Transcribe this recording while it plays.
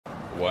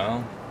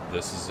well,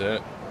 this is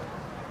it.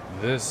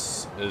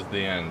 This is the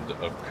end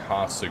of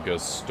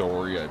Kasuga's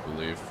story, I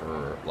believe,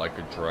 for Like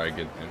a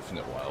Dragon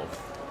Infinite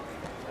Wealth.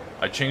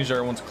 I changed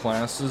everyone's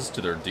classes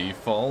to their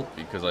default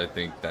because I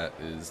think that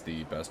is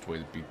the best way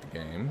to beat the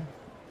game.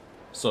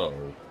 So,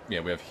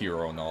 yeah, we have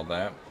hero and all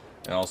that.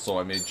 And also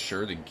I made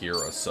sure to gear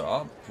us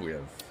up. We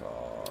have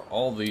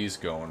all these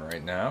going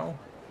right now.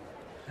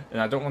 And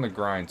I don't want to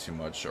grind too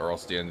much or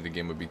else the end of the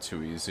game would be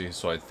too easy.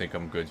 So I think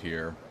I'm good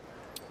here.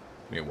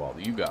 Meanwhile,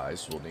 you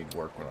guys will need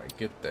work when I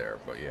get there.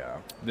 But yeah,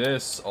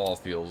 this all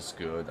feels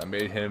good. I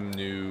made him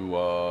new,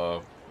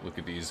 look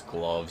at these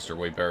gloves. They're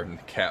way better than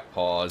the cat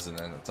paws. And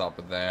then on top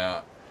of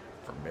that,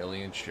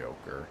 Vermilion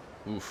Choker.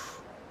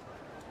 Oof.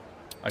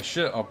 I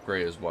should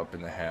upgrade his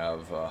weapon to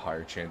have a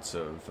higher chance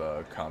of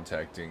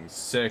contacting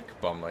sick.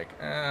 But I'm like,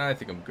 I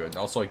think I'm good. And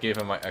also, I gave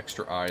him my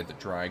extra eye of the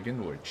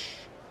dragon, which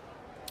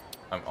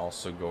I'm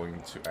also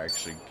going to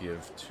actually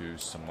give to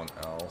someone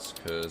else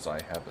because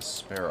I have a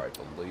spare, I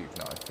believe,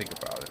 now I think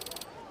about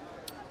it.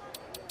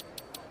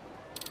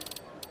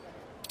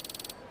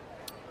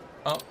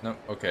 Oh, no,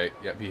 okay,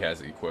 yep, he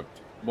has it equipped.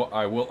 Well,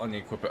 I will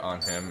unequip it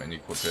on him and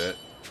equip it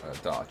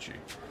Adachi.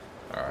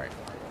 Alright.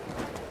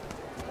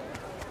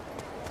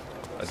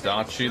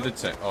 Adachi the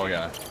 10. Oh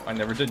yeah, I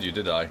never did you,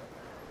 did I?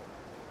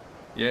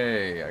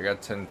 Yay, I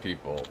got 10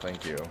 people,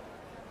 thank you.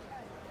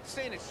 This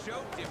ain't a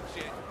show,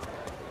 dipshit.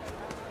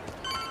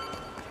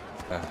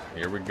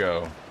 Here we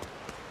go.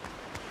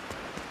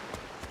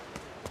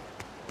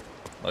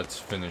 Let's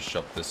finish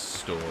up this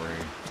story.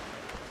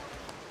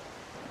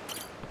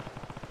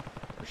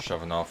 We're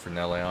shoving off for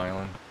Nelly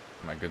Island.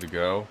 Am I good to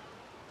go?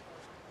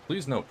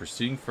 Please note,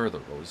 proceeding further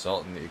will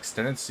result in the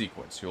extended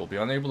sequence. You will be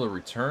unable to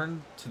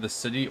return to the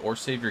city or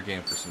save your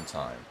game for some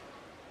time.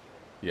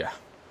 Yeah,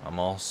 I'm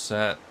all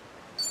set.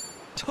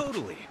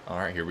 Totally.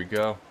 Alright, here we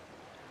go.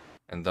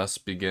 And thus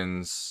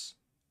begins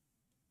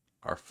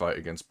our fight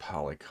against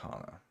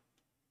Palikana.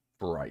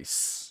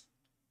 Bryce.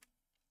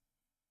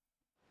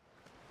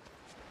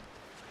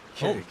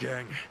 Okay,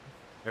 gang.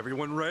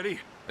 Everyone ready?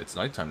 It's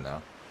nighttime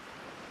now.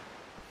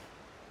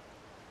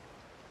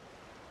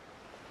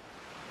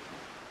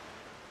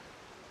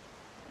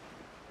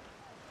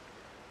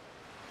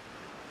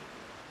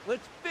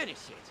 Let's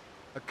finish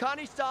it.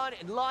 Akane-san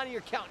and Lonnie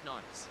are counting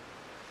on us.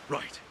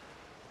 Right.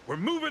 We're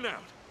moving out.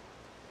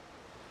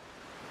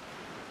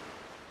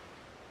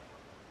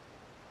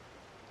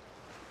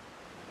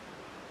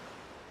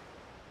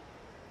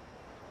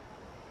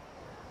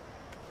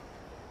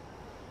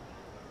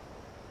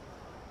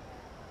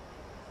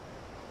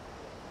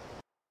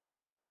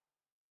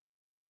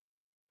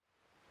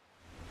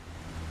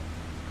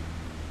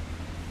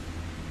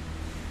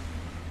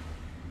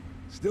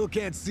 Still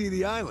can't see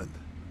the island.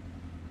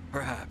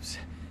 Perhaps,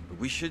 but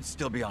we should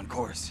still be on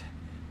course.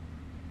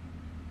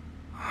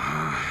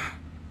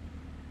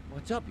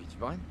 What's up,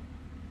 Ichiban?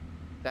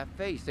 That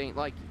face ain't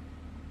like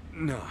you.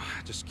 No,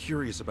 just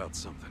curious about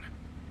something.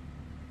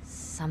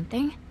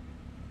 Something?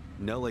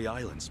 Nelly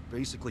Island's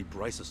basically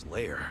Bryce's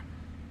lair.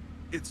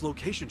 Its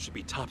location should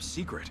be top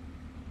secret.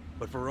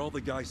 But for all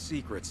the guy's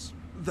secrets,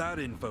 that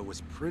info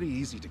was pretty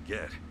easy to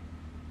get.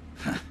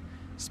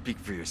 Speak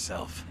for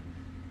yourself.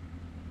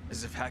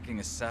 As if hacking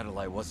a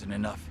satellite wasn't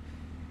enough.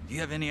 Do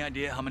you have any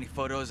idea how many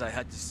photos I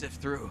had to sift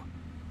through?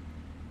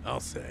 I'll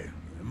say.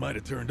 It might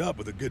have turned up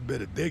with a good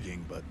bit of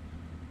digging, but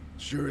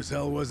sure as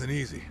hell wasn't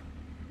easy.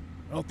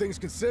 All things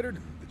considered,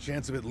 the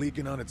chance of it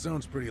leaking on its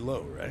own's pretty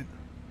low, right?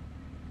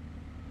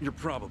 You're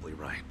probably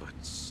right, but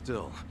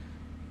still,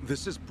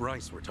 this is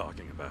Bryce we're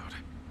talking about.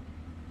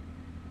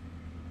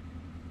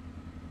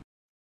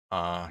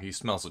 He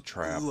smells a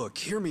trap. Look,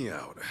 hear me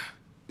out.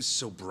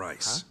 So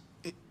Bryce,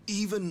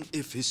 even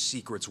if his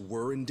secrets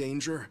were in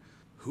danger,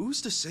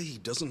 who's to say he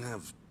doesn't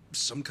have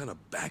some kind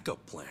of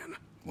backup plan?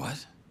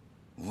 What?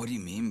 What do you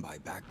mean by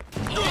back?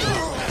 Who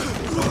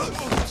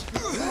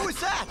was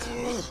that?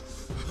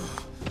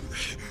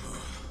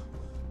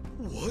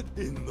 What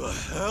in the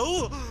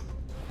hell?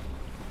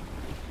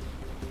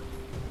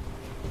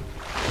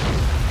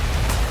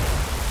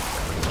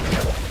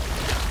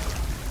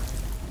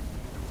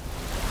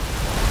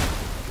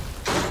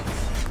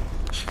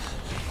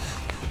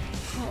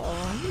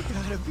 Oh, you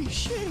gotta be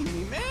shitting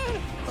me,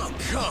 man. Oh,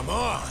 come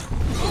on!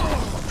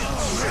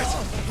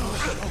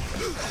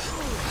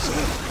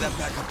 That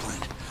backup plan.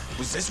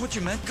 Was this what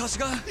you meant,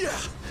 Kasuga? Yeah,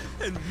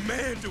 and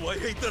man, do I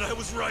hate that I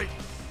was right.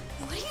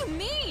 What do you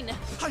mean?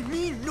 I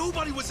mean,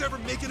 nobody was ever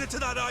making it to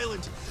that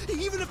island,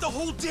 even if the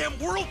whole damn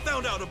world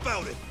found out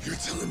about it. You're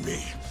telling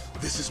me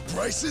this is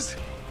Bryce's?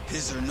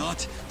 His or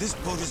not, this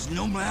boat is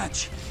no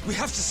match. We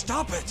have to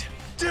stop it.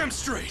 Damn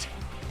straight.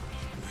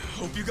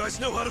 Hope you guys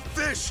know how to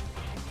fish.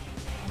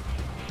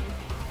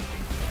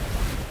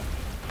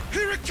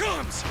 Here it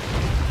comes!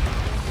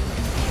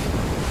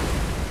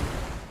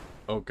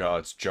 Oh god,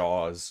 it's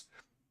Jaws.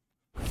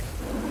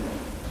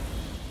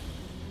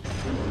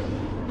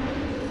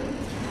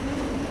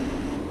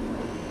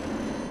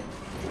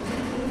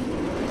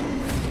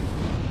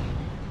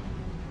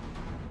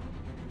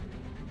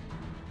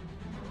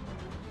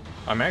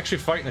 I'm actually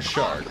fighting a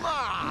shark. Come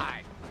on!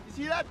 Is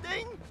he that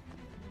thing?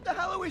 The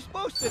hell are we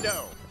supposed to do?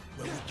 Well,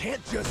 we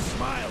can't just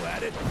smile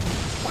at it.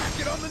 Whack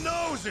it on the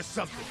nose or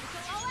something.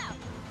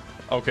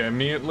 Okay,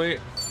 immediately,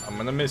 I'm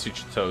gonna miss you,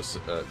 Chitose.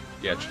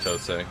 Yeah,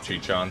 Chitose,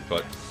 Chichon,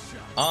 but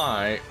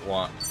I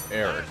want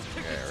Eric.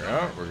 There we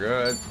go. We're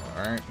good.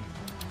 All right.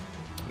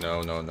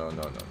 No.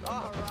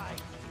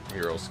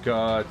 Hero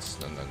Scots.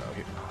 No.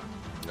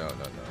 No.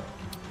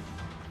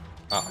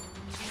 Ah.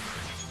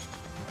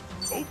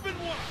 Open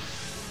wide.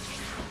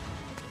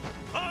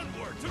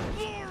 Onward to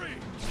glory.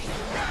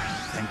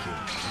 Thank you.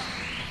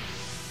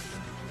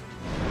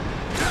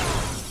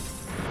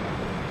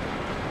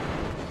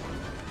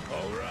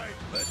 All right,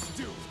 let's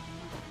do it.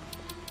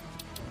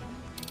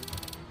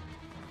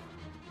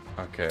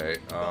 Okay.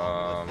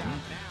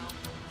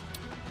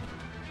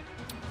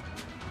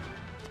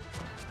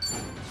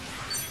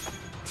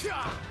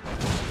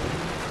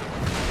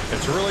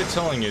 It's really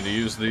telling you to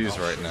use these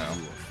right now.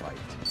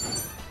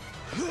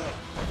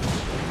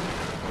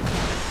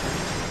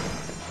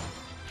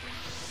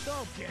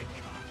 Don't get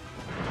caught.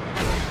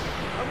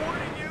 I'm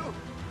warning you.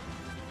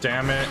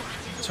 Damn it,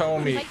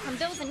 Tommy. Fight from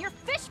those in your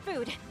fish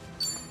food.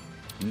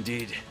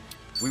 Indeed.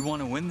 We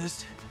want to win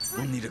this,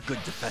 we'll need a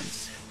good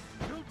defense.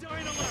 No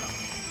dying allowed.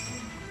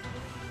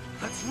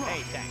 Let's roll.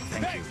 Hey, thanks.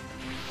 Thank you.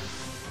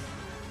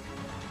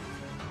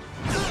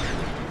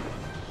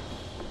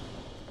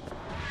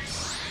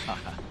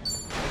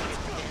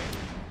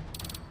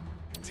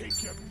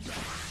 Take your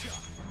best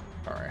shot.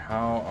 Alright,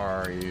 how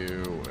are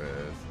you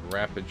with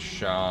rapid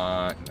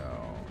shot?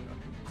 No.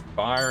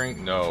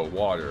 Firing? No.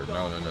 Water?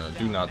 No.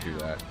 Do not do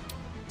that.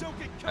 Don't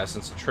get caught.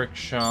 Essence trick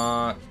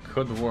shot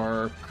could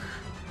work.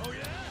 Oh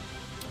yeah.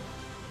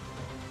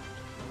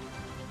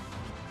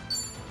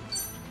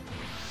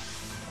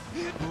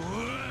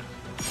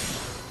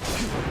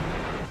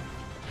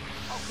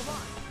 Oh, come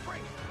on.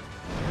 Bring it.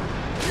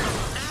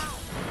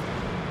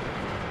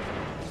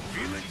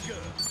 Feeling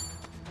good.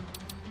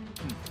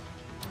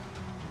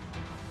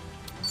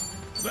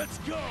 Let's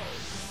go.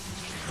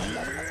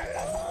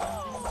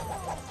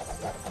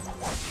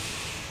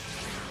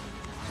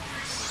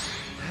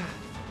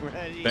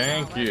 Ready?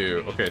 Thank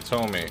you. Okay,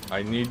 Tommy,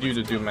 I need you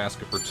to do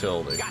Mask of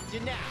Fertility. Got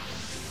you now.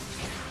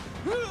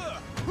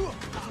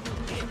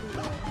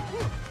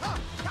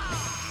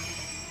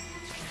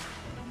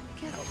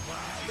 Get a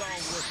wild.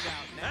 Don't work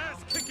out now.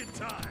 Ass kicking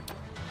time.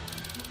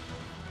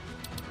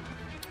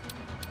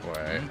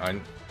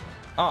 Wait,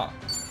 Ah!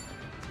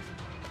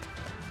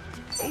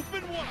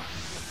 Open wide.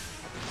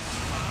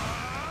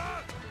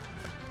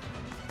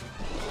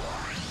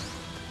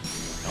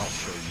 I'll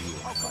show you a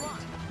Oh, come fight. on.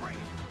 Bring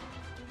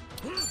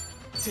it.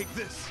 Take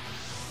this.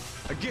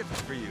 A gift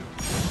for you.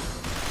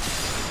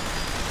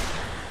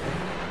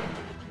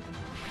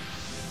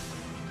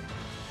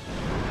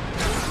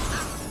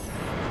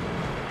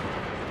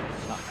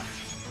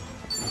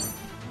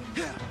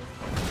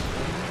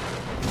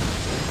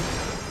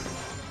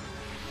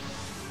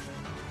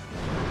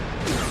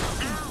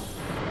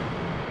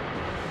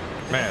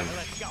 Man,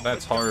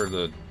 that's harder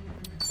to...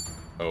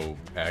 Oh,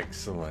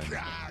 excellent.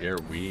 You're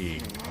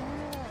weak.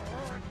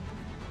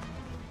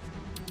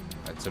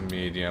 That's a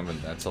medium,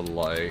 and that's a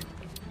light.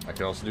 I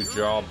can also do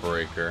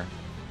Jawbreaker.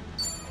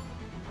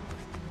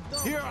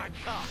 Here I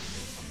come.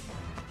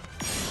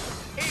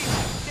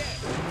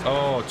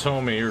 Oh,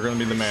 Tommy, you're gonna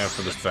be the man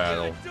for this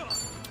battle.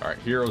 Alright,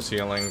 Hero's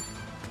Healing.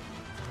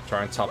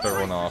 Try and top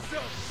everyone off.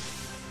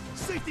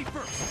 Safety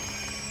first.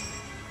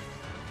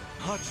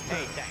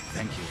 Hey, thanks.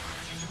 Thank you.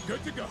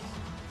 Good to go.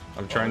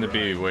 I'm trying to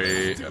be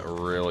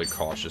really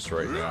cautious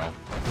right now.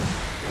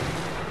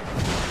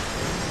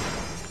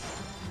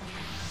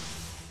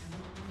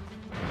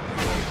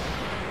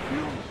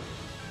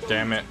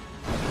 Damn it.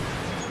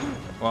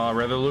 Well, I'd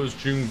rather lose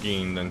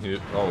Jungin than he...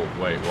 Oh,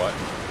 wait, what?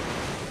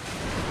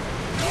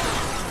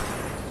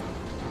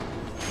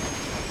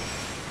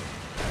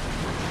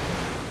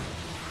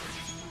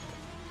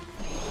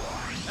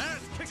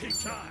 Ass kicking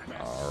time.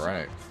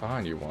 Alright,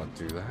 fine, you won't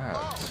do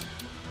that.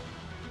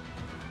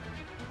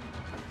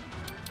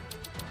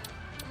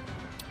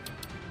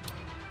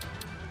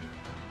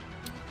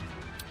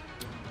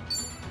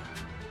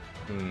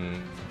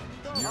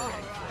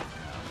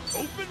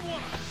 Open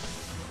wide.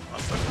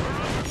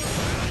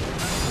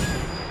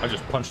 I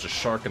just punched a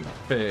shark in the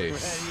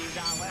face.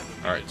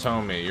 Alright,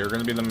 Tommy, you're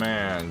gonna be the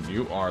man.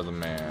 You are the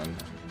man.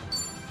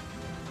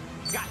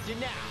 Got you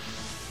now.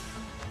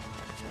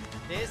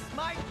 This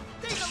might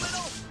sting a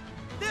little.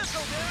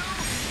 This'll do.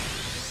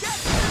 Get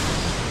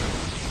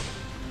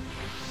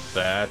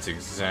That's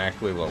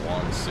exactly what I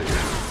want to see.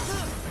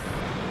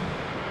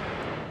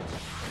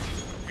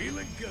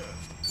 Feeling good.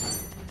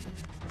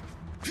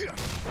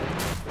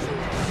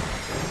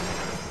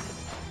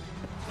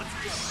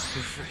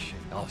 Refreshing.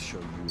 I'll show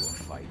you a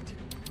fight.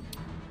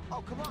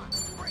 Oh, come on.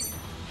 Bring it.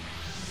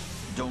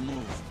 Don't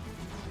move.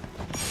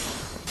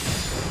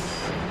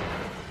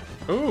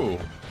 Ooh.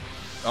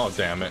 Oh,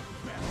 damn it.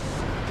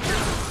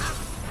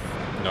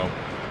 Nope.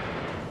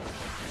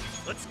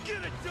 Let's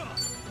get it done.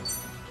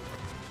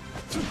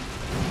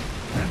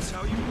 That's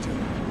how you do it.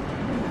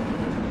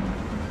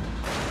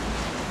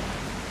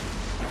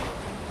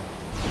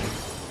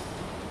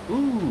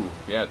 Ooh,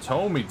 yeah,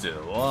 Tommy did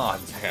a lot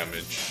of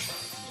damage.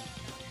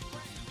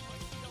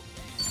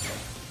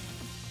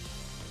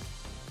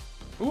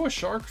 Ooh, a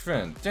shark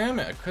fin. Damn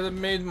it, I could have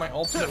made my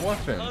ultimate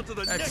weapon.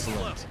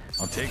 Excellent.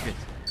 I'll take it.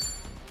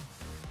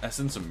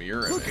 Essence of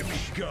mirror image. Look at me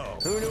go.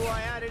 Who knew I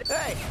had it?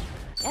 Hey!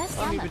 Yes,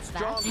 I'm I'm even I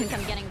stronger. think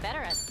I'm getting better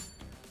at.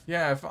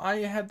 Yeah, if I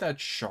had that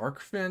shark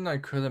fin, I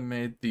could have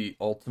made the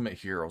ultimate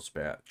hero's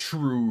bat.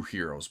 True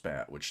hero's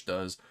bat, which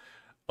does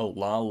a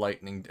lot of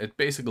lightning. It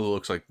basically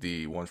looks like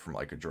the one from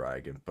Like a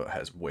Dragon, but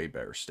has way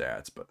better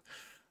stats. But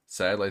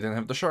sadly, I didn't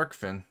have the shark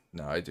fin.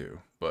 Now I do,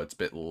 but it's a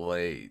bit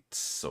late,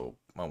 so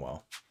oh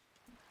well.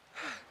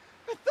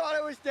 I thought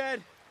I was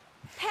dead.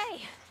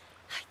 Hey,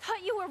 I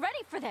thought you were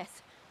ready for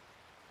this.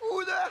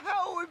 Who the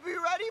hell would be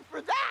ready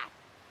for that?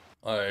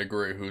 I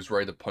agree. Who's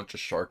ready to punch a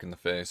shark in the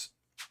face?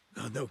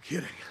 Oh, no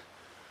kidding.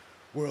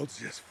 World's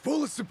just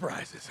full of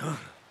surprises, huh?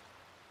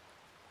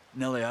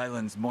 Nelly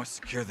Island's more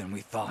secure than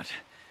we thought.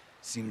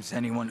 Seems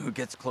anyone who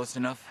gets close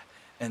enough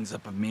ends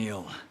up a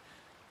meal.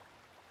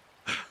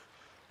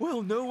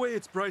 Well, no way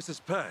it's Bryce's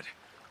pet.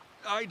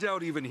 I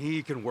doubt even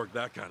he can work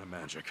that kind of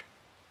magic.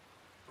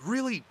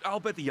 Really,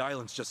 I'll bet the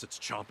island's just its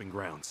chomping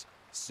grounds.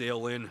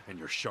 Sail in and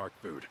your shark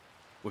food.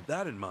 With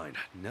that in mind,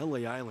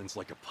 Nelly Island's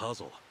like a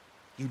puzzle.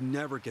 You'd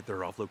never get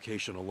there off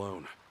location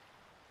alone.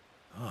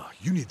 Oh,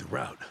 you need the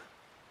route.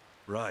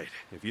 Right.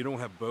 If you don't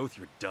have both,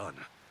 you're done.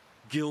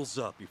 Gills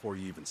up before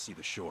you even see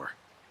the shore.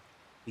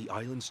 The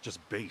island's just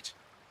bait.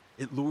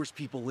 It lures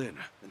people in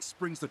and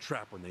springs the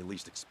trap when they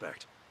least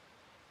expect.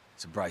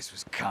 So Bryce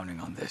was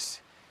counting on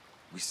this.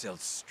 We sailed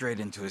straight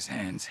into his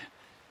hands.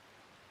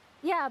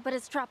 Yeah, but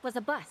his trap was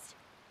a bust.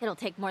 It'll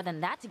take more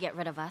than that to get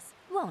rid of us,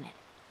 won't it?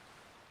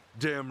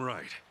 Damn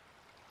right.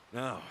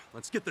 Now,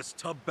 let's get this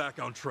tub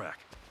back on track.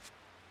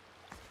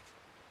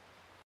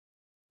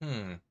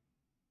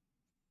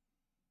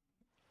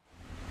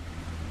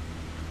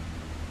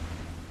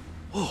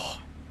 Oh.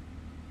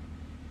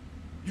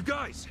 You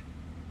guys!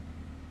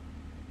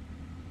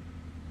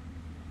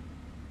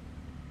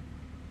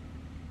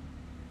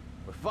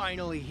 We're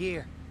finally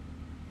here.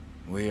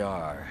 We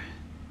are.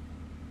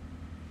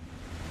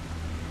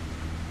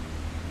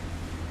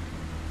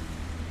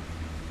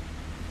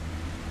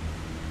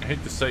 I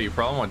hate to say, you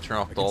probably want to turn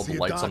off I can all see the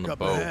a lights on dock the up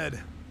boat. ahead.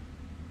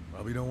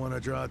 Probably don't want to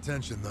draw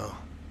attention, though.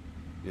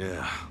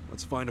 Yeah,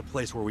 let's find a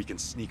place where we can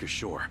sneak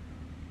ashore.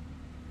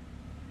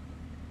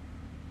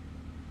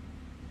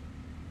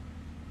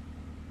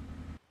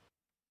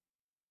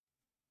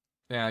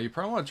 Yeah, you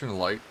probably want to turn the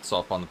lights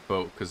off on the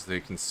boat because they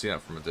can see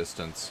it from a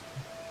distance.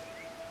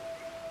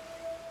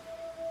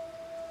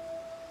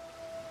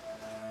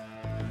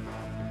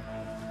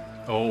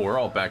 Oh, we're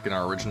all back in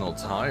our original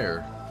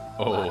attire.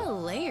 A lot Oh,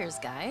 of layers,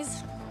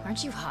 guys.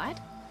 Aren't you hot?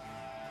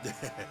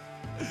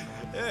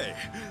 Hey,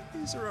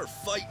 these are our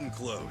fighting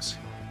clothes.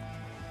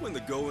 When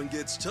the going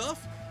gets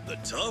tough, the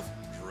tough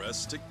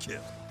dress to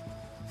kill.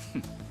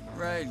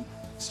 Right.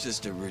 It's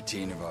just a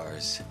routine of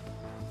ours.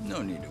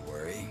 No need to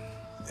worry.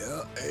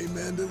 Yeah,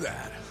 amen to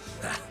that.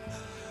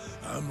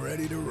 I'm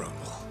ready to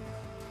rumble.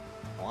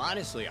 Well,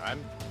 honestly,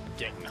 I'm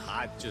getting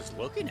hot just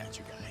looking at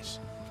you guys.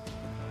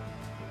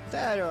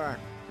 That or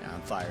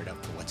I'm fired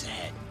up for what's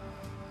ahead.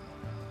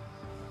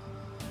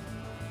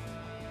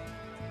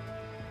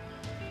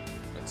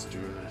 let's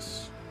do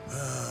this.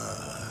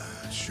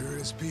 Sure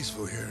is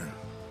peaceful here.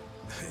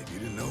 If you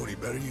didn't know any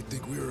better, you'd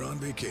think we were on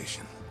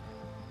vacation.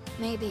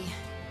 Maybe.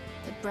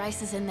 But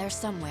Bryce is in there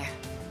somewhere.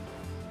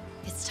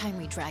 It's time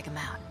we drag him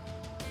out.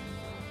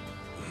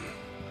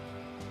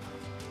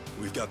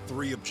 We've got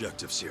 3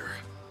 objectives here.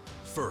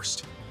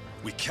 First,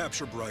 we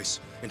capture Bryce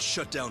and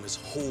shut down his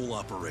whole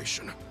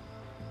operation.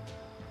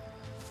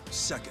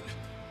 Second,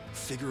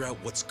 figure out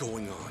what's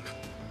going on.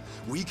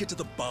 We get to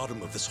the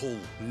bottom of this whole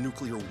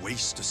nuclear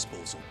waste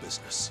disposal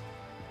business.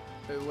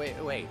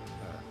 Wait.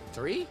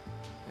 3?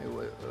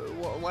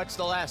 What's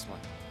the last one?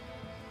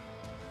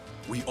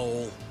 We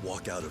all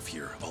walk out of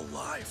here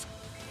alive.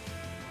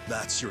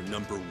 That's your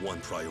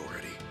 #1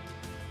 priority.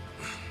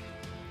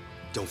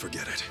 Don't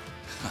forget it.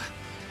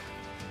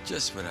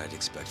 Just what I'd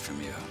expect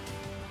from you.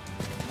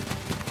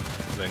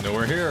 They know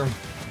we're here.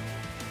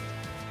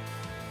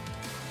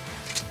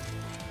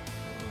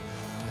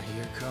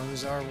 Here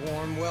comes our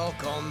warm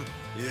welcome.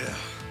 Yeah.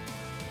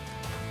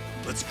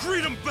 Let's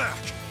greet him back!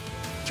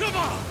 Come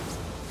on!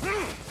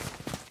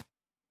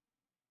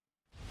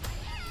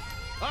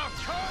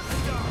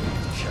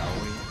 Shall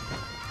we?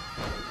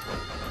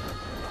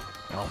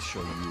 I'll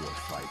show you a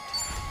fight.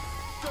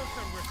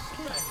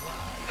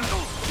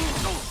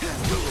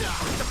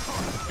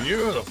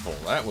 Beautiful.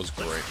 That was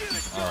great.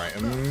 Alright,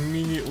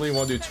 immediately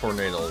want to do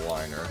Tornado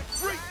Liner.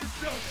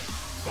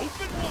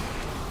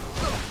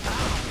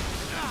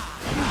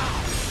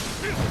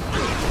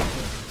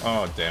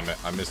 Oh, damn it.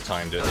 I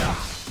mistimed it.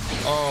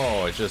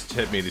 Oh, it just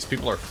hit me. These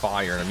people are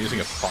fire, and I'm using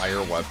a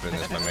fire weapon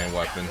as my main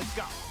weapon.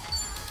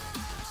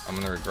 I'm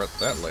gonna regret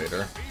that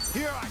later.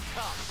 here I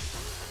come.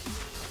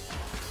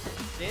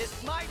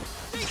 This might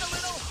sting a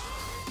little.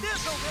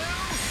 This'll do.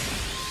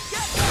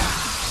 Get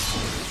back!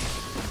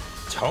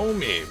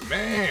 Tommy,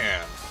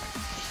 man.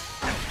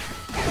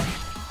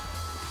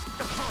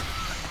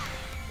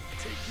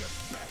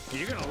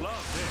 you're gonna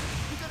love this.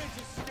 You're gonna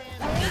just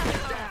stand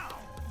down.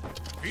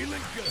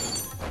 Feeling good.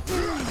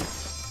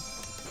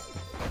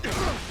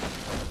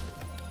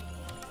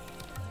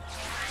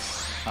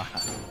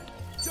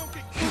 Don't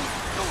get killed.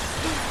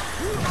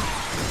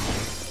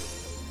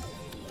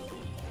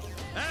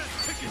 Ass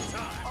kicking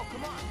time. Oh,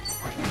 come on.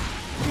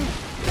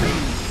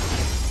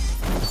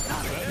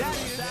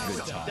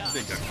 I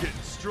think I'm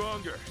getting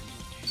stronger.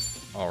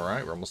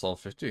 Alright, we're almost level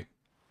 50.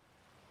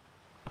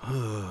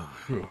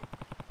 Whew.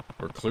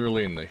 We're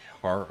clearly in the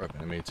heart of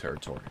enemy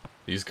territory.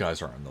 These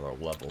guys are on another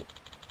level.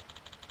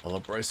 All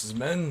of Bryce's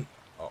men,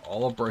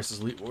 all of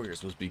Bryce's elite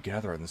warriors must be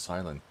gathered on this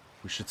island.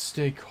 We should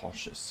stay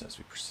cautious as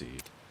we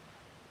proceed.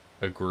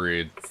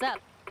 Agreed. What's up?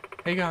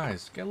 Hey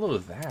guys, get a load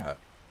of that.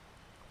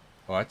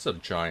 Oh, that's a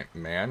giant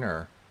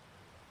manor.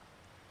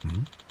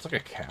 It's like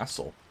a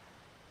castle.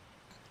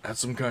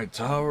 That's some kind of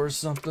tower or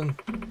something.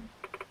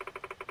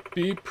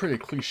 Be pretty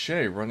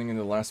cliche running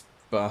into the last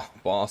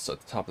boss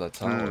at the top of that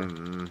tower.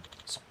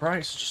 So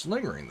Bryce is just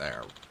lingering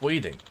there,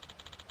 waiting.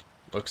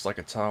 Looks like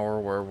a tower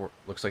where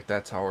looks like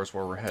that tower is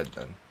where we're headed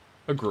then.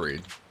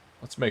 Agreed.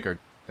 Let's make our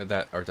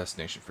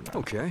destination for now.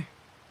 Okay.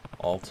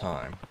 All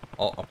time.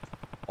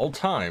 All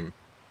time?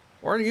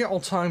 Where do you get all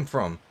time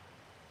from?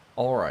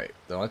 Alright,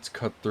 then let's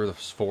cut through the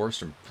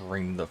forest and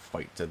bring the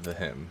fight to the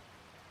him.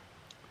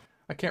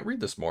 I can't read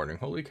this morning.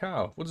 Holy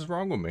cow. What is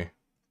wrong with me?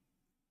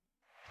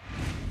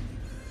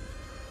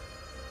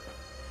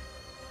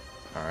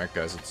 Alright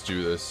guys, let's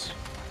do this.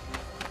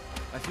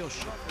 I feel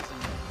sharp as a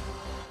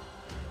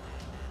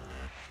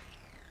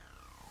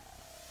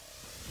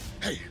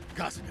Hey,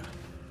 Kasuga.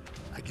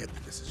 I get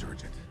that this is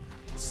urgent.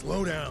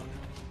 Slow down.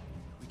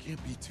 We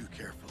can't be too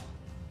careful.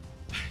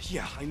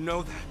 Yeah, I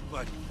know that,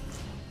 but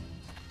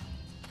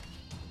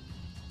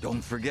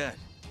Don't forget,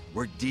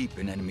 we're deep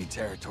in enemy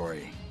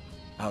territory.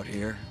 Out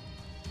here,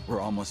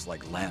 we're almost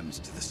like lambs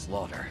to the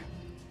slaughter.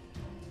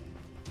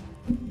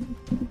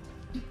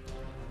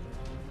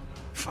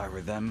 If I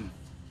were them,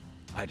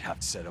 I'd have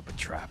to set up a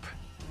trap.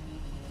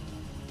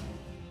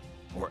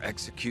 Or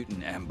execute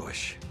an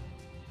ambush.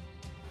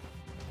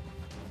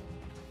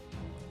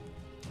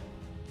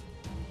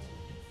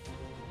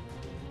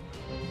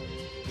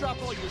 Drop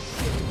all your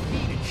shit and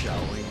beat it,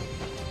 shall we?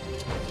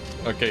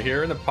 Okay,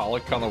 hearing the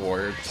Polycon the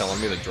Warrior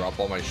telling me to drop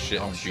all my shit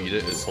and beat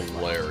it is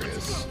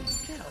hilarious.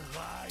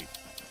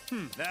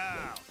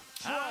 Now,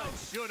 how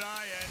should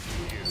I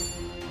end you?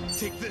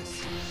 Take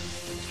this.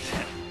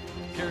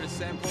 Care to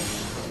sample?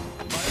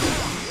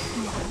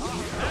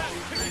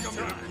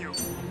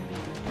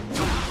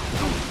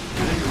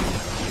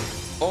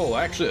 Oh,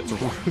 actually, that's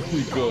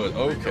really good.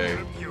 Okay. Give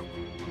it your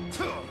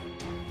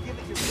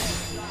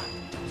best shot.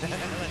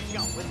 Let's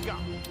go, let's go.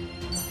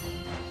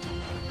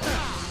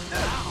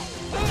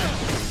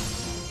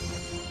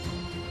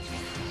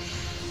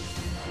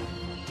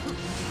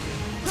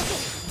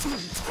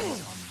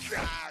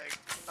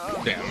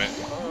 Damn it.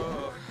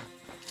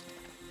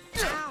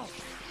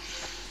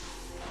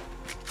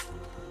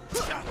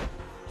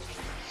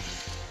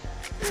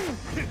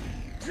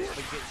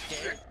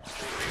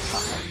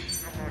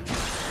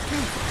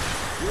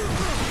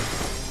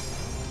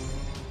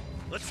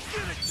 Let's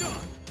get it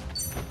done.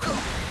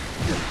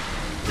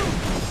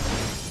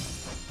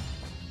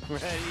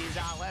 Ready as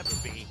I'll ever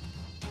be.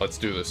 Let's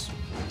do this.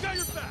 Got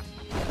your back.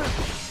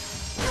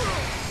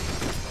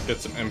 Get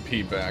some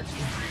MP back.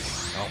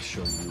 I'll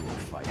show you a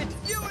fight.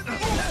 It's you and me.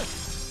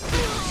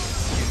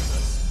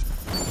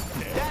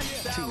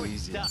 That's Too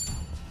easy.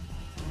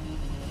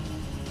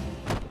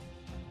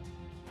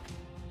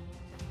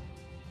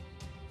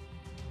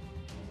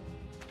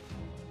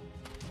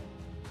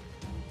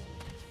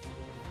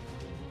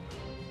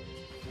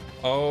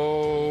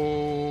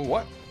 Oh,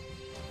 what?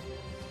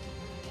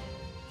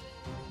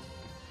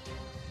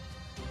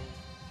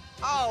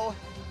 Oh,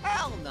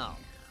 hell no.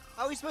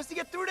 How are we supposed to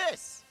get through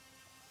this?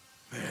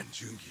 Man,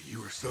 Jungi,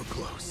 you were so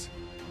close.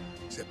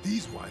 Except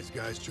these wise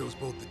guys chose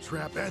both the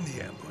trap and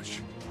the ambush.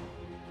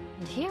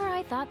 And here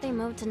I thought they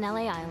moved to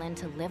Nele Island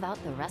to live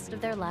out the rest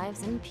of their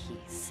lives in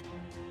peace.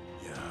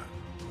 Yeah,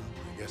 well,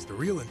 I guess the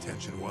real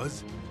intention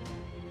was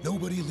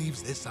nobody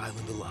leaves this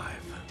island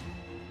alive.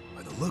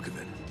 By the look of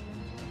it,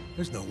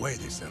 there's no way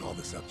they set all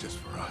this up just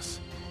for us.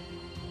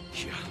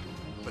 yeah,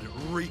 but it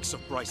reeks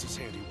of Bryce's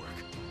handiwork.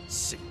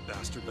 Sick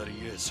bastard that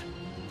he is.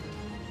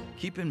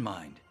 Keep in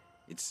mind,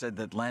 it's said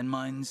that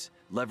landmines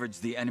leverage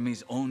the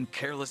enemy's own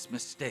careless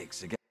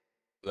mistakes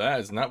That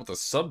is not what the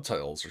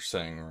subtitles are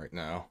saying right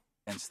now.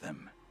 against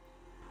them.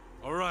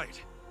 All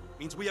right,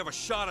 means we have a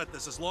shot at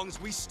this as long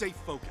as we stay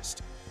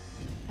focused.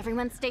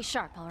 Everyone stay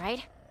sharp, all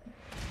right?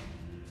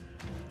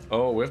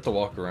 Oh, we have to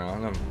walk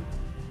around them.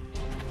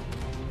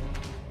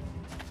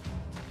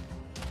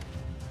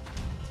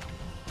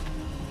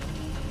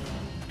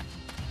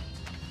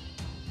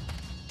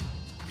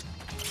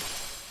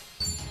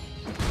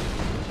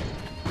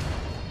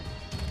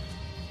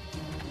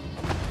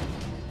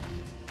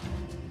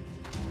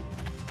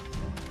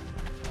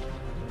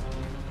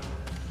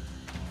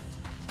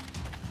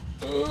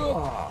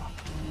 Ugh.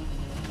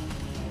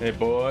 Hey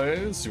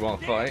boys, you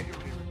want to fight?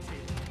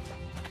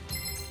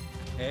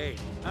 Hey,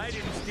 I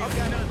didn't steal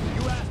nothing.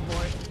 You asked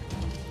for it.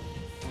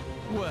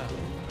 Well,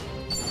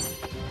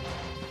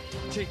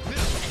 take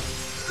this.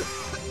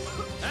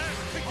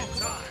 Ass-kicking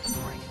time.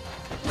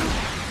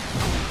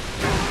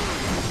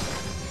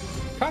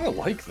 Kind of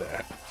like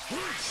that.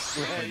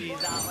 Ready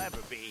as I'll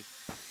ever be.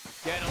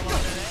 Get a load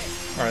of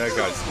that. All right, that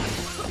guy's.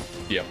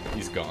 Yep,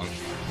 he's gone.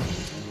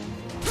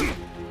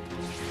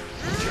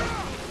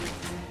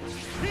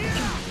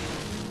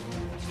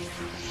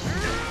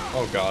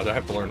 Oh god, I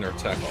have to learn their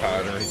attack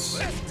patterns.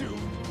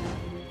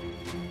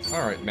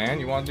 Alright, man,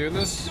 you want to do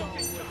this?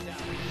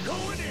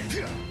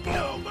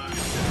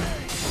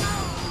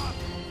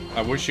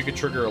 I wish you could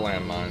trigger a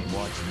landmine.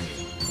 Watch me.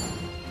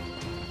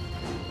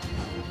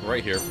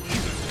 Right here.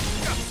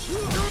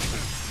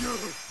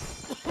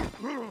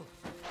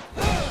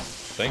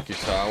 Thank you,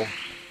 Tao.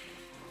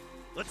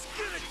 Let's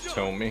get it done.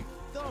 Tommy.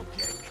 Don't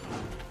get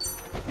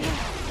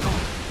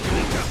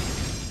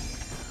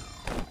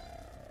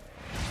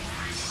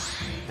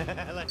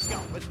let's go,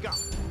 let's go.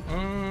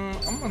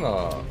 I'm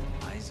gonna...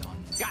 Eyes on.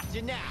 Got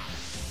you now.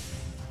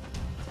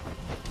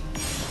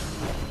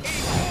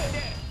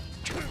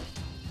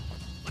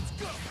 Let's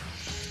go.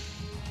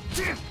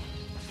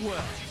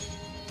 Well,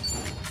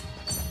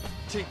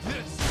 take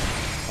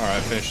this.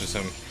 Alright, finishes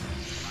him.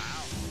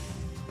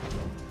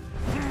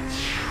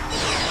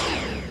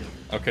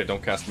 Okay,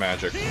 don't cast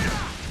magic.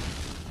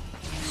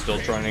 Still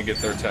trying to get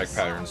their attack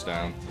patterns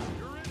down.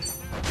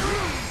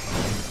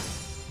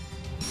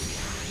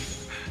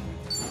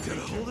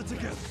 Gotta hold it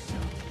together.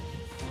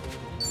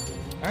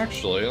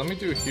 Actually, let me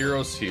do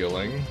hero's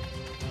healing.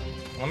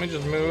 Let me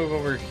just move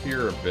over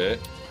here a bit,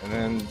 and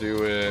then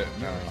do it...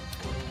 No.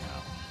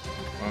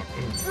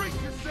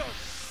 Brace yourself.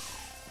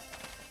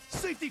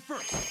 Safety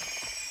first.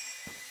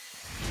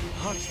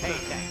 Hey,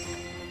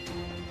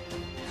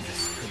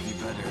 This could be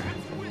better.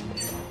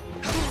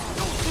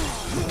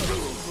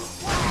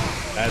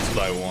 That's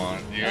what I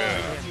want,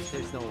 yeah.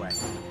 There's no way.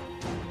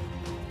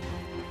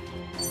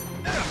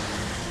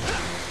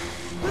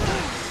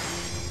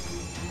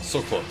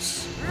 So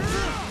close.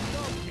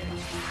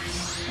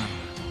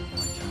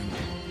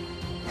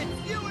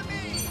 It's you and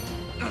me.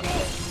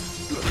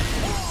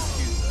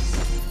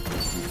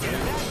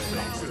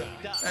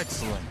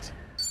 Excellent.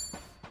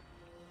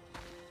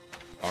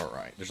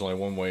 Alright, there's only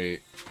one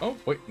way... Oh,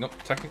 wait, no,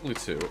 technically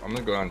two. I'm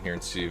gonna go down here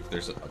and see if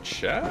there's a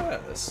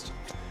chest.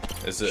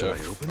 Is it... Should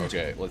I open it?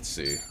 Okay, let's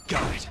see.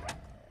 Got it.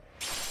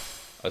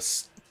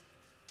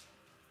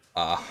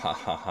 Ah ha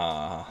ha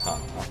ha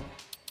ha.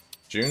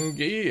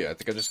 Jungi, I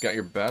think I just got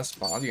your best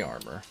body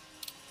armor.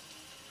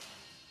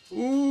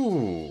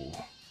 Ooh.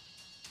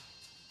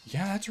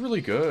 Yeah, that's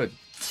really good.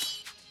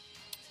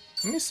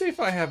 Let me see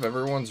if I have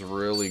everyone's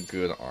really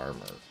good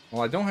armor.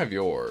 Well, I don't have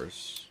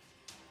yours.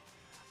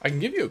 I can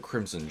give you a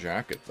crimson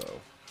jacket,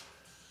 though.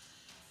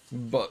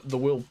 But the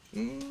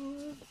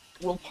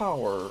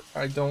willpower,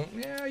 I don't...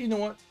 Yeah, you know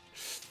what?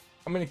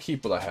 I'm gonna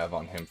keep what I have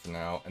on him for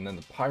now. And then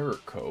the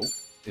pirate coat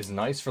is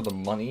nice for the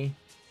money.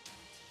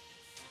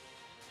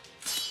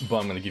 But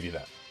I'm gonna give you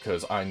that,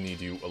 because I need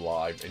you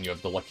alive, and you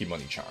have the lucky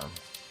money charm.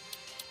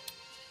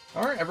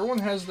 Alright, everyone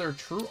has their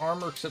true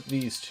armor except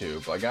these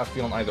two, but I got a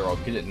feeling either I'll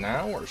get it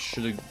now, or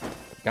should have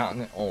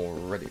gotten it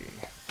already.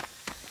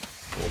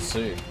 We'll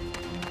see.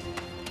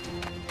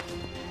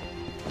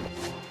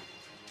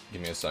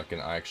 Give me a second,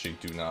 I actually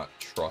do not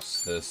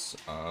trust this.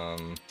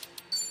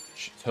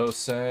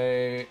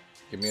 Chitose,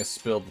 give me a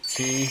spilled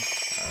tea.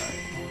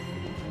 Alright.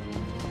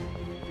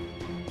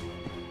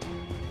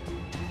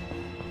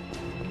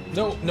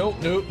 No, no,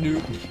 no,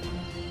 no.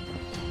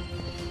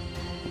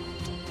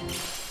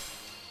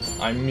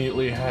 I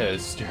immediately had to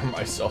steer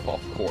myself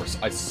off course.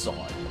 I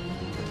saw it.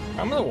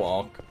 I'm gonna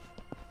walk.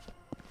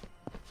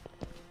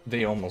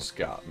 They almost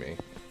got me.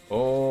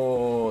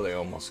 Oh, they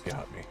almost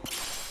got me.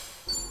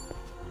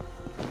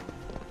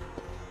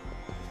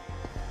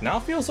 Now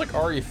it feels like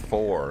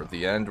RE4,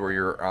 the end where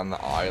you're on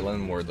the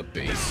island where the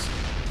base.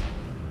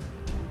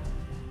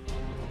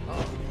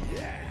 Oh,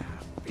 yeah.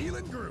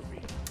 Feeling groovy.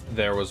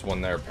 There was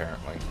one there,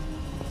 apparently.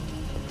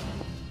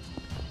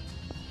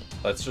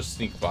 Let's just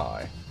sneak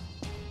by.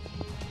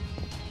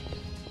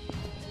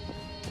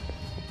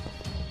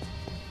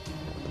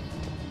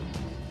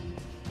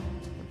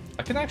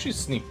 I can actually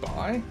sneak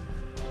by?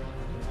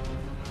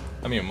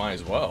 I mean, might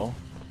as well.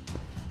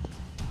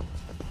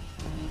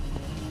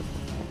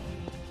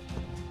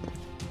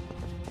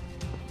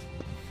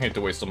 I hate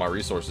to waste all my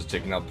resources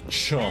taking out the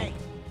chump.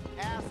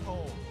 Hey,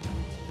 asshole.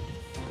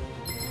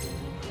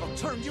 I'll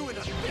turn you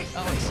into fish.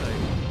 I'll say.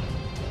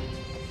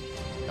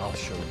 I'll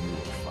show you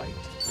a fight.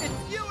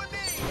 It's you and me.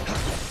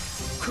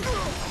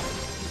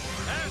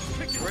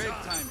 Ass-kicking Break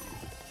time.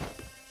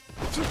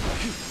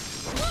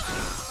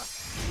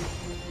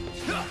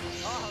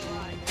 All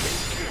right.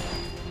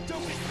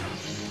 Don't be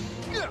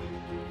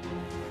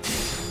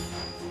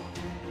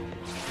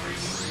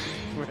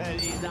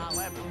ready as I'll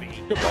ever be.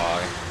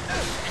 Goodbye.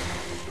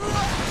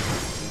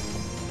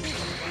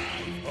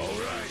 All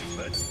right,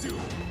 let's do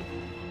it.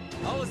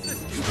 I'll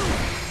assist you.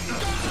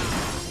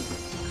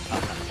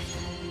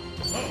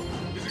 Oh,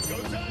 is it go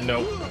time?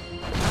 Nope.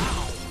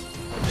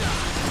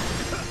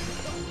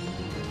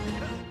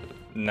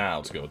 Now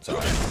it's go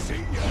time.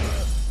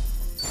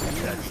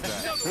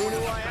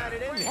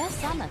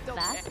 Guess I'm a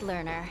fast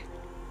learner.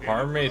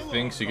 Part of me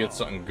thinks you get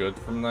something good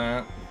from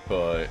that,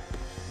 but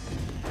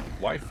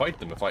why fight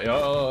them if I...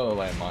 Oh,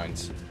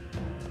 landmines.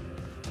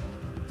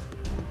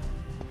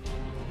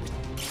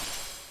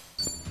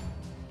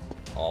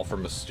 All for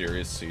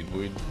mysterious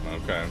seedweed?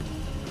 Okay.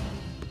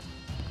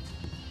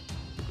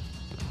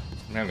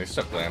 Man, they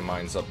stuck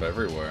landmines up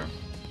everywhere.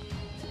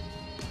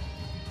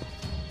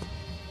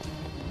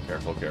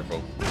 Careful,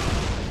 careful.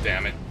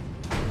 Damn it.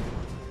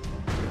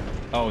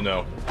 Oh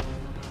no.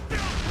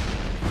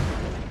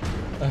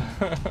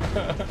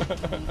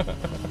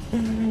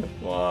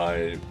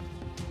 Why?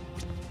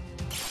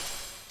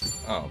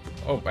 Oh,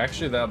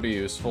 actually that'll be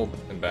useful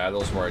in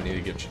battles where I need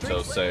to give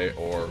Chitose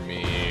or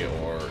me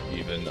or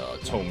even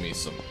Tomi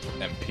some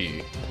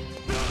MP.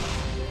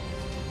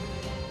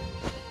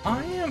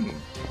 I am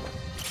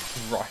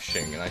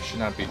rushing and I should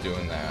not be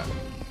doing that.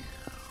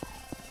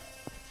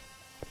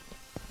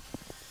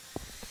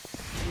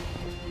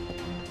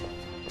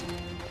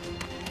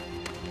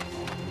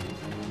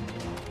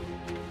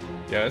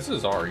 Yeah, this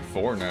is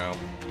RE4 now.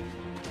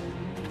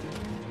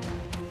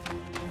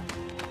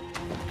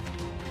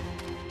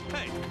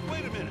 Hey,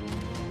 wait a minute.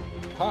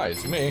 Hi,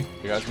 it's me.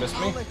 You guys missed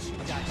me? I'll let you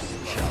guys,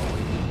 shall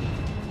we?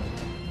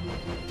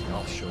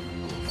 I'll show you.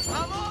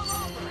 I'm all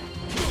over it.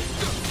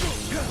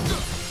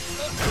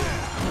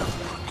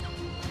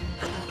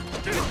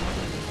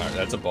 Alright,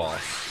 that's a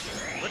boss.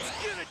 Let's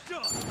get it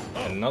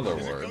done. In other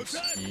words,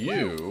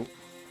 you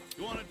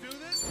wanna do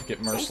this?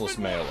 get merciless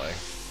melee.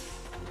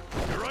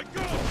 Here I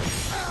go.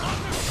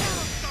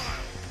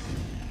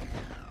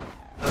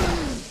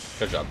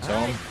 Good job,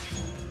 Tom.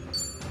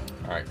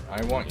 Alright,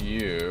 I want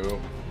you.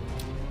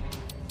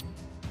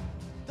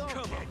 Come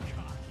on.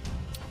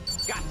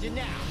 Got you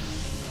now.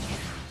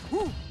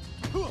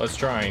 Let's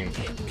try and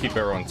keep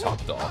everyone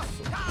topped off.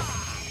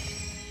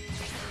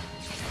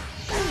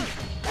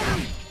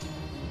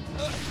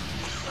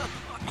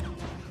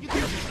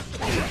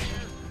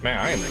 Man,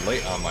 I am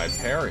late on my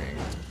parrying.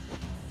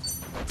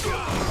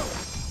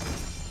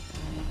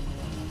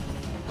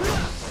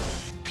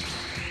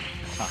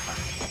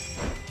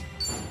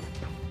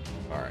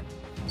 Alright.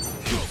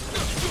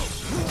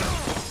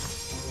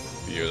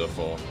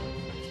 Beautiful.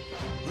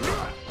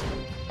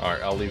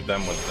 Alright, I'll leave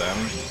them with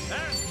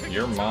them.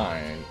 You're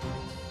mine.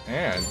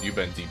 And you've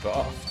been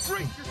debuffed.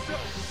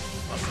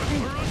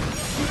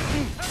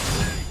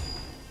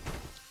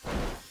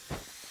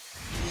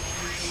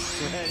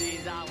 Ready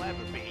as I'll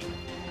ever be.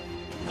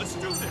 Let's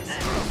do this.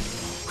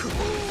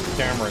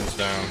 Cameron's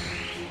down.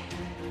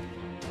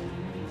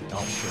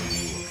 I'll show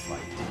you a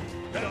fight.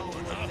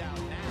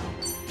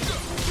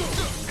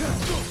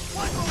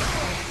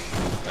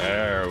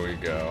 There we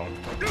go.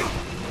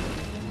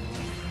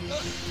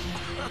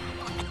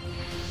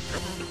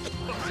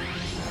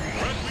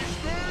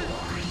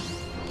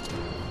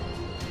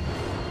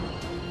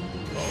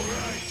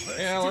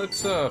 Yeah,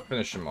 let's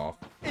finish him off.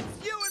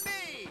 It's you and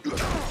me.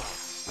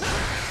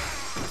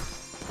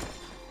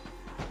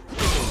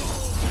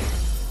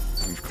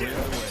 We've cleared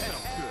the way.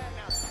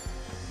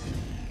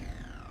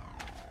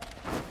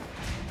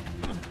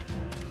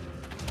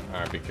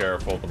 Alright, be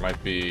careful. There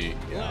might be...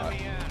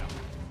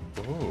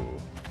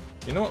 Ooh.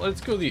 You know what?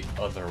 Let's go the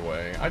other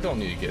way. I don't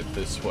need to get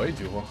this way,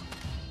 do I?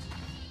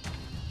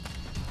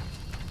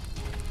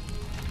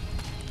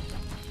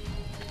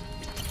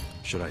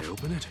 Should I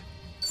open it?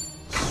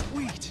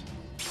 Sweet.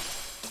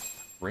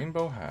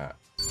 Rainbow hat.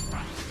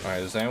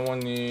 Alright, does anyone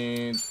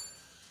need...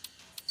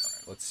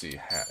 Alright, let's see.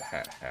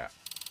 Hat.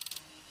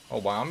 Oh,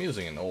 wow, I'm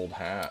using an old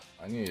hat.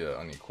 I need to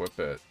unequip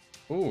it.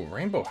 Ooh,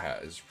 rainbow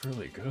hat is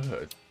really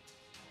good.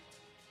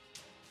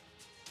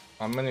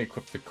 I'm gonna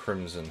equip the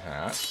crimson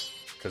hat,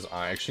 because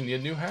I actually need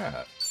a new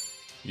hat.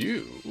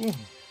 You...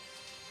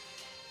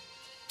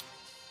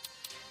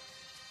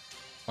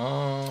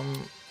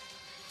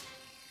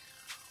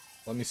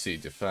 Let me see.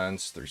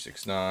 Defense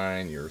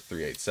 369. You're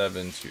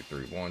 387.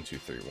 231.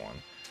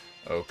 231.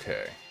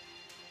 Okay.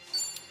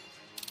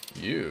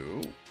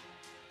 You,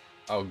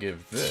 I'll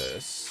give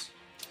this,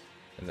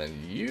 and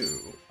then you,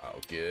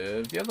 I'll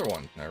give the other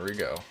one. There we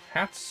go.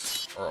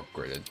 Hats are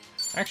upgraded.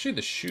 Actually,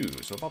 the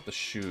shoes. What about the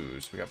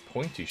shoes? We got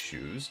pointy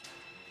shoes.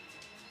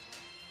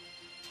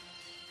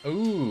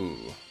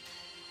 Ooh.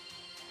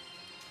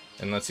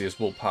 And let's see, his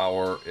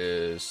willpower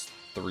is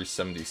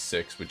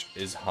 376, which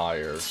is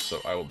higher, so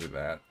I will do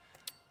that.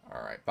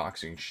 Alright,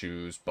 boxing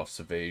shoes, buffs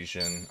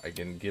evasion. I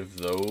can give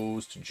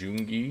those to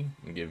Jungi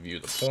and give you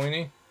the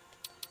pointy.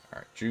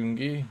 Alright,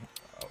 Jungi.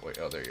 Oh, wait,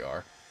 oh, there you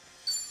are.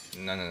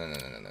 No.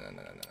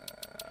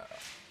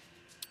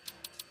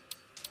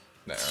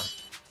 There.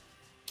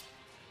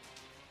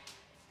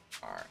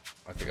 Alright,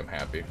 I think I'm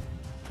happy.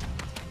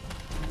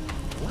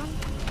 What?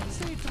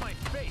 Say it to my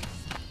face.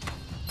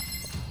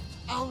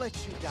 I'll let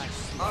you guys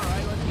slide. All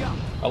right, let's go.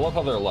 I love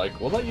how they're like,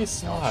 we'll let you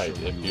slide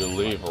if you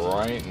leave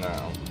right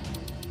now.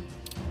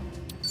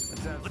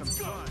 Let's have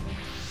some fun.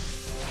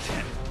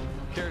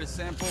 Care to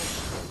sample?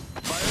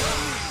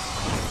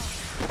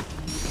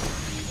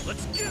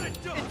 Let's get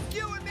it done. It's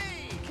you and me.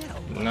 Get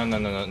No, no, no,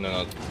 no, no,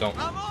 no, don't.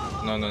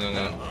 No, no, no,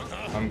 no.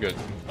 I'm good.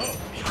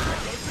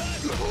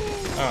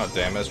 Oh,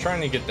 damn. I was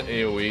trying to get the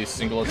AoE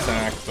single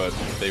attack, but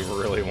they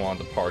really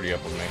wanted to party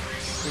up with me.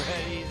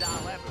 Ready as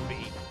I'll ever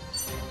be.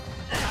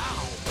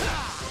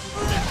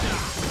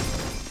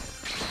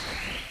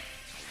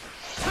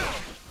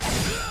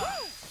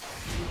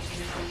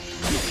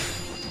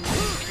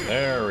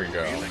 There we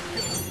go.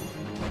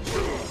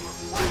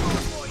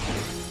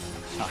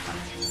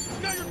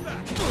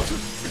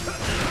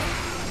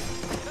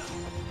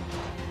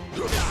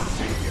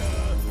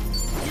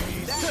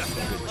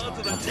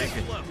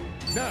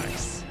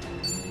 Nice.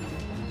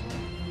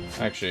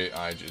 Actually,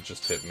 it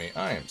just hit me.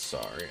 I am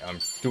sorry. I'm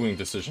doing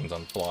decisions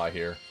on fly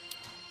here.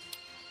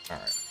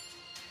 Alright.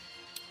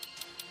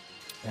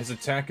 His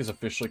attack is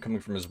officially coming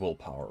from his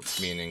willpower,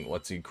 meaning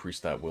let's increase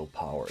that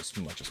willpower as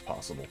much as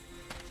possible.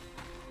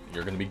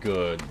 You're gonna be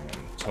good,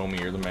 man. Tommy,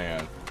 you're the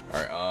man.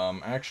 Alright,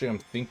 actually I'm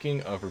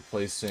thinking of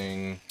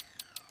replacing...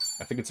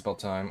 I think it's about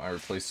time I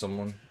replace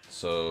someone.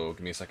 So,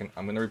 give me a second.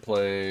 I'm gonna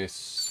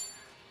replace...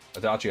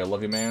 Adachi, I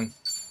love you, man.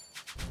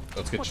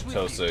 Let's get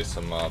Chitose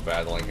some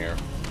battling here.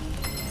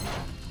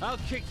 I'll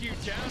kick you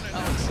down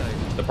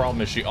and The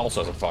problem is she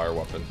also has a fire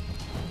weapon.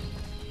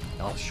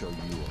 I'll show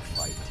you a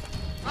fight.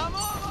 I'm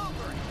all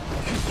over it.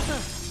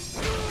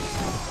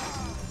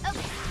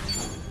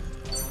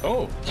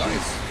 Oh,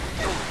 nice.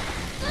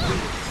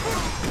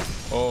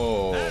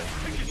 Oh,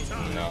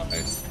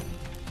 nice.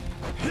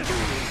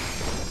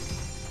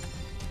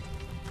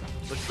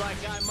 Looks like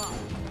I'm up.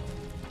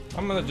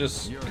 I'm gonna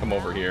just come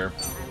over here.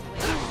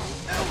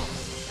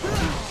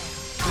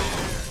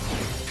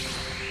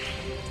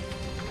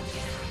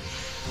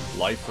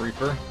 Life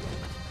Reaper.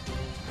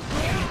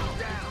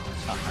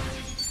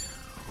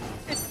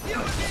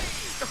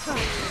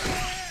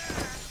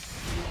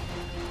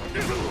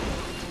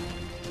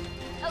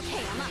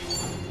 Okay, I'm up.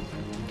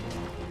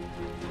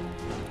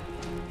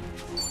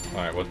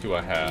 Alright, what do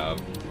I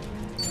have?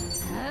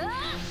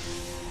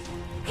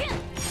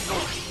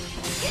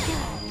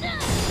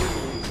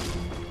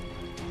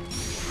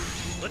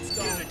 Let's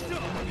get it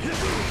done.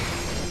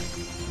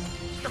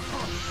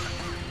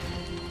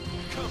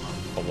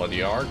 A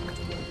Bloody Arc.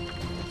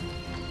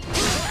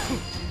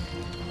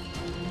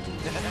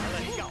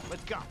 Let's go,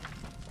 let's go.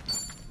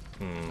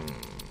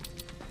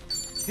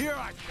 Here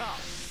I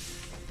come.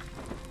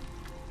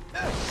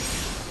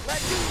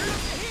 Let's feel the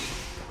heat.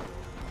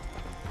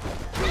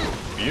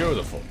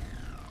 Beautiful.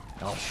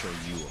 I'll show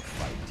you a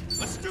fight.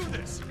 Let's do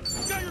this.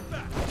 Got your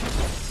back.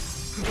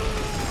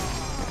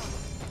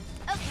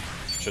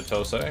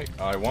 Chitose,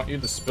 I want you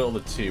to spill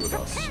the tea with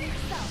us. Prepare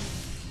yourself.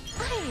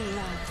 I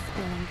love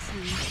spilling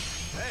tea.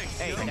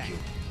 Hey, Thank you.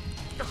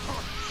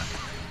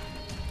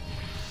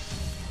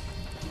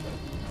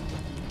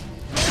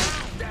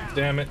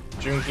 Damn it,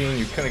 Junkin,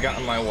 you could have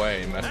gotten in my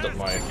way and messed up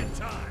my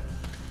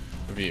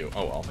view.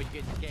 Oh well. We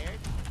get scared.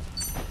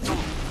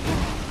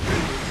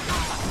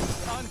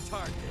 On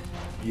target.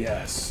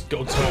 Yes,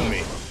 go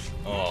Tommy.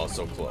 Oh,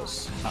 so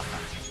close.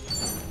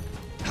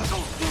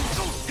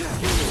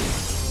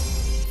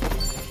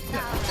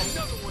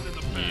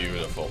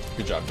 Beautiful.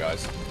 Good job,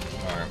 guys.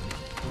 Alright.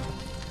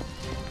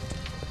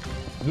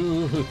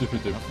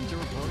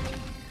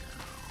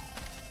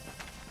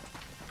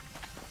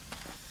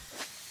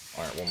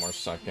 Alright, one more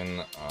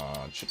second.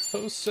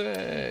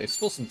 Chitose,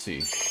 spill some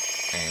tea.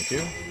 Thank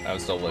you. That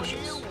was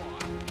delicious.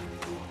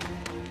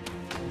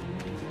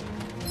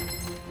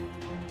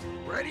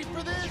 Ready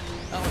for this?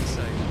 I'll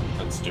excited.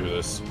 Let's do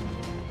this.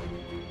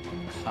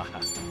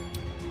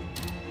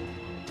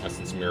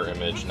 Essence Mirror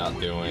Image, not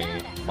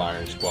doing.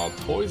 Firing Squad,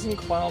 Poison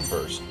Cloud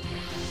Burst.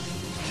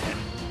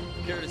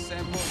 Care to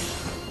sample?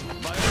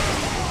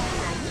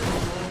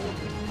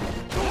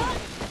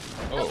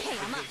 Oh, Okay,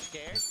 I'm up.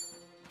 Scared?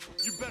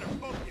 You better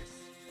focus.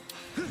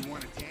 You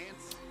want to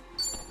dance?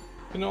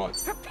 you know what?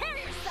 Prepare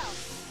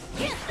yourself.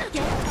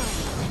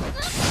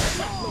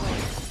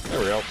 There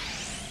we go.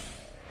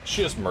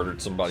 She just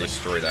murdered somebody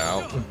straight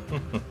out.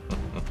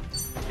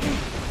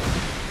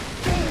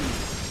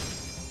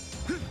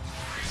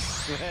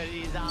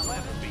 Ready as I'll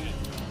ever be.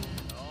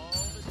 All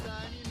the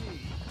time you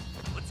need.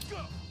 Let's go.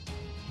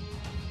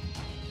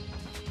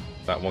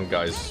 That one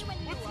guy's...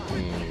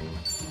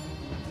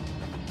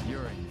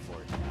 You're in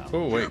for it now.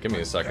 Oh, wait, give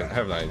me a second. I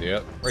have an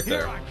idea. Right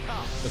there.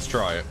 Let's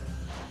try it.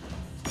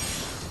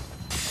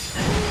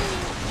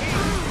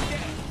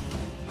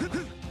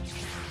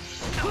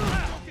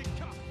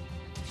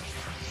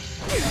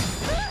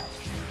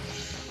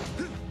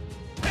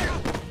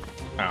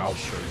 Ow.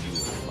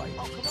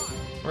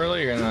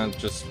 Really? You're gonna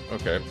just...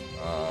 Okay.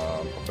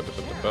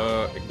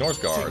 Ignores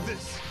guard.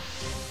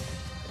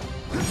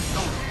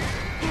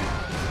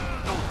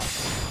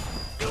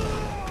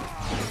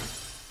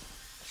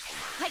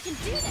 I can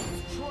do this.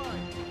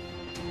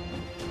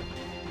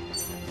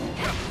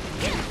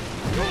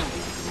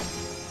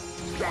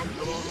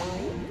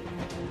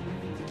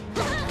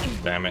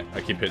 Damn it. I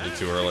keep hitting it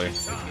too early.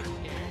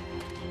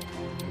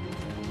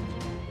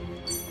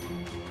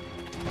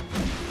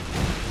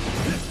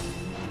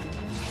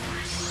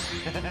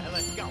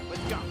 Let's go,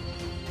 let's go.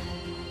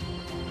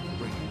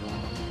 Bring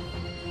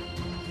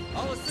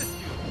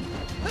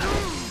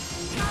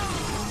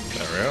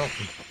There we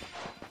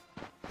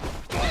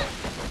go.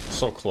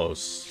 So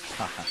close.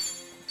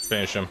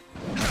 Finish him.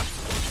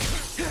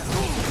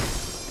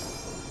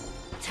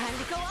 Time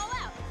to go all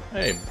out.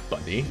 Hey,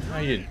 buddy. How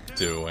you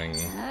doing?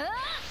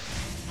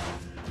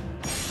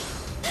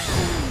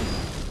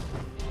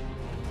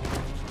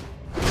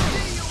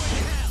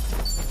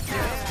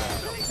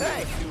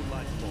 Hey!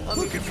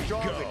 Look at me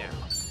go!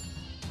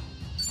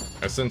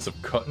 A sense of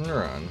cut and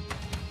run.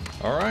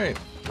 Alright,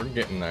 we're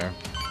getting there.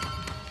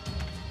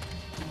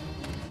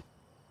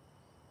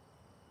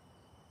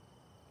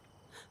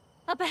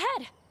 Up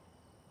ahead.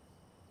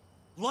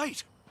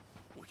 Light!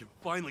 We can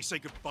finally say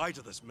goodbye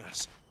to this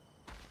mess.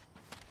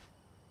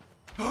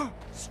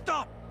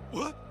 Stop!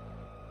 What?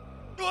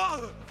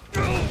 Ah!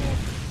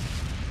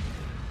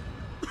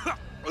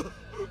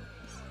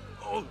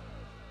 Oh.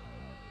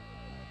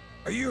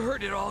 Are you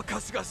hurt at all,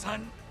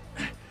 Kasuga-san?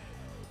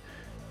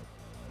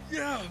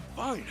 Yeah, I'm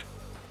fine.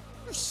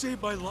 You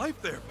saved my life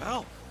there,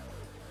 pal.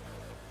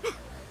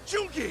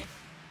 Junki!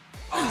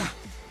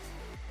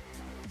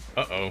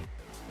 Uh-oh.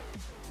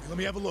 Let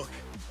me have a look.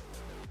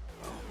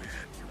 Oh man,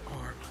 your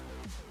arm.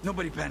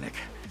 Nobody panic.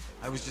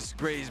 I was just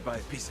grazed by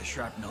a piece of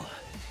shrapnel.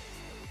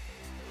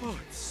 Oh, I'm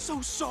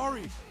so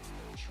sorry. You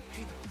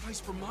paid the price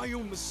for my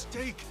own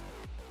mistake.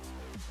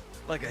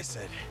 Like I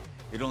said,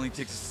 it only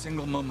takes a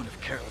single moment of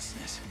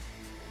carelessness.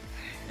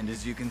 And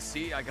as you can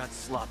see, I got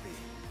sloppy.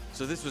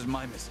 So this was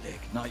my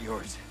mistake, not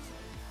yours.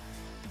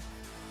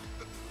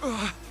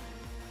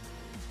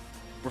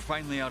 We're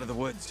finally out of the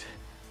woods.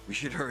 We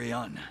should hurry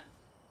on.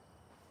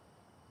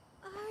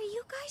 Are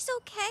you guys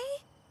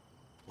okay?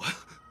 What?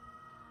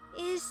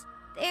 Is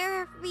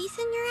there a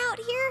reason you're out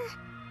here?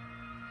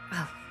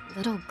 A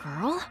little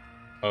girl?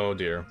 Oh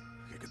dear.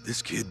 Could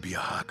this kid be a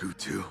Haku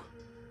too?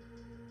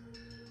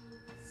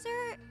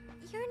 Sir,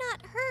 you're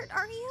not hurt,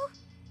 are you?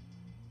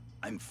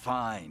 I'm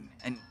fine,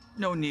 and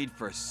no need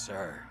for a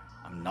sir.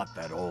 I'm not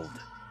that old.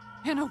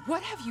 Hannah,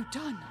 what have you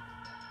done?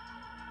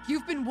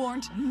 You've been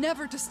warned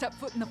never to step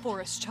foot in the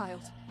forest,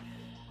 child.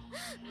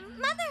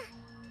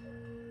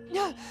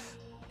 Mother!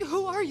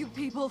 Who are you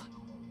people?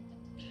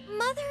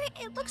 Mother,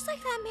 it looks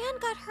like that man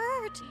got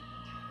hurt.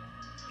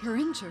 You're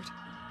injured.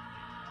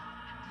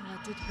 Well,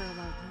 I did hear a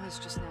loud noise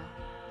just now.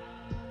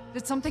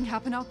 Did something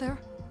happen out there?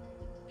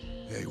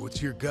 Hey,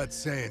 what's your gut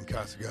saying,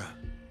 Kasuga?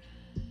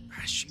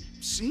 She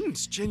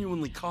seems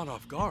genuinely caught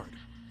off guard.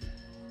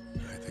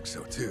 I think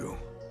so too.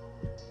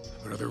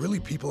 But are there really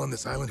people on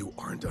this island who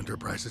aren't under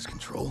Bryce's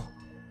control?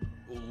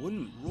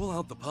 Wouldn't rule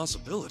out the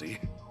possibility.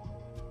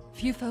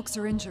 Few folks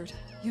are injured.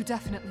 You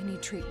definitely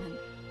need treatment.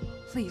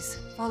 Please,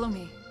 follow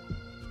me.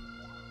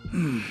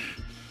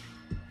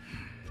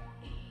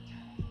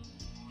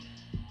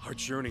 Our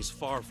journey's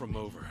far from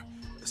over.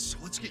 So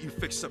let's get you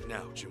fixed up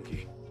now,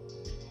 Junki.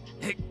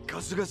 Hey,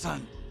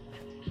 Kasuga-san.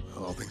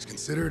 Well, all things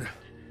considered,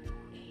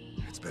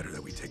 it's better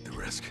that we take the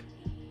risk.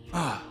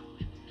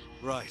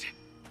 Right.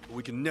 But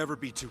we can never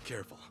be too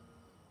careful.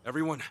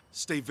 Everyone,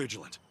 stay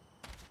vigilant.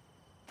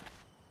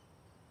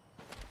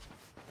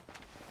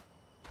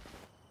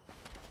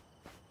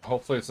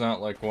 Hopefully it's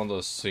not like one of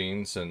those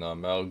scenes in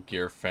Metal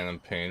Gear Phantom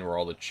Pain where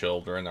all the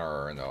children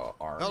are in the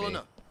army.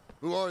 Helena,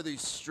 who are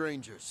these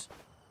strangers?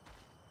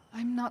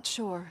 I'm not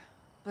sure,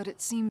 but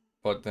it seems...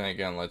 But then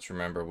again, let's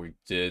remember we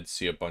did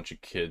see a bunch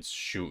of kids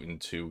shooting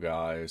two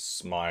guys,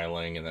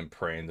 smiling, and then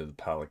praying to the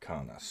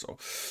Palicana. So,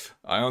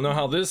 I don't know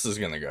how this is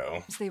gonna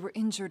go. they were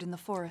injured in the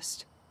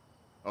forest.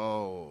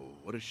 Oh,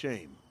 what a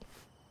shame.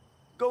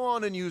 Go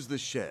on and use the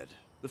shed.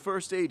 The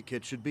first aid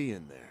kit should be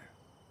in there.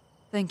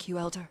 Thank you,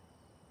 Elder.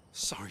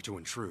 Sorry to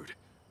intrude.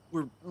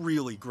 We're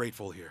really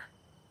grateful here.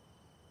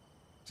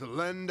 To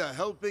lend a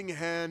helping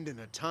hand in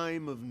a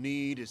time of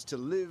need is to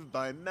live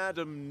by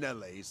Madame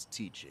Nelle's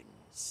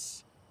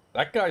teachings.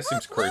 That guy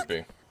seems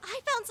creepy. I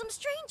found some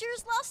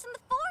strangers lost in the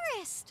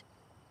forest.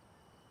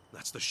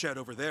 That's the shed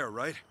over there,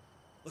 right?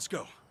 Let's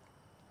go.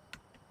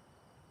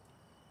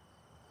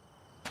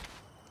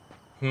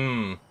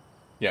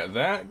 Yeah,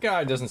 that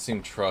guy doesn't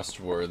seem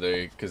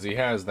trustworthy, because he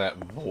has that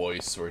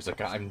voice where he's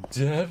like, I'm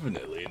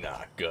definitely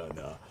not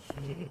gonna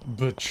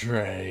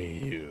betray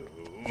you.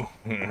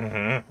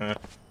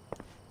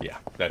 Yeah,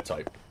 that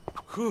type.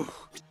 Whew.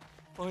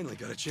 Finally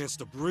got a chance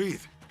to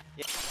breathe.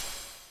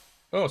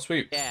 Oh,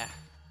 sweet. Yeah.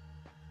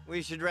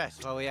 We should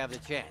rest while we have the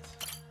chance.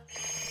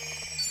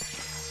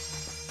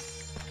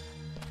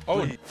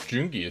 Oh,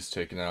 Jungi is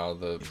taken out of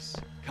the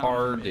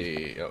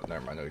party. Oh,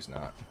 never mind. No, he's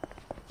not.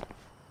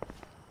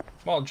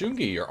 Well,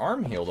 Jungi, your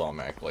arm healed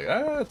automatically.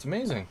 Ah, that's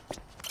amazing.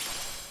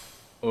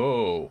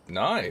 Oh,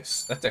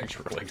 nice. That's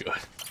actually really good.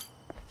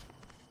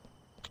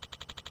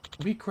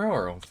 We grow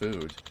our own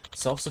food.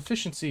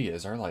 Self-sufficiency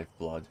is our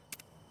lifeblood.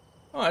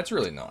 Oh, that's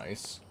really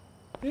nice.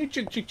 Hey,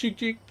 chick, chick, chick,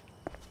 chick.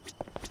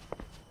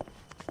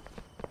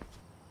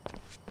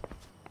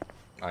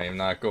 I am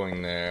not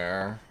going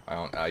there.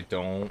 I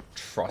don't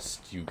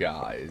trust you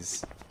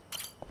guys.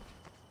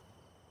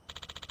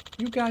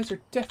 You guys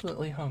are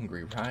definitely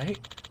hungry, right?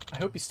 I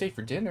hope you stay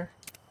for dinner.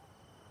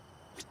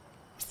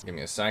 Give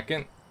me a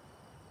second.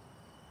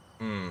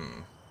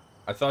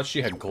 I thought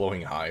she had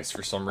glowing eyes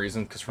for some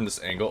reason, because from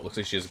this angle it looks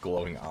like she has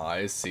glowing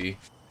eyes, see?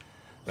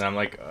 And I'm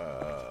like,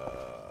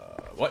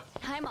 what?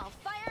 I'm all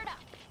fired up.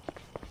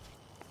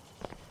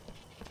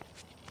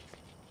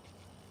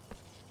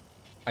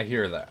 I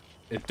hear that.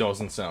 It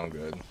doesn't sound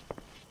good.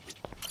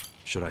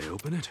 Should I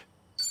open it?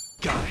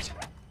 Got it.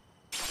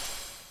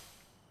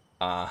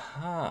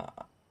 Aha.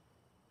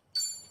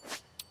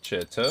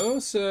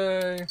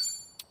 Chitose.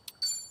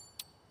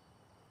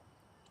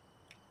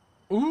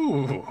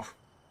 Ooh.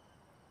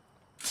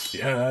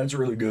 Yeah, that's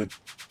really good.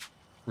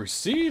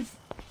 Receive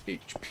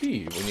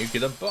HP when you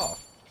get a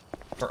buff.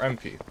 Or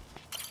MP.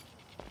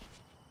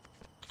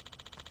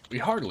 We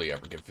hardly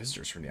ever get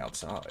visitors from the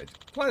outside.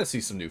 Glad to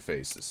see some new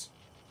faces.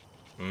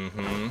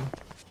 Mm-hmm.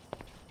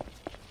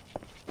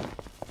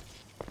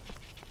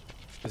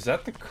 Is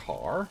that the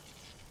car?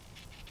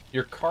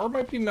 Your car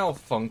might be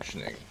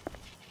malfunctioning.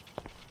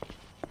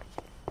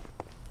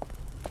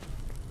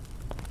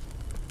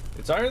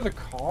 It's either the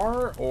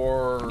car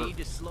or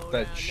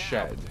that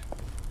shed.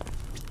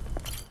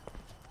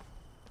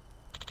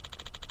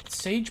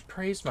 Sage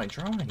praised my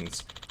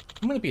drawings.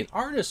 I'm gonna be an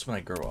artist when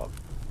I grow up.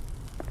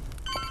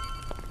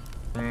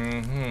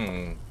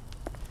 Mm-hmm.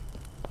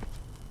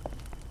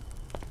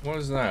 What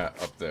is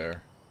that up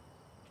there?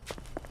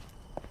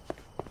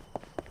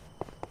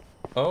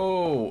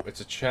 Oh, it's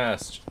a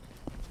chest.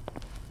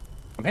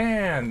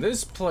 Man,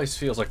 this place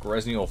feels like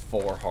Resident Evil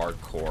 4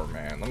 hardcore,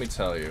 man. Let me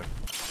tell you.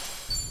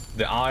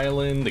 The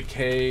island, the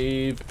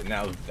cave,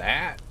 now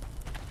that.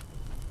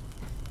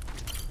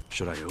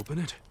 Should I open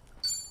it?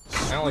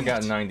 I only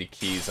got 90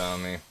 keys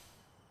on me.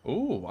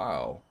 Ooh,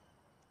 wow.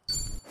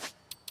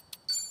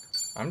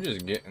 I'm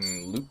just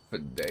getting loot for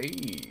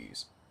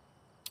days.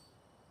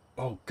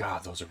 Oh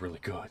god, those are really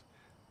good.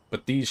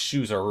 But these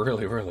shoes are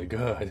really, really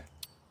good.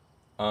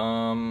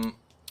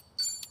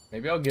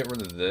 Maybe I'll get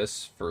rid of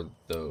this for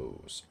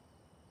those.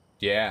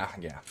 Yeah.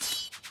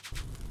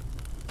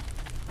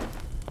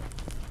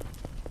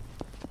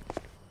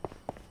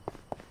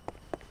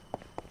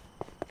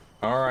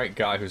 Alright,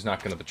 guy who's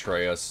not gonna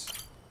betray us.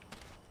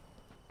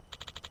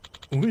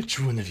 Which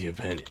one of you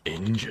been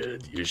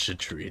injured? You should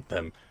treat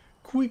them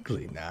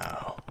quickly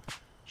now.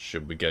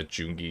 Should we get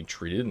Jungi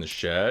treated in the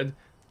shed?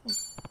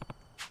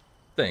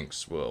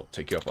 Thanks, we'll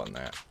take you up on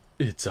that.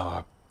 It's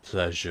our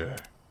pleasure.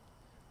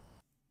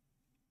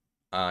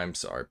 I'm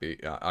sorry, B.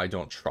 I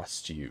don't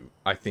trust you.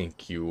 I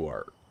think you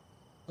are...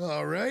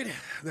 Alright,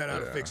 that ought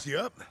to fix you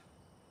up.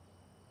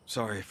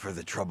 Sorry for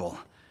the trouble.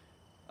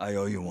 I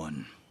owe you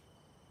one.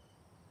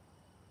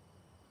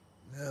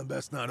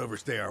 Best not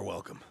overstay our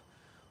welcome.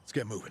 Let's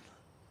get moving.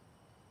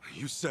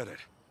 You said it.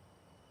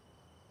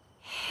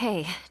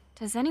 Hey,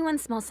 does anyone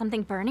smell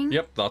something burning?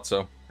 Yep, thought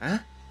so. Huh?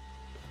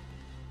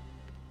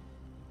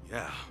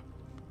 Yeah.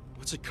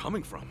 What's it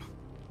coming from?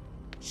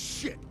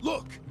 Shit,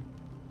 look!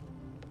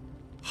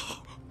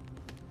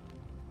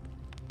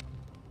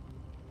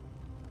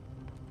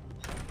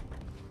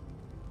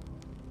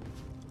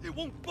 It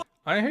won't.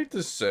 I hate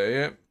to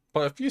say it,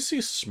 but if you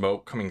see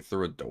smoke coming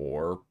through a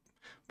door,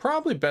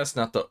 probably best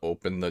not to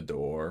open the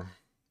door.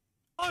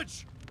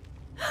 Fudge!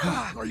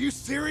 Are you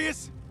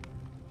serious?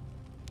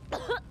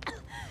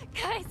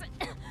 Guys,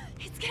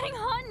 it's getting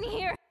hot in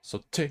here.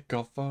 So take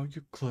off all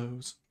your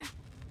clothes.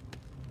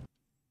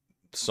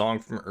 Song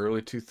from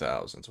early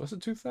 2000s. Was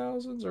it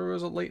 2000s or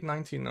was it late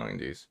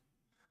 1990s?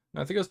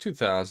 No, I think it was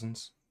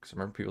 2000s, because I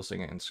remember people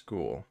singing it in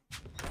school.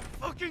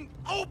 Fucking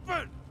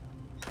open!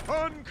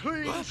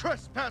 Unclean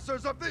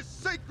trespassers of this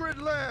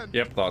sacred land!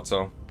 Yep, thought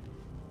so.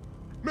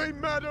 May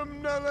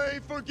Madame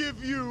Nele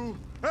forgive you,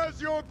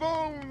 as your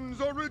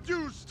bones are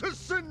reduced to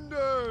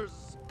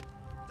cinders!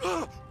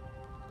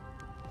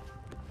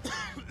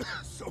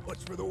 So much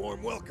for the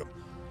warm welcome.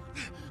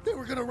 They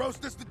were gonna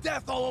roast us to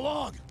death all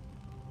along!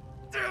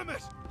 Damn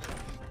it!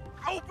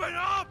 Open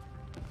up!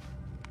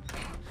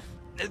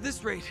 At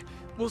this rate,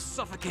 we'll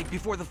suffocate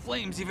before the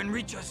flames even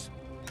reach us.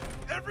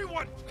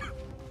 Everyone!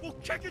 We'll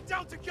kick it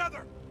down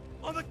together!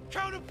 On the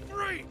count of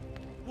 3!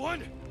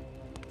 1,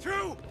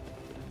 2,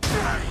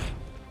 3!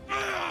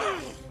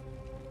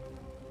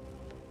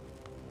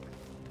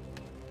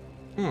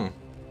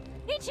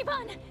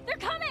 Ichiban, they're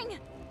coming!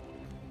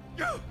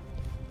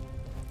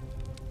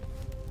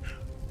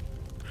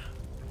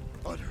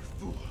 Utter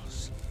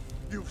fools.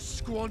 You've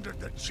squandered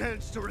the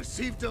chance to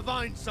receive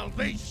divine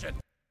salvation.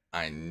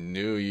 I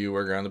knew you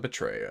were going to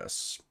betray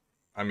us.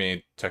 I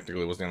mean,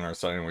 technically it wasn't on our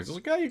side anyways. I was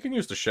like, yeah, you can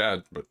use the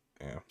shed, but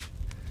yeah.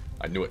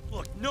 I knew it.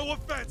 Look, no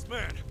offense,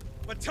 man,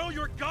 but tell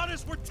your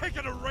goddess we're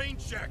taking a rain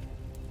check.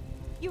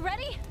 You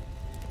ready?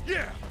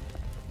 Yeah.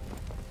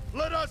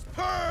 Let us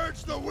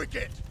purge the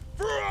wicked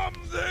from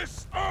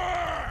this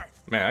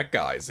earth! Man, that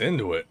guy's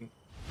into it.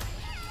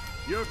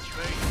 Your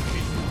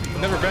face.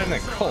 I've never been in a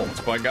cult,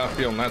 but I got a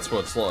feeling that's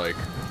what it's like.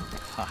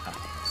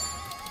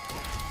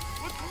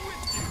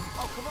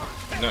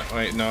 No,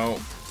 wait, no.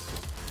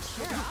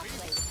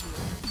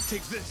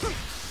 Take this.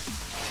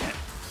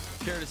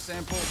 Care to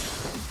sample?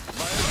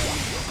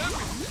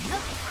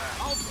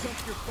 I'll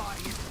dump your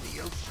body into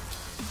the ocean.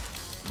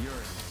 You're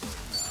in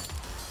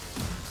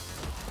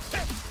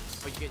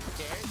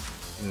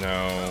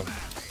No.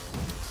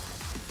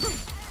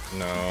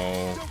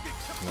 No.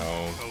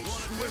 No.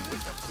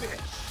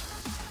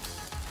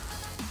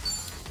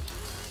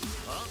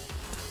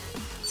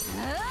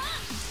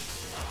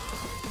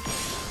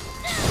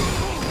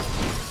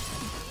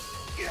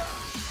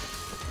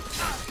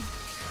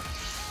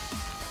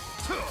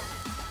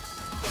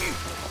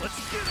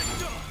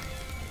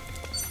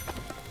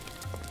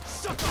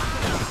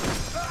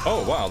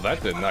 Oh wow,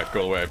 that did not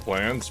go the way I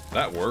planned.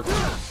 That worked.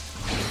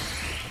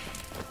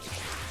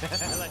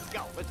 Let's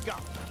go, let's go.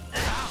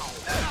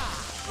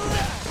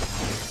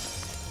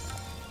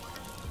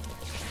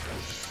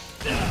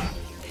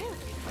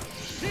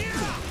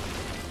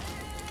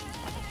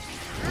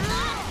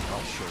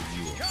 I'll show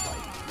you a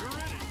fight.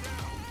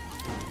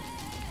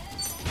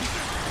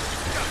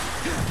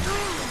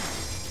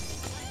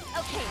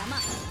 Okay, I'm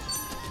up.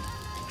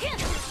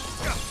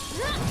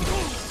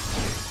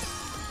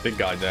 Big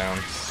guy down.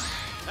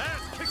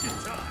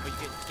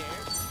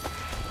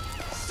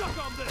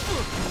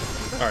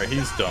 Alright,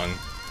 he's done.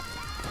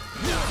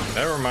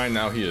 Never mind,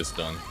 now he is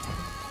done.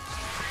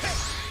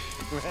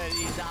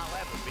 Ready as I'll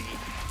ever be.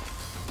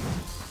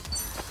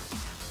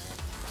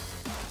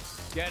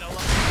 Get a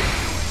look.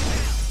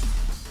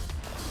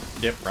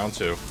 Yep, round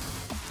 2.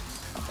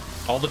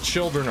 All the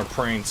children are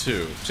praying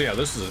too. So yeah,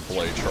 this is a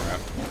blade trap.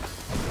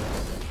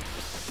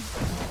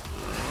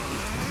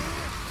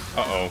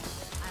 Uh-oh.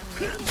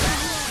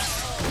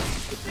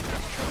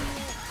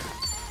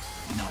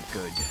 Not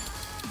good.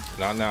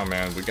 Not now,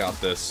 man. We got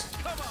this.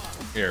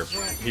 Here,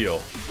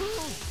 heal.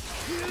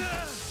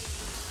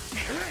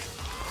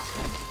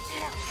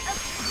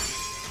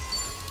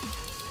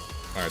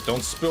 Alright,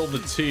 don't spill the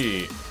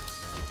tea.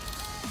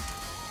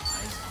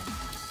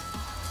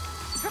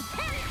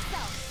 Prepare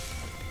yourself.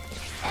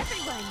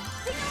 Everyone,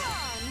 sing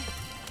along.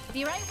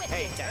 Be right with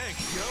me.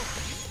 Thanks, Joe.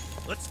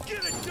 Let's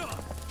get it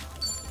done.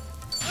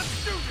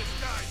 Let's do this,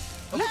 guys.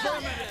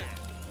 Affirmative.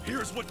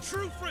 Here's what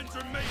true friends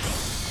are made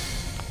of.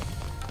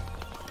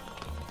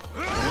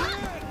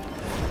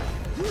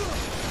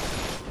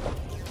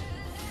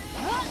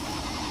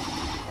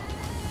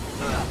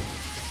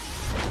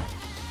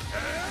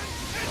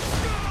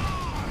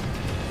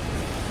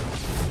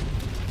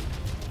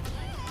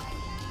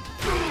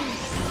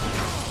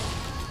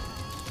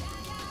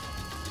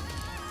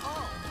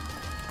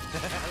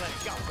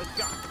 Let's go, let's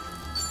go.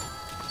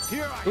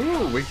 Here I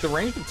Ooh, weak to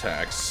ranged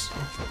attacks.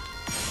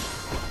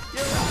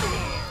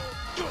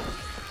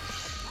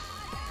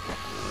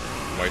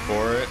 Wait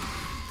for it.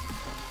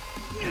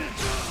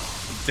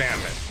 Damn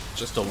it.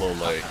 Just a little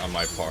late on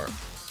my part.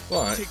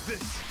 But Take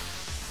this.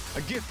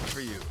 A gift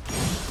for you.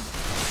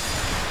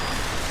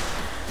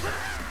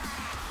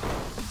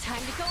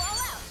 Time to go all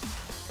out.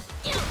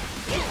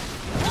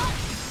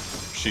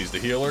 she's the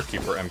healer,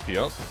 keep her MP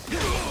up.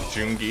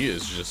 Jungi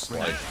is just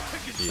like,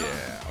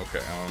 yeah,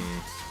 okay,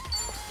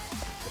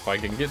 if I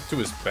can get to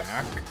his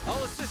back.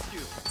 I'll assist you.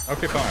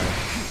 Okay, fine.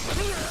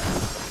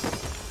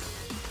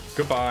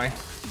 Goodbye.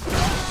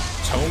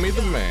 Tommy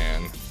the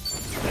man.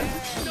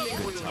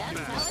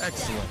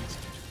 Excellent.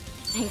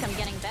 Think I'm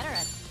getting better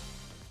at.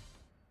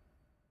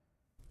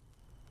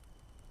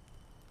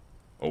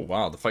 Oh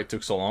wow, the fight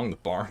took so long, the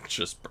barn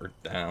just burnt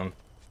down.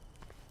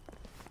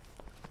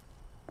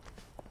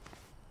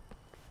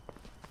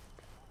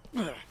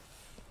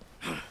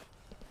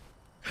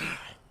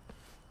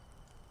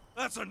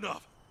 That's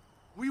enough.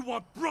 We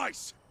want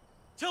Bryce.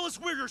 Tell us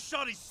where your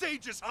shoddy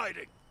sage is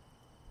hiding.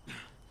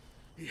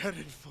 He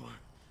headed for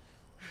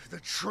the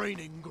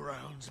training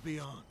grounds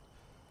beyond.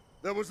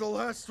 That was the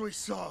last we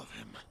saw of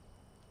him.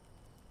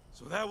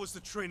 So that was the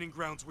training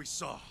grounds we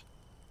saw.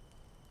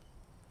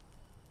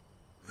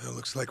 Well,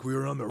 looks like we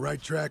were on the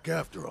right track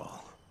after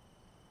all.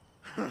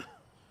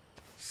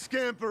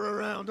 Scamper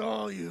around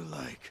all you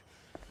like.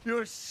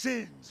 Your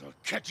sins will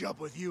catch up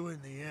with you in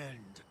the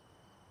end.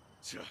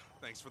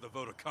 Thanks for the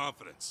vote of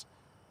confidence.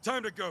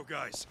 Time to go,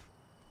 guys.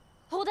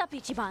 Hold up,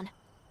 Ichiban.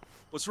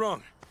 What's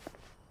wrong?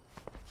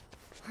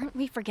 Aren't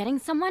we forgetting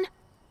someone?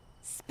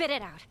 Spit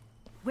it out.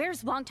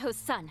 Where's Wangto's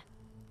son?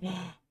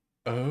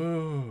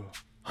 Oh.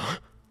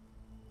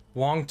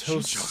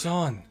 Wangto's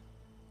son.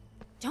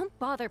 Don't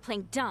bother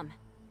playing dumb.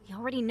 We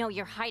already know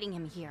you're hiding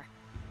him here.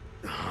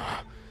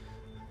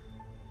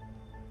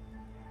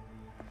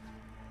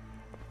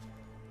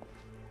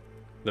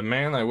 The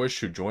man I wish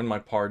who joined my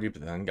party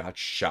but then got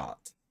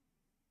shot.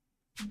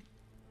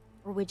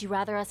 Or would you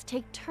rather us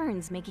take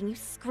turns making you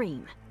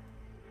scream?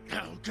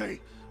 Okay,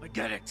 I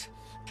get it.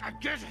 I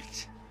get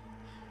it.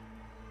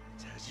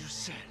 It's as you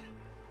said.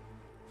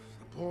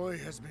 The boy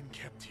has been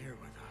kept here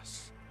with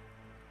us.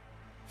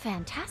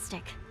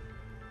 Fantastic.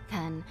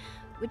 Then,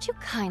 would you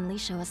kindly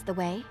show us the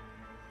way?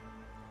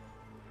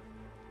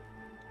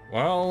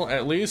 Well,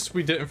 at least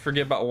we didn't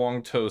forget about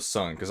Wangto's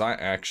son, because I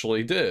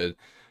actually did.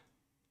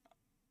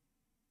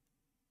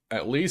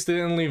 At least they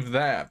didn't leave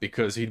that,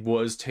 because he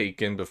was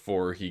taken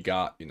before he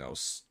got, you know,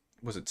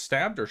 was it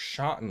stabbed or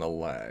shot in the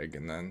leg?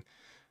 And then,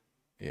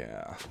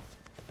 yeah.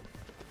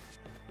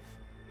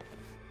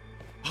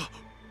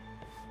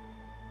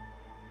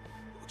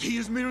 He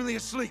is merely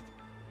asleep.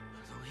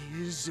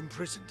 he is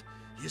imprisoned,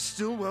 he is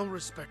still well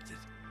respected.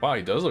 Wow,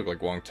 he does look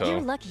like Wong To.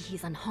 You're lucky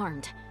he's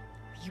unharmed.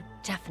 You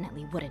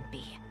definitely wouldn't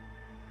be.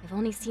 I've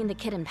only seen the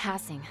kid in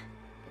passing,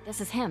 but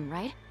this is him,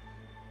 right?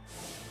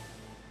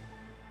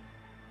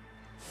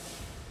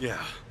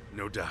 Yeah,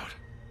 no doubt.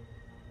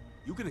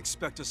 You can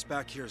expect us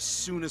back here as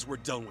soon as we're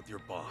done with your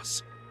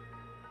boss.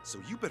 So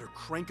you better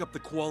crank up the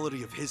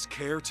quality of his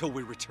care till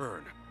we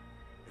return.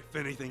 If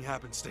anything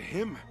happens to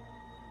him,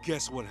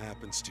 guess what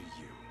happens to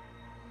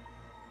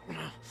you?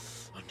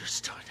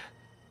 Understood.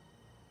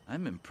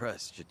 I'm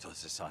impressed,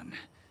 Chitose-san.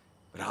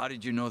 But how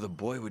did you know the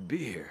boy would be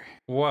here?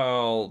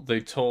 Well, they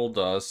told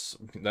us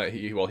that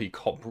he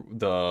called,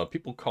 the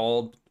people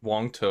called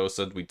Wong To,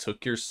 said we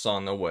took your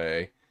son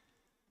away,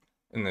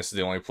 and this is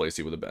the only place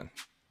he would have been.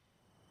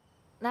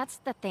 That's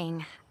the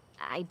thing.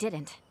 I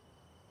didn't.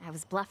 I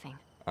was bluffing.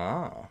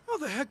 Ah. How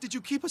the heck did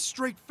you keep a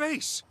straight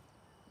face?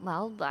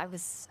 Well, I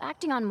was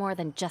acting on more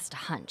than just a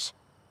hunch.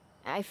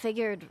 I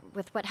figured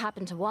with what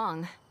happened to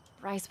Wong,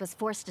 Bryce was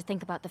forced to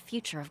think about the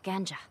future of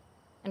Ganja.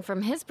 And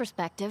from his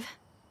perspective,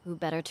 who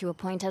better to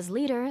appoint as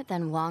leader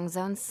than Wong's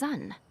own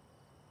son?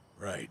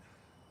 Right.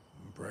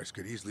 Bryce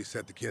could easily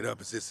set the kid up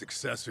as his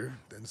successor,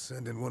 then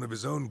send in one of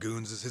his own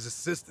goons as his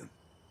assistant.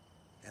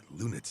 That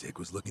lunatic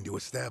was looking to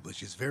establish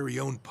his very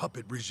own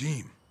puppet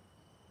regime.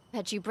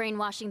 Bet you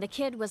brainwashing the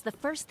kid was the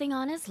first thing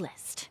on his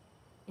list.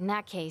 In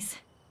that case,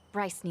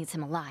 Bryce needs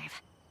him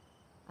alive.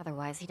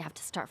 Otherwise, he'd have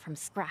to start from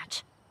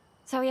scratch.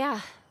 So yeah,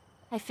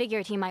 I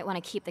figured he might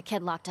want to keep the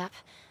kid locked up.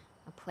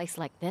 A place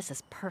like this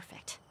is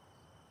perfect.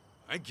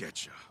 I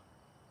get you.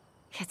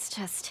 It's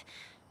just...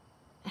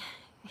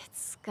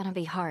 it's gonna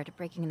be hard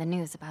breaking the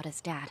news about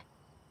his dad.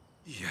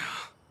 Yeah.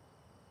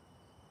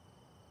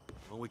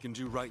 All we can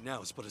do right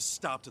now is put a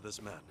stop to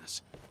this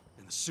madness.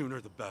 And the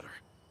sooner the better.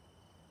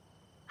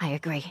 I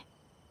agree.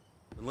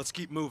 And let's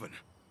keep moving.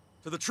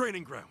 To the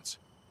training grounds.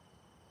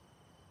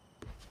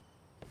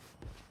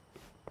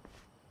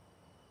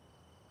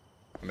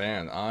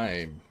 Man,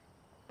 I'm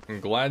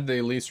glad they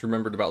at least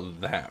remembered about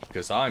that,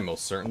 because I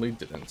most certainly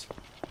didn't.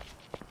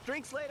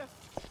 Drinks later.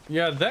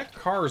 Yeah, that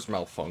car's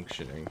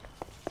malfunctioning.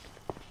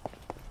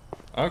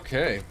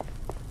 Okay.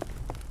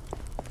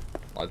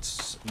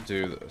 Let's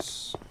do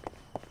this.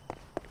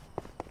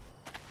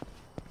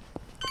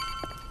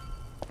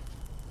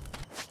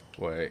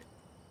 Wait.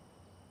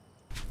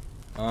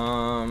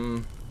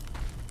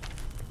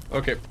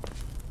 Okay.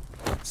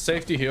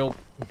 Safety heal.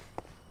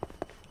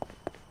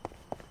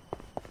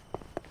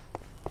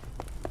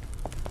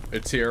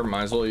 It's here,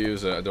 might as well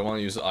use it. I don't want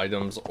to use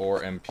items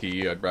or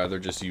MP. I'd rather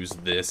just use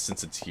this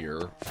since it's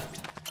here.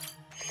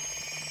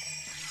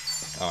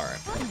 Alright.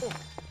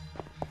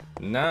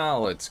 Now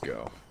let's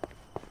go.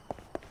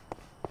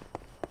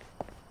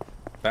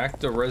 Back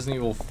to Resident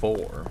Evil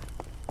 4.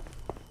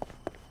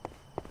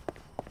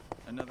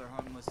 Another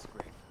harmless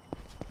scrape.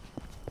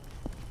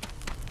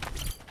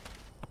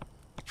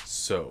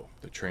 So,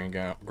 the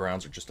training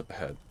grounds are just up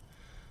ahead.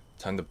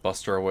 Time to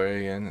bust our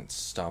way in and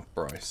stop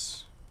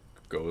Bryce.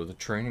 Go to the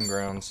training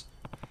grounds.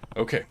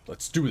 Okay,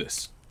 let's do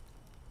this.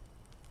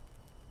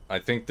 I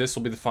think this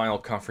will be the final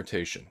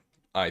confrontation.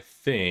 I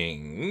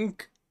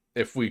think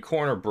if we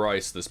corner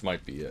Bryce, this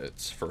might be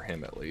it, for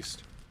him at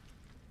least.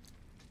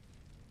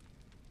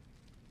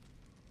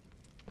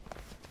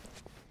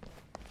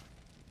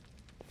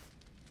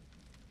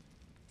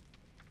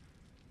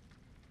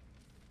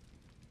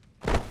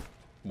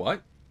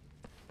 What?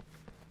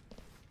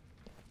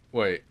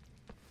 Wait.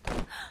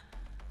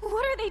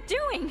 What are they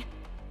doing?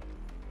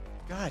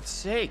 God's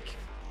sake.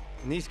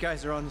 And these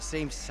guys are on the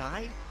same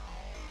side?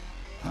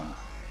 Huh.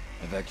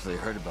 I've actually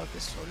heard about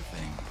this sort of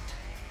thing.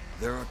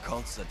 There are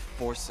cults that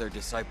force their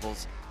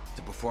disciples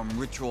to perform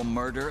ritual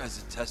murder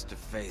as a test of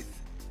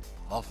faith.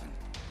 Often,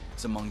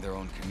 it's among their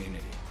own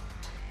community.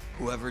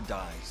 Whoever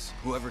dies,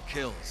 whoever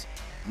kills,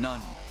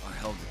 none are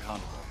held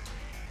accountable.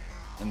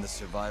 And the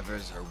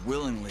survivors are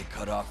willingly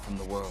cut off from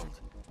the world,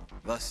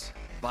 thus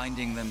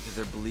binding them to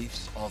their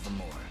beliefs all the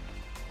more.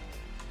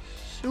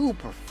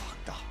 Super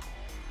fucked up.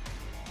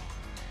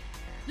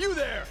 You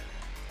there!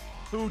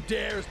 Who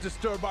dares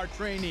disturb our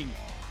training?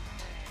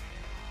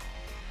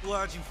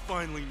 Glad you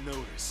finally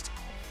noticed.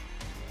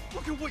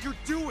 Look at what you're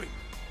doing!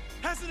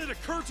 Hasn't it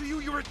occurred to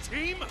you you're a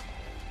team?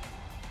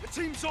 A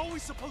team's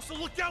always supposed to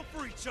look out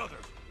for each other.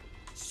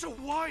 So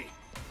why?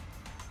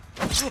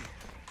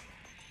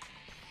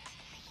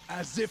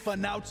 As if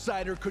an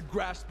outsider could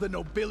grasp the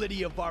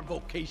nobility of our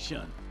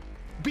vocation.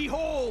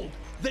 Behold,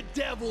 the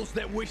devils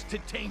that wish to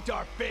taint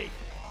our faith.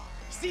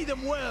 See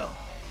them well.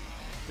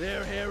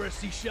 Their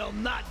heresy shall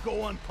not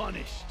go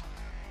unpunished.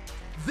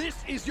 This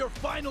is your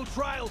final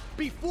trial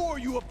before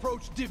you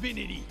approach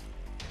divinity.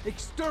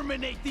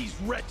 Exterminate these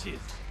wretches.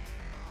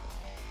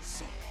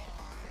 So,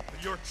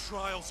 your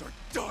trials are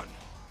done.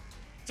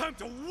 Time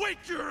to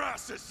wake your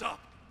asses up!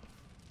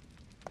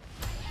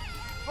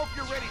 Hope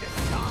you're ready to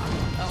start.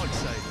 How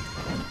exciting.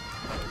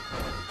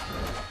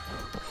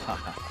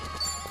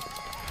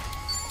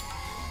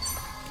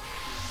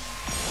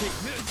 Take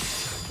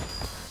this!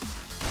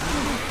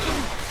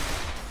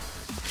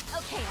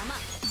 Okay, I'm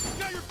up.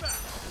 Got your back!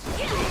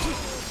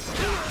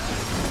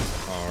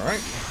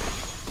 Alright.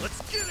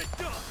 Let's get it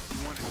done.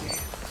 You want to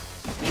dance?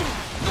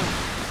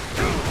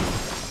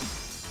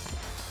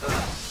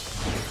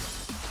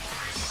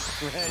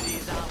 Ready,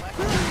 Alex?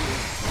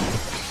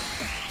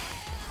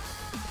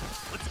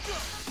 Let's go.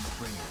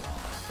 Bring it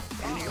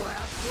on. Any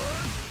last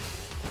word?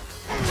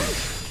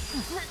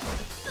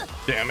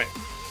 Damn it.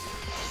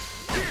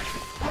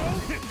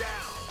 Get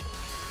down.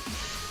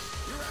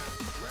 You're out.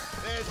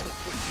 There's the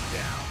put you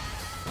down.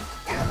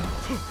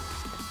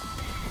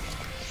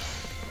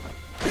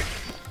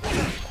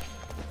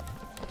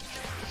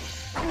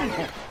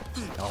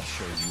 I'll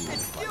show you a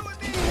fight.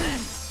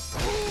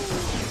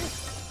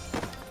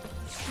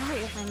 Sorry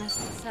if I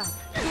messed this up.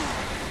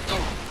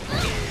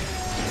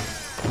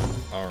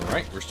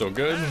 Alright, we're still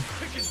good.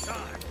 Picking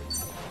time.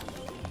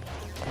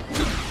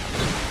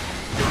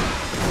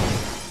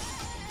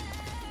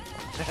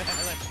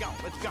 Let's go,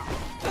 let's go.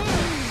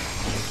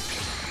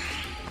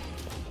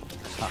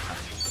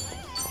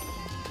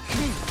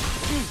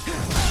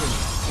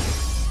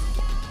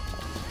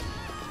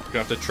 You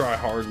have to try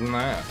harder than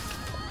that.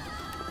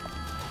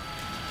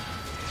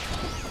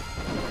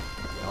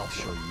 I'll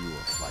show you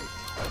a fight.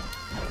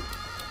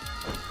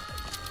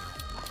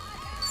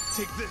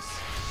 Take this.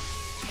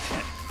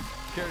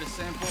 Care to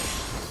sample?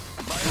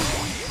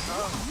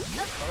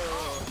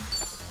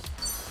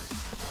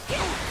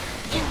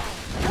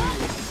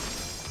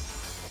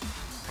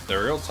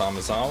 There we go,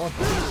 Tomizawa.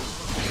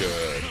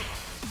 Good.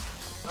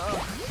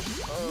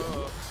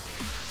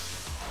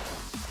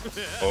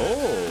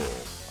 Oh,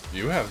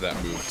 you have that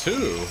move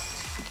too.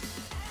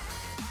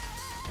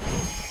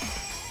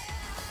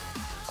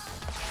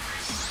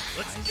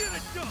 Let's get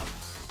it done.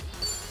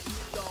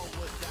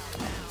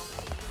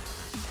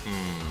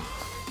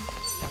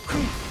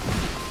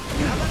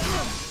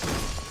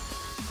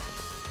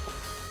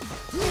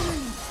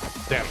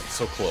 Damn it,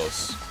 so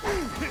close.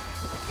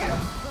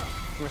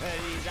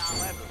 Ready as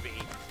I'll ever be.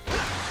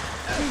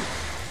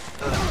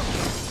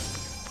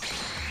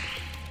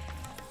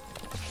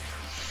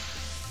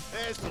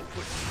 There's the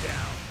put you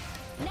down.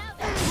 Now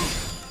then.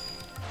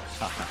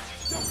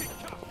 Don't get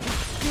caught.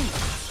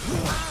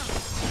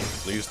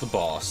 Leaves the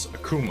boss,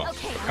 Akuma,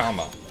 Okay.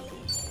 Akama.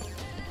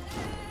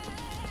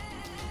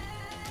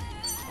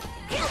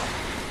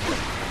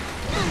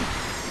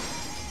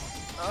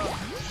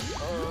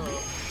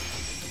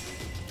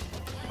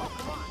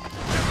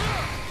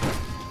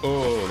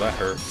 Oh, that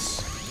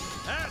hurts.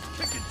 Ass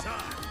kicking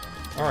time.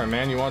 Alright,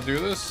 man, you want to do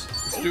this?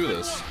 Let's do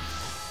this.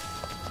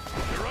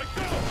 Here I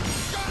go.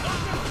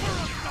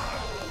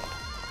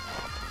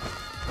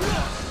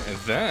 And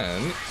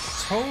then,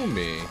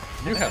 Tomi,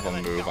 you have a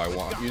move I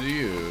want you to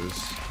use.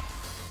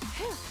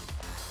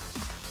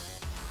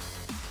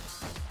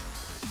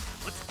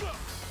 Let's go.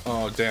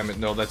 Oh, damn it,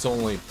 no, that's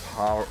only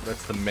power.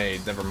 That's the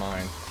maid, never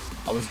mind.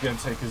 I was gonna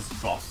take his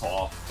buff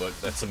off, but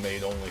that's a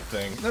maid only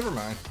thing. Never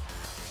mind.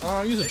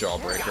 Use a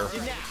jawbreaker.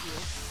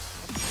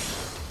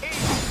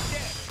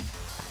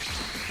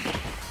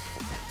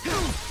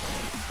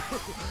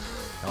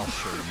 I'll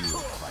show you a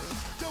fight.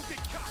 Don't get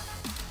caught.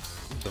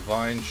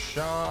 Divine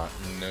shot.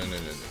 No.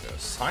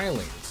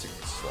 Silencing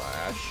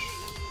slash.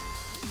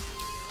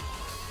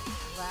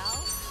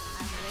 Well,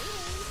 I'm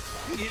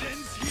waiting. It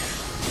ends here.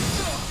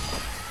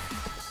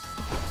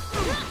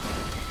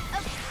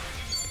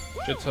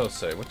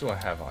 Chitose, what do I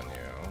have on you?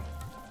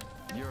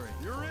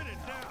 You're in it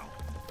now.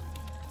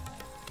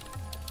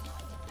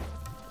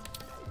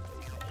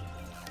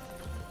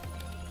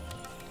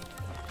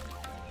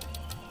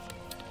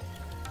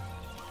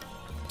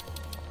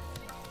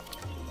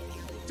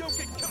 Don't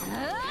get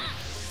caught.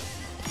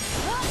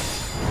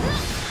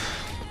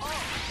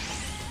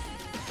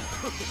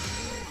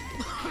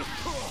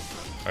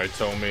 Alright,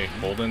 Tomi,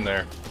 hold in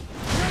there.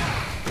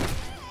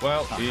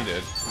 Well, he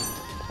did.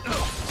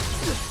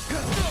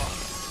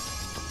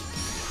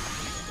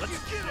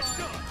 Let's get it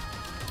done.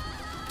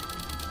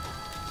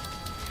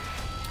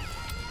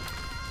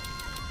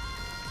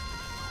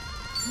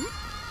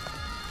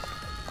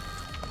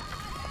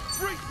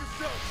 Brace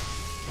yourself.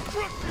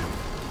 Crush him.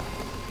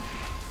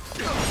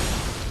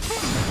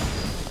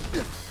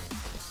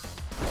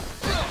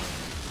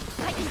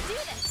 I can do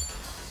this.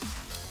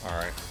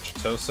 Alright,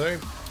 Chitose.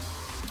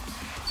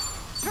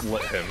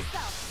 Let him.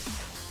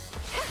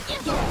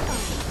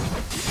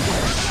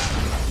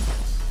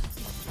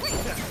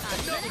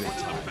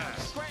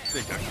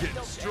 Think I'm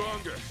getting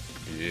stronger.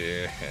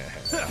 Yeah.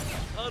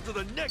 On to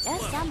the next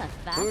Yes, level. I'm a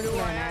fast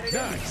learner.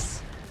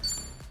 Nice.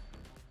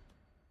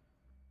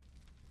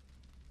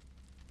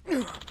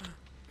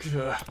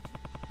 You're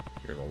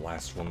the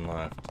last one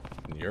left.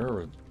 And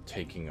you're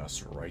taking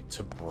us right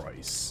to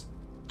Bryce.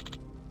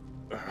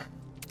 Well,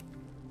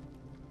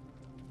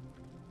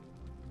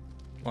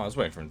 I was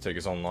waiting for him to take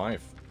his own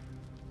life.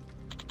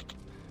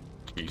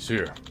 He's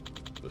here.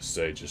 The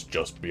sage is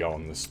just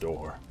beyond this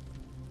door.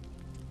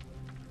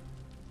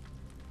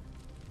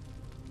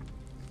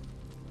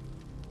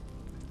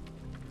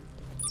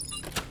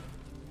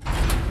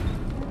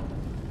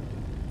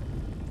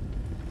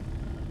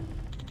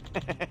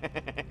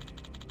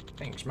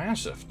 Thing's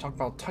massive. Talk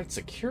about tight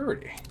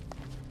security.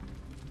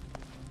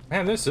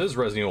 Man, this is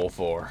Resident Evil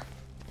 4.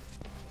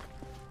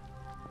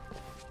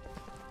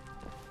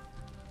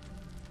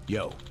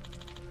 Yo.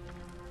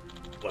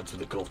 What's with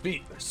the cold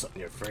feet? There's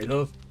something you're afraid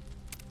of?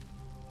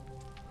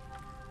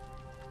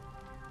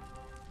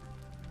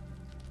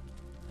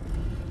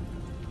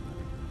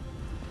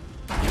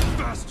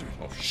 Bastard!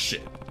 Oh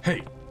shit.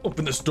 Hey,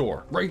 open this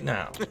door right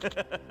now.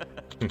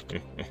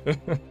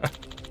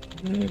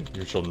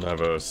 You shall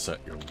never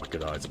set your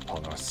wicked eyes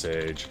upon our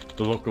sage.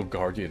 The local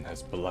guardian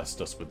has blessed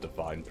us with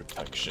divine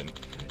protection.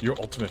 Your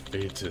ultimate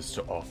fate is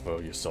to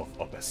offer yourself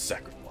up as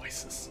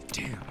sacrifices.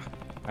 Damn.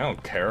 I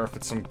don't care if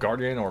it's some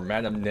guardian or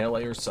Madame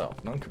Nele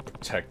herself. None can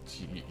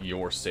protect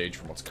your sage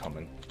from what's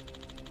coming.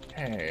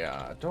 Hey,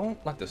 don't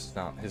let his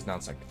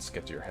nonsense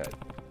get to your head.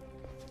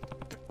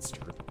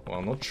 Bastard.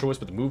 Well, no choice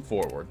but to move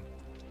forward.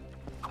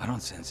 I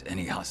don't sense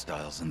any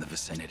hostiles in the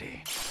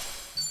vicinity.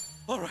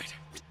 All right.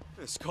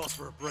 This calls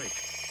for a break.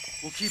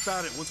 We'll keep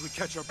at it once we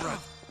catch our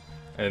breath.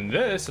 And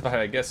this, if I had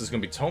to guess, is going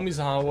to be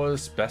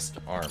Tomizawa's best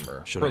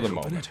armor for the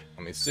moment.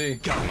 Let me see.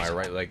 Am I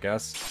right, I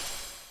guess?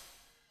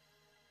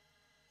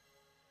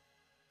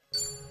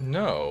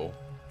 No.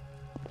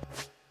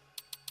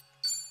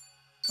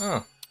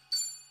 Huh.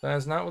 That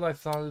is not what I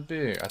thought it'd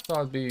be. I thought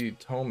it'd be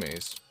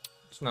Tomi's.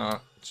 It's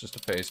not. It's just a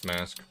face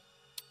mask.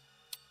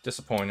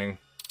 Disappointing.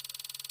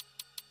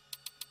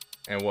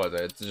 And what?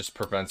 It just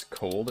prevents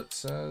cold, it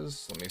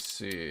says? Let me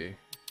see.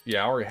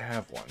 Yeah, I already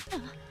have one.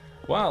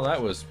 Wow,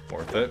 that was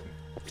worth it.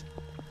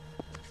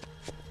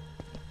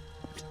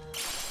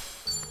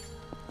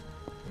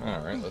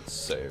 Alright, let's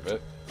save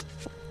it.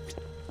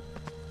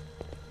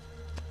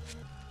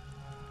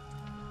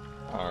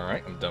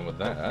 Alright, I'm done with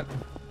that.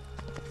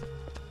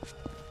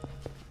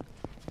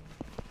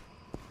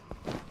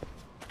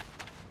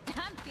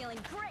 I'm feeling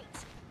great.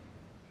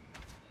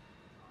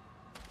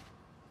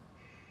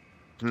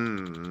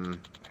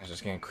 It's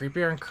just getting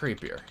creepier and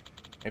creepier.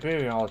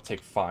 Maybe we ought to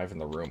take 5 in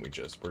the room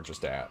we're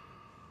just at.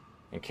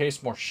 In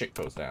case more shit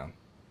goes down.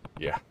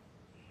 Yeah.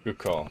 Good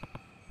call.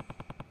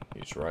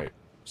 He's right.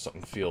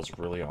 Something feels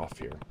really off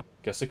here.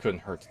 Guess it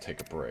couldn't hurt to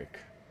take a break.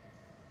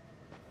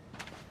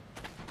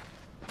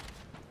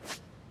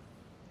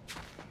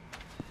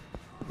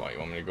 What, you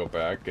want me to go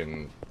back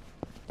and...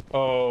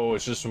 Oh,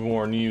 it's just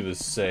warning you to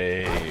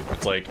save.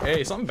 It's like,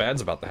 hey, something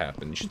bad's about to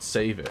happen. You should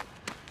save it.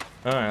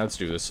 Alright, let's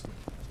do this.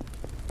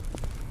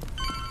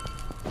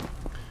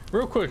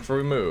 Real quick before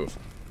we move.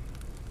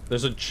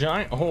 There's a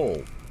giant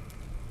hole.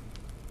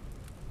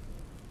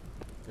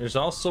 There's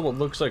also what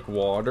looks like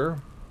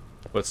water,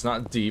 but it's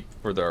not deep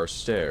for there are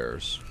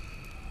stairs.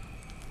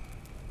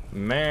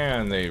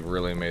 Man, they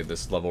really made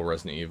this level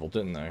Resident Evil,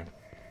 didn't they?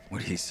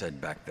 What he said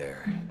back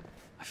there,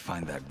 I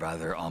find that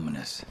rather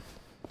ominous.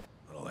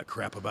 All that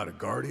crap about a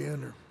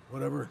guardian or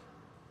whatever?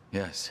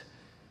 Yes.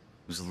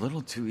 It was a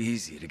little too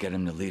easy to get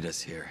him to lead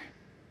us here.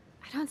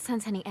 I don't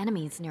sense any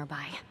enemies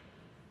nearby.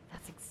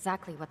 That's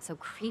exactly what's so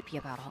creepy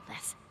about all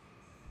this.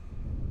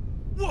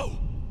 Whoa!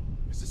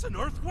 Is this an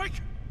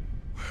earthquake?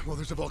 Well,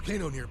 there's a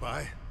volcano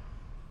nearby.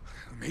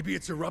 Maybe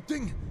it's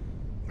erupting?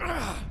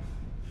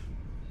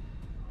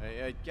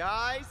 Hey,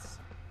 guys!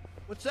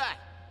 What's that?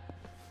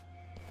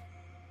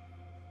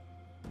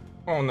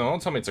 Oh no,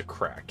 don't tell me it's a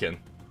Kraken.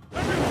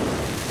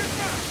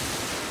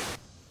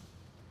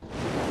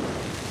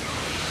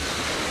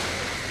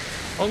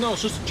 Oh no,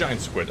 it's just a giant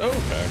squid. Oh,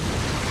 okay.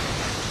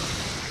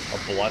 A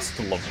blessed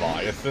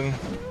Leviathan.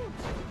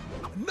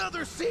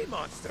 Another sea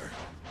monster!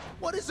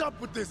 What is up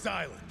with this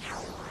island? Tell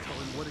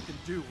him what it can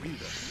do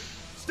either.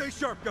 Stay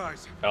sharp,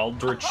 guys.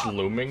 Eldritch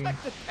looming. Check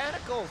the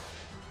tentacles.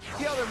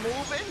 See how they're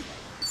moving?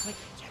 It's like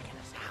they're checking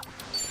us out.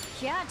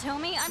 Yeah,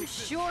 Tommy, I'm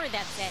sure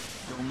that's it.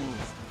 Don't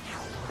move.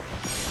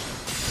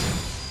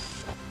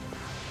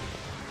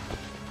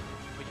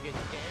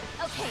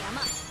 Okay, I'm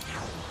up.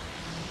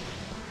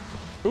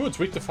 Ooh, it's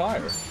weak to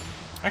fire.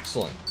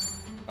 Excellent.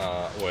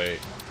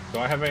 Wait. Do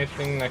I have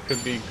anything that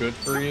could be good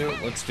for you?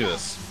 Let's do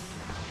this.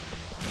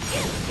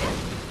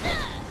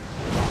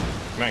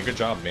 Man, good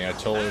job, man. I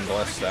totally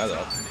blessed that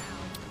up.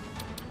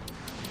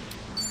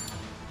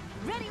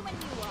 Ready when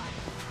you are.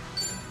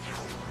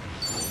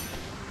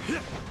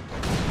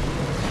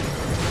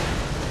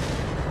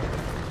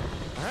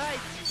 All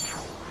right.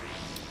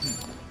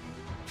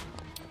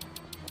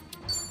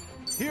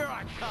 Here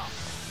I come.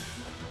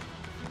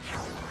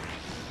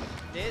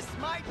 This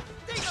might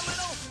sting a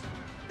little.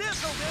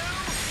 This'll do.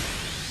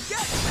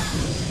 Get back!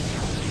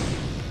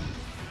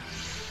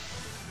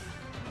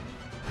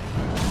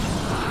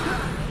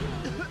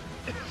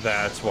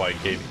 That's why I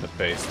gave you the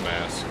face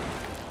mask.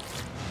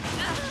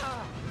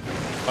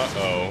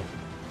 Uh-oh.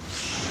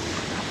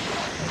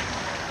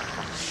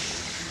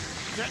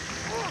 Get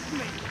off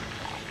me!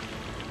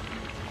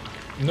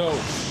 No.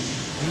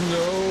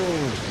 No.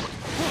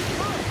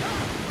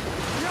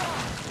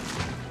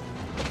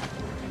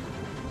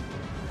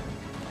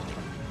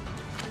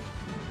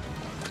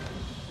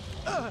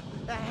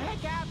 The heck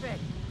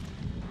happened?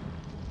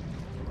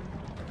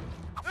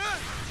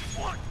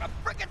 What? The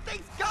frickin'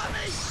 thing's got me!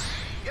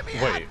 Give me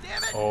Wait. out,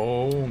 damn it!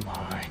 Oh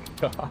my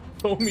god.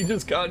 Homie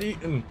just got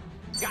eaten.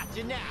 Got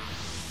you now.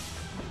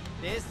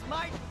 This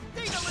might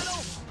sting a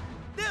little.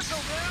 This'll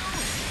do.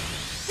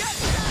 Get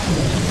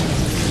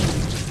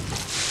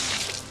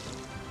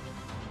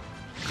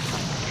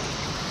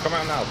Come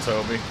on now,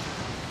 Toby.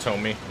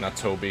 Tommy, not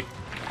Toby.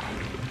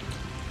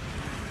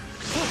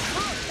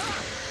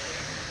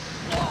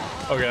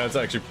 Okay, that's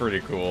actually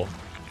pretty cool.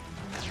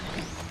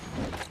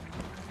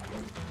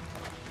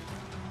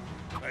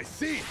 I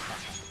see.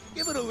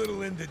 Give it a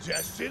little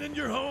indigestion and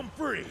you're home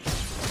free.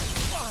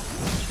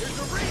 There's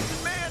a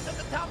reason man's at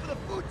the top of the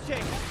food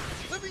chain.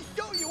 Let me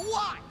show you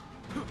why.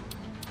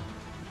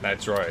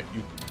 That's right.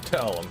 You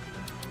tell him.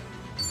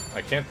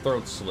 I can't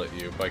throat slit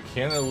you, but I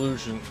can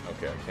illusion.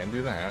 Okay, I can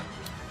do that.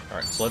 All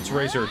right, so let's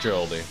raise your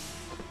agility.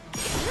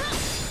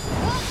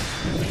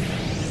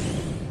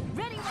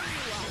 Ready when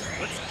you are.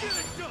 Let's get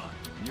it done.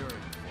 You're in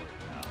for it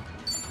now.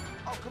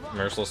 Oh, come on.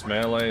 Merciless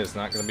melee is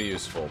not going to be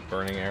useful.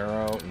 Burning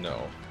arrow,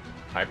 no.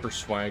 Hyper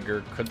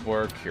swagger could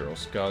work. Hero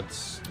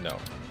scuds, no.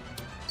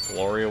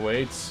 Glory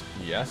awaits,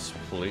 yes,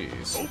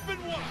 please. Open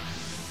wide.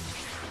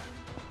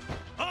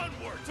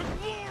 Onward to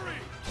glory.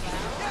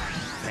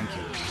 Thank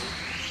you.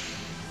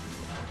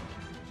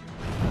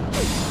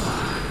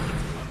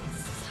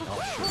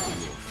 I'll show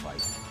you a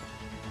fight.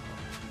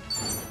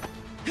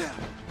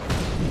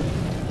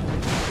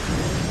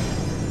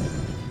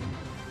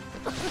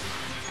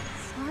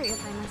 Sorry if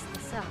I messed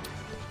this up.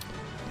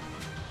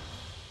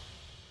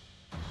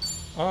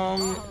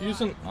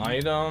 Use an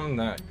item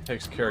that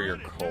takes care of your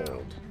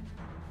cold.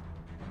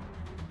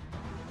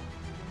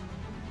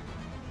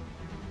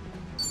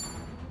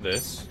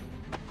 This.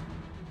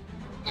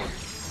 I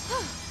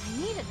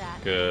needed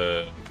that.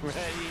 Good. Ready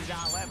as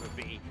I'll ever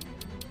be.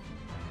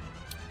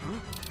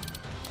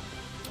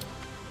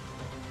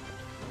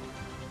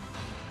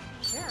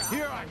 Sure.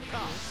 Here I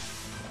come.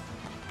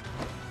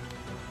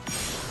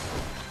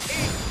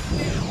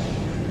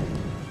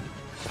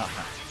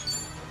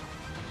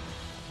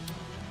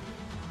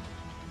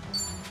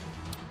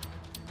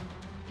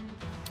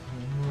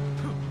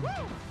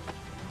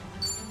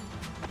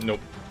 Nope.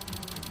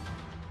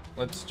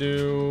 Let's do.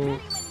 Ready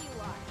when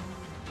you are.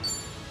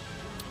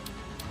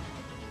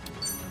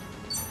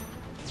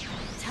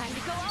 Time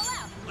to go all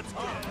out. Let's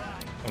get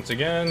it. Once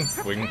again,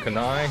 we can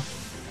Kunai.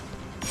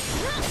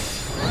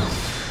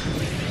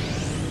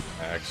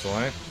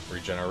 Excellent.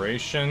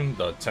 Regeneration.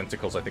 The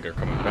tentacles, I think, are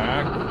coming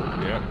back.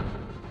 Yep.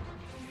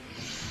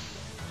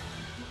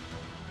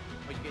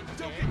 Are you getting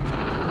Don't scared? get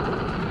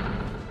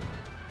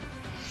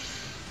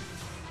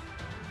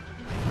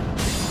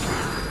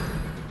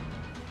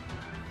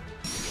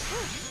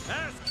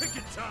ass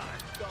kicking time.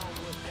 Go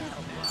with that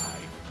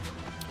life.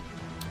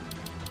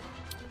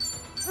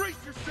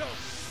 Brace yourself.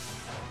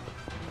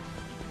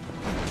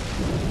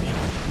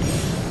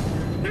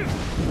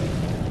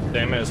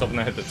 Damn it, I was hoping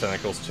I hit the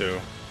tentacles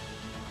too.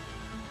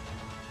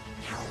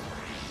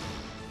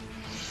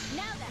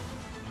 Now then.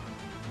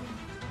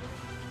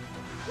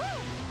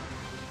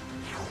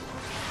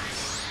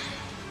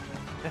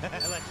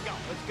 Let's go.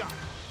 Let's go.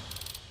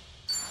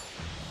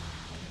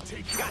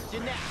 Got you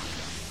now.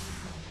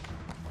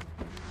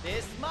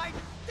 This might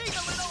sting a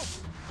little.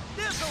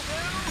 This'll do.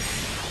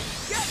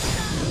 Get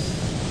some.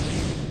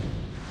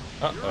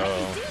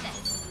 Uh-oh. Do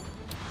this.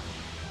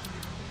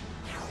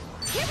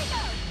 Here we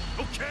go.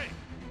 Okay.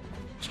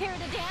 Care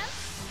to dance?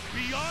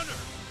 Be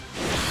honored.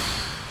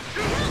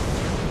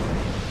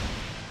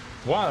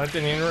 Wow, that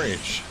didn't even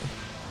reach.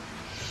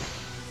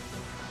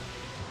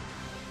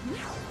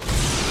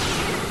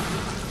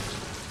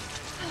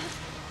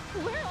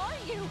 Where are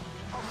you?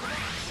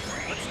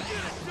 Let's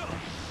get it done.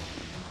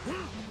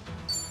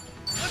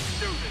 Let's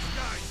do this,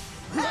 guys.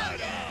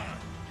 Right on.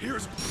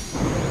 Here's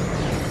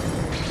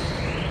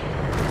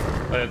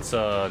Let's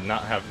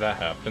not have that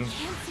happen.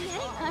 Can't see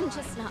any. I'm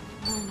just not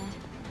feeling it.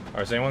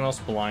 Alright, is anyone else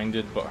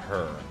blinded but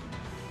her?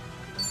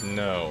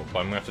 No, but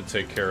I'm gonna have to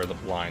take care of the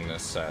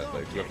blindness,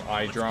 sadly. Do you have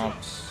eye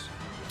drops?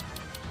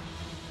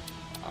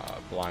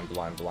 Blind.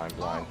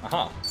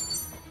 Aha!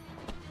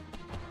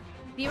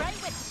 Be right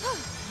with. I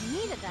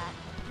needed that.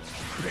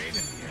 Pain in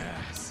the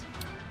ass.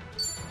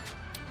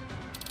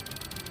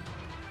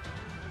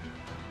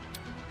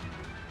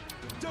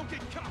 don't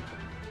get caught.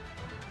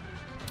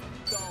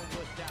 Go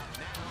with that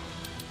now.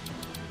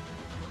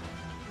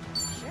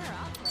 Sure,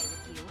 I'll play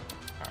with you.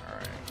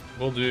 Alright.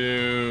 We'll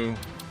do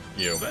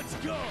you. Let's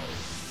go.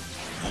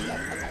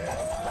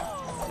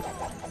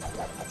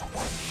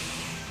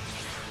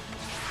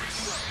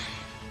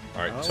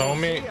 Alright,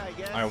 Tommy,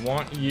 I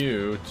want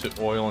you to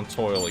oil and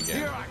toil again.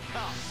 Here I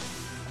come.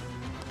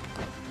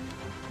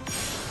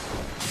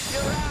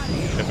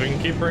 If we can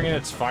keep bringing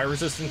its fire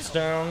resistance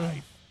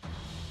down.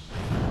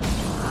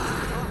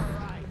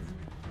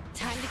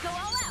 Time to go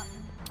all out.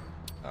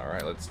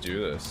 Alright, let's do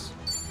this.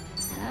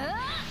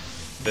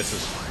 This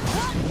is.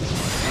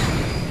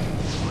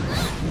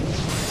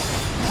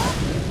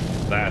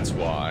 That's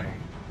why.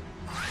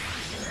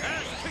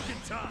 Ass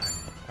kicking time.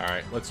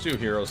 Alright, let's do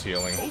heroes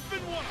healing.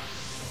 Open wide.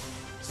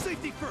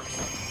 Safety first.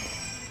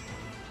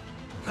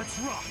 Let's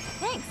rock.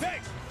 Thanks.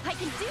 Thanks. I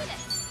can do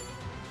this.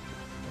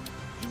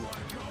 You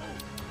wanna go?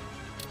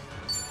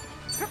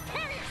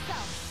 Prepare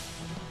yourself.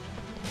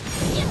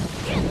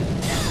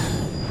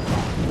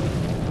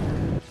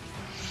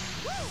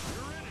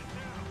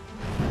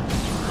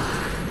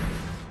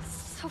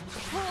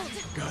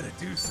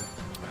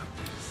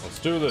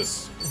 do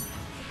this.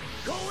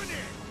 Going in.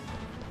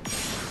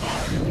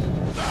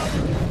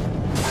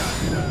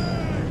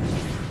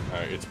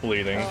 Alright, it's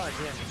bleeding. Oh,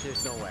 damn,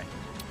 there's no way.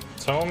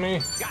 Tell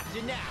me.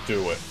 Gotcha now.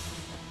 Do it.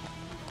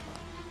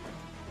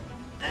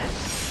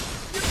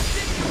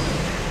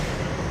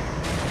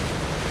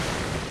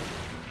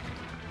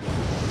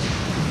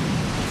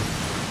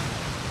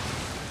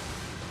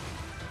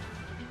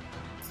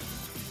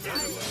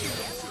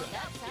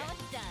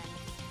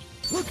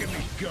 Look at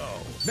me go.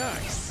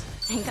 Nice.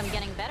 Think I'm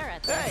getting better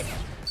at this. Hey,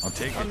 I'll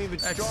take it. I'm even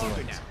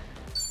stronger now.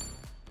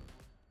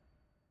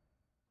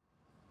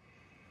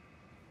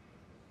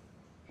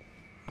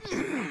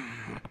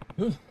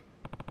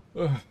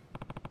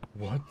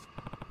 What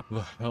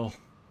the hell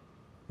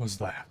was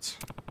that?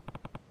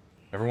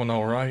 Everyone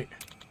all right?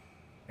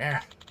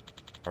 Yeah.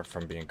 Apart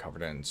from being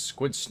covered in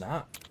squid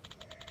snot.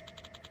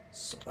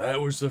 So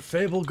that was the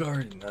Fable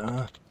Garden,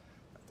 huh?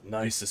 The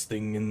nicest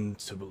thing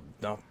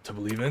not to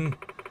believe in.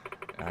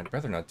 I'd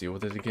rather not deal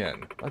with it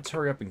again. Let's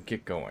hurry up and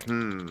get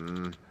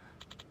going.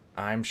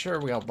 I'm sure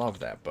we all love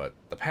that, but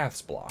the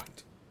path's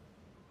blocked.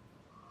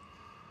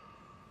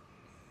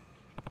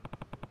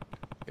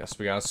 Guess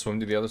we gotta swim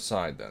to the other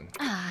side then.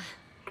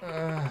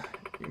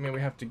 You mean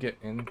we have to get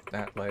in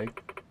that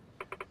leg?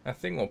 That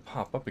thing will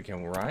pop up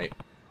again, right?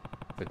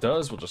 If it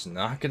does, we'll just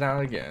knock it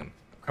out again.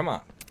 Come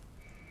on.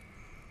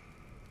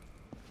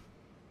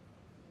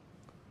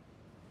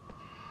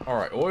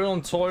 Alright, oil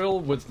and toil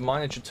with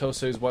mine and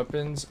Chitose's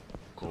weapons.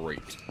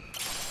 Great.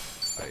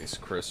 Ice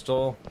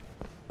crystal.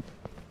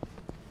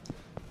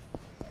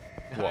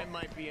 I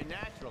might be a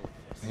natural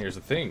at this. Here's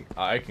the thing.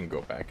 I can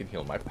go back and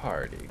heal my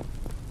party.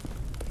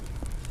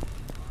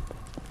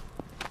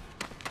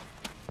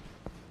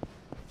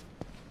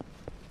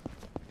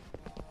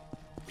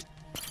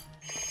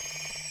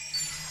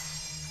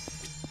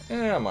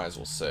 Yeah, I might as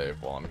well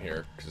save while I'm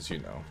here, because you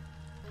know.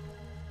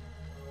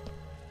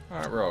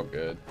 Alright, we're all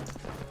good.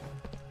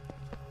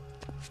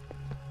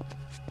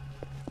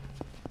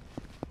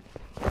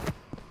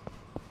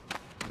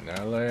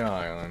 LA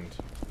Island.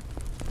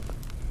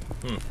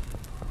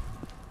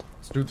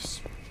 Let's do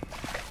this.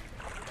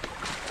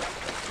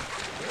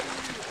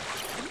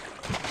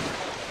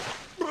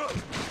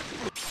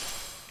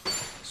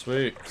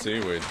 Sweet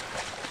seaweed.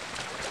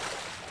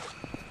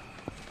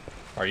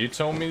 Are you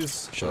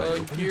Tommy's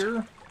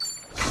gear?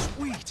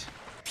 Sweet.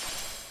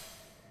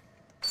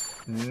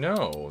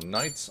 No,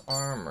 knight's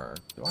armor.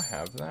 Do I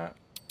have that?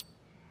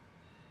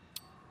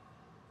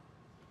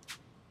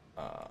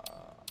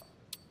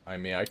 I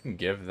mean, I can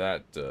give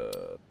that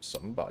to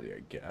somebody,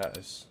 I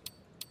guess.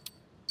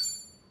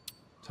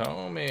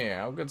 Tell me,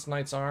 how good's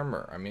knight's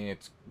armor? I mean,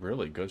 it's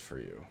really good for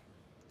you.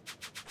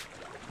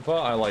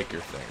 But I like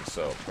your thing,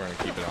 so we're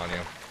gonna keep it on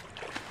you.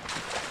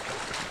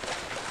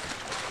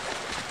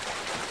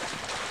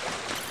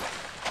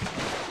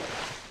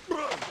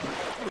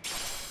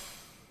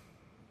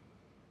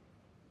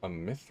 A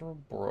mithril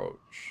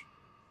brooch.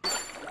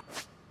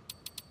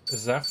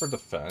 Is that for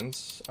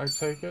defense, I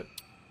take it?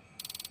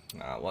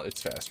 Nah,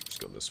 it's faster.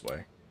 Just go this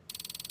way.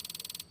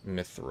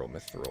 Mithril.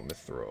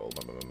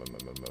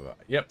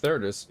 Yep, there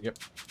it is. Yep,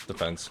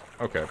 defense.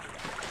 Okay.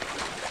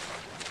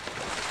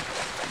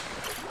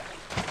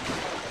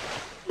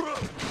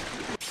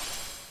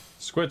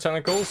 Squid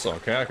tentacles.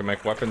 Okay, I can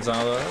make weapons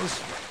out of those.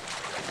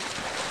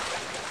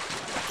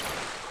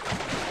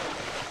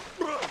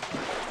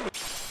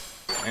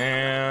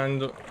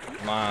 And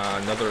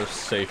another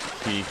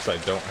safe key, because I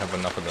don't have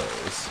enough of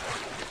those.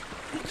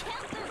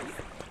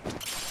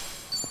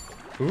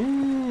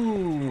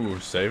 Ooh,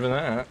 saving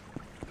that.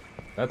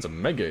 That's a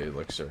mega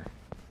elixir.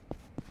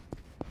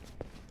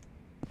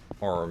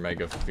 Or a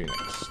mega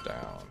phoenix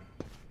down.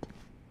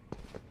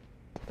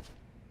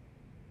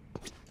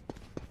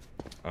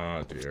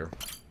 Oh dear.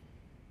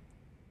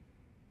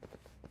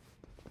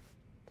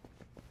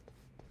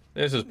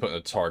 This is putting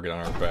a target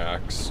on our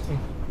backs.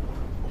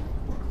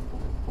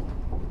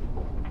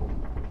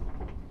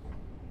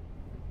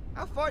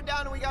 How far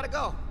down do we gotta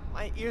go?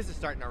 My ears are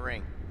starting to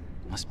ring.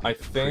 Must be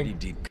pretty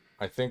deep.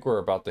 I think we're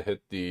about to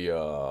hit the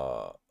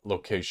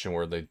location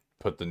where they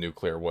put the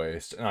nuclear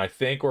waste. And I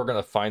think we're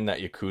going to find that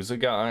Yakuza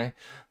guy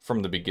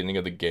from the beginning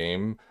of the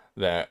game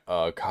that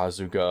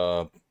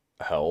Kasuga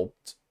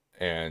helped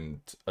and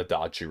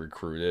Adachi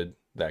recruited,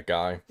 that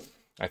guy.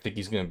 I think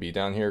he's going to be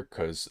down here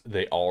because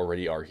they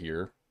already are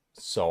here.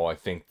 So I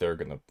think they're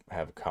going to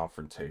have a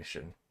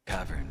confrontation.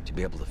 Cavern to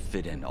be able to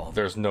fit in all.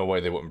 There's no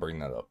way they wouldn't bring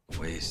that up.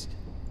 Waste.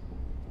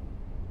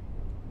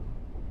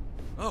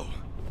 Oh,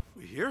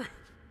 we here?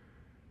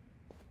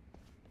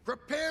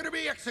 Prepare to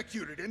be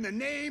executed in the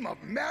name of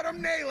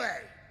Madame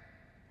Nele.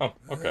 Oh,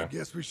 okay. I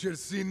guess we should have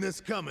seen this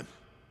coming.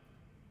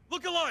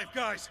 Look alive,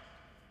 guys!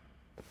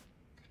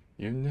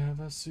 You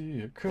never see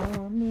it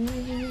coming.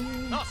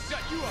 I'll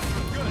set you up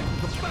for good.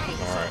 The battle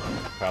is Alright,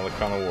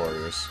 Palicana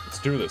Warriors. Let's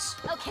do this.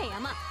 Okay,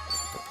 I'm up.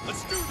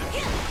 Let's do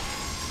this!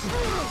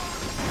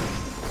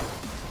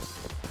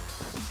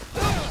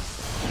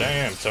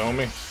 Damn,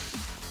 Tommy.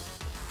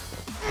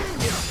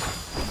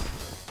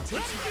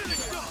 Let's get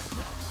it done!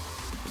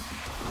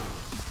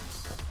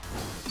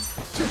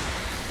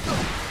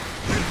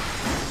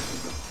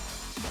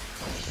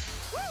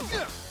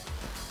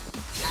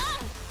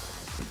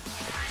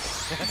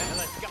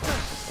 Let's go.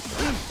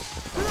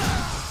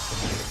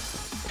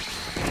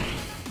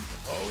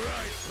 All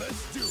right,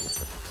 let's do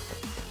it.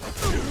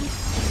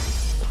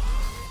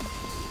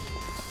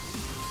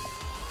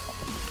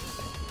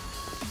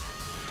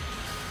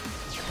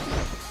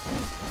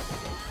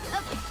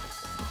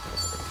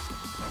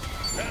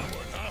 That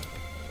one, huh?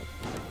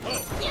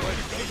 Oh,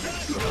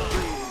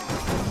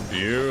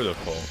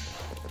 Beautiful.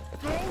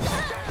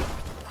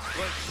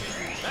 let's see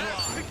you try.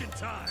 Picking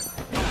time.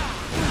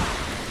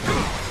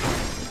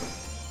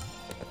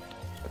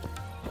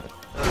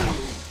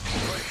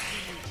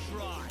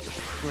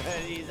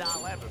 Ready as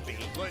I'll ever be.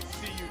 Let's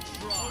see you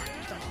try.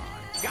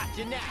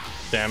 Gotcha now.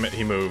 Damn it,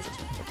 he moved.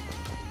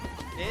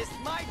 This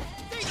might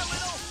sting a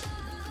little.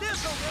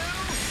 This'll do.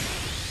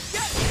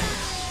 Get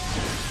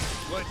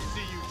Let's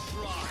see you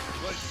try.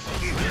 Let's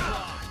see you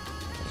try.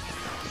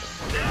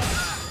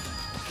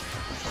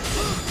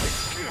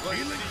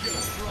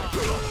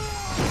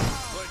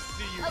 Let's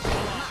see you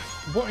try.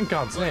 What in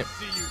God's name?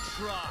 See you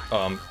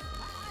try.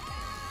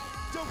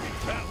 Don't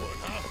get that one,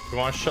 huh? You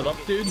wanna shut up,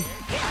 dude?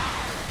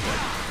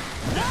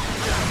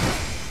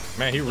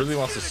 Man, he really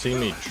wants to see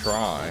me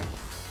try.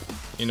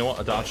 You know what,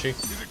 Adachi?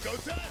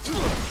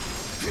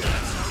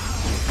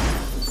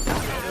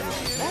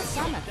 Guess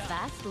I'm a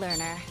fast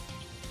learner.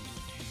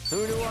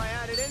 Who knew I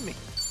had it in me?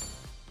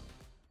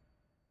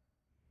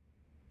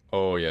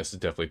 Oh yes,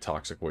 it's definitely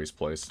toxic waste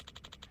place.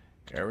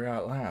 Here we are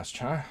at last,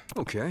 huh?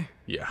 Okay.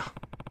 Yeah.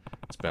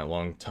 It's been a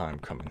long time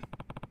coming.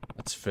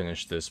 Let's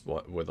finish this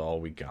with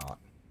all we got.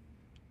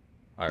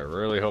 I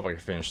really hope I can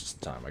finish this in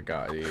time. I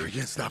got it. We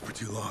can't stop for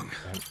too long.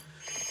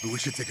 But we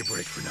should take a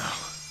break for now.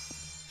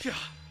 Yeah.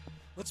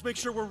 Let's make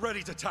sure we're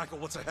ready to tackle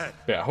what's ahead.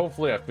 Yeah,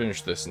 hopefully I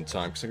finish this in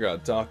time, because I got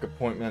a dock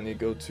appointment I need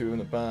to go to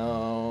in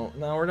about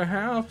an hour and a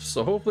half.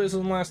 So hopefully this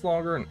doesn't last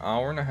longer, an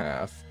hour and a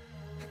half.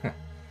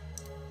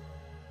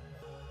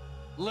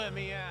 Let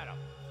me at him.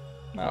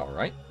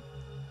 Alright.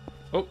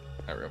 Oh,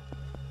 there we go.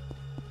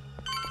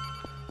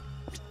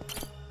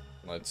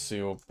 Let's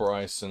see what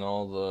Bryce and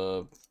all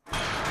the...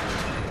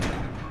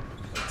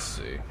 Let's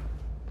see.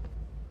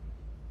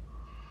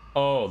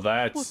 Oh,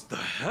 that's What the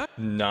heck?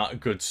 not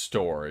good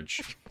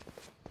storage.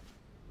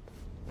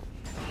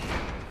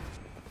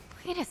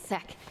 Wait a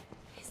sec.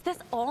 Is this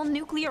all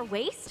nuclear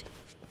waste?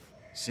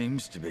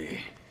 Seems to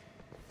be.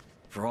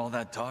 For all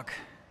that talk,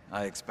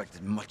 I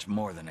expected much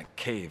more than a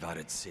cave out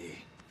at sea.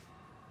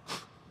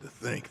 To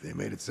think they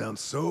made it sound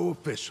so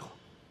official.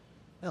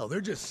 Hell,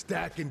 they're just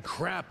stacking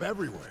crap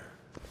everywhere.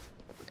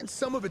 And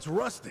some of it's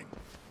rusting.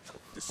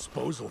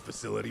 Disposal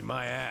facility,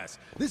 my ass.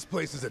 This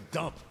place is a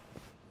dump.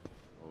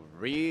 A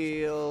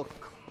real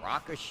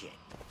crock of shit.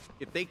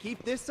 If they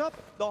keep this up,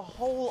 the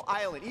whole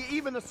island,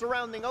 even the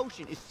surrounding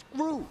ocean, is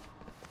screwed.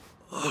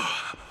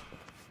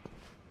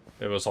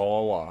 It was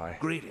all a lie.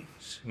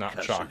 Greetings. Not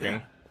Kasuga.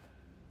 shocking.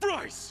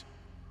 Bryce!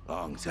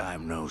 Long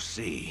time no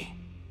see.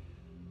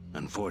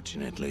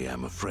 Unfortunately,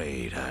 I'm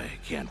afraid I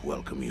can't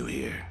welcome you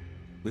here.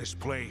 This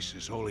place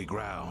is holy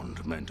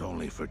ground meant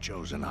only for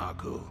chosen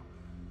Haku.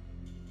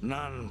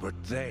 None but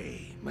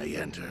they may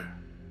enter.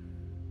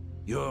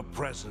 Your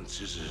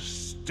presence is a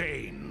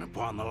stain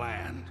upon the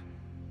land.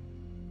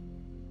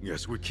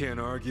 Guess we can't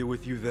argue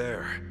with you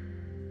there.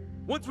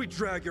 Once we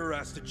drag your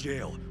ass to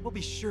jail, we'll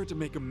be sure to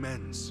make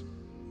amends.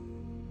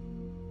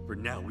 For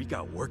now, we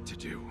got work to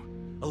do.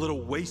 A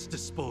little waste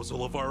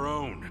disposal of our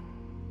own.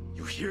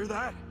 You hear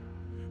that?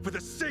 For the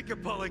sake of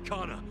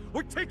Polycana,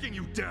 we're taking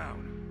you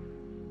down!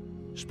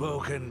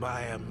 Spoken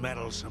by a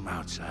meddlesome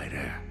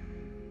outsider.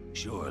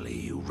 Surely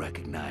you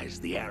recognize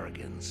the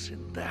arrogance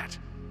in that.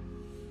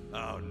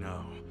 Oh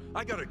no,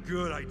 I got a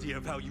good idea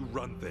of how you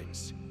run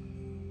things.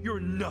 You're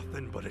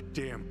nothing but a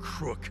damn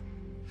crook.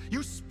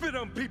 You spit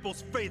on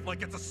people's faith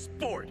like it's a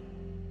sport.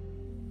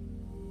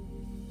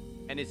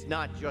 And it's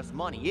not just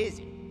money, is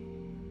it?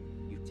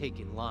 You've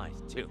taken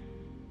lives, too.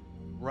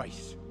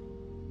 Bryce,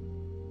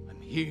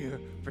 I'm here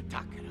for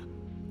Takara.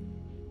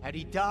 Had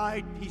he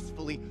died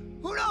peacefully,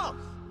 who knows?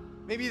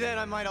 Maybe then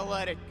I might have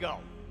let it go.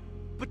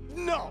 But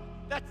no,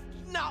 that's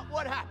not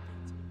what happened.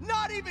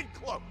 Not even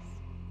close.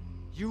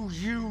 You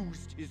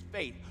used his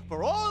faith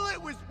for all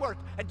it was worth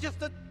and just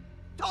to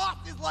toss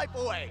his life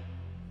away.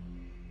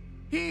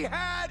 He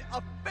had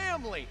a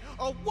family,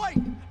 a wife,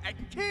 and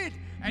kid,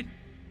 and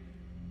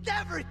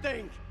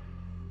everything.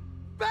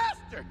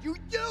 Bastard, you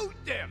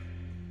used him.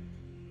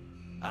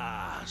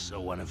 Ah,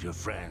 so one of your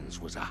friends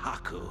was a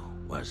Haku,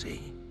 was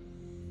he?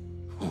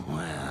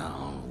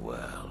 Well,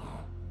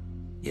 well.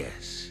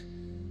 Yes,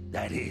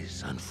 that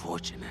is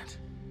unfortunate.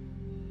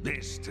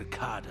 This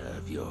Takada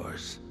of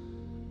yours.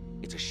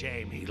 It's a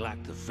shame he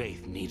lacked the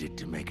faith needed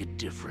to make a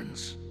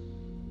difference.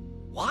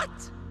 What?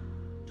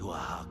 To a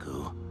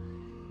Haku,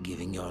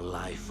 giving your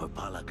life for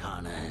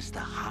Polycana is the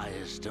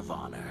highest of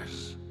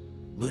honors.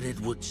 But it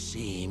would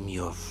seem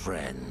your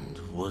friend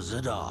was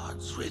at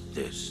odds with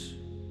this.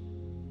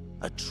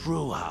 A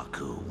true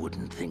Haku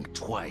wouldn't think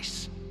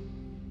twice.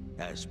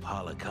 As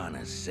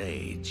Polycana's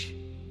sage,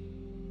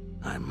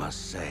 I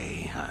must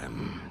say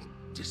I'm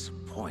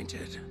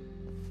disappointed.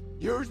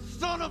 You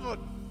son of a...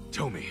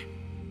 Tommy.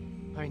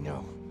 I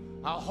know.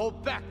 I'll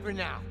hold back for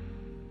now.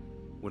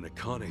 When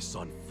Akane's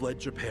son fled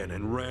Japan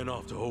and ran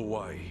off to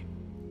Hawaii,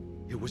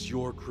 it was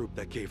your group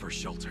that gave her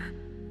shelter.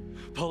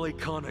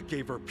 Polycana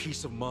gave her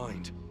peace of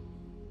mind.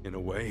 In a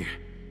way,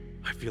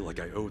 I feel like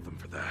I owe them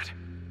for that.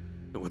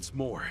 And what's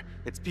more,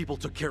 its people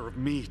took care of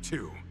me,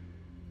 too.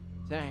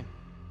 Same.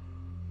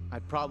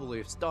 I'd probably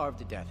have starved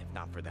to death if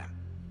not for them.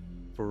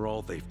 For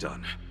all they've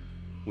done,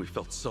 we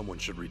felt someone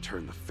should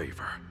return the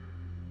favor.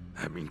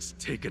 That means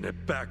taking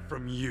it back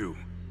from you.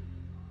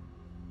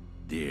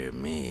 Dear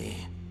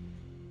me.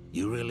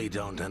 You really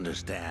don't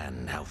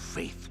understand how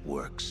faith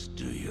works,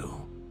 do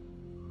you?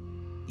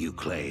 You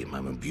claim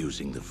I'm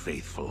abusing the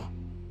faithful.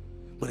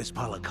 But is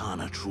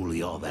Polycana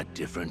truly all that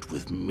different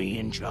with me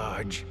in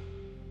charge?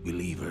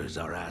 Believers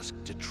are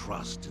asked to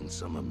trust in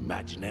some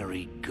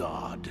imaginary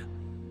god,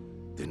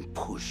 then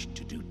pushed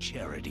to do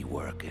charity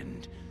work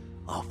and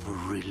offer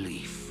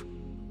relief.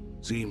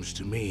 Seems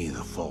to me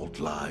the fault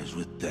lies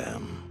with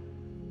them.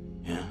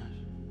 Yes?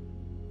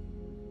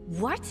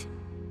 What?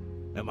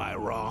 Am I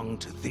wrong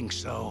to think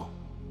so?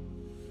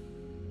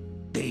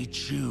 They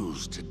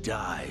choose to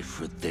die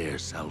for their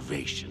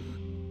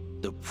salvation.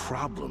 The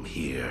problem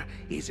here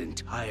is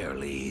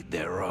entirely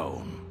their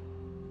own.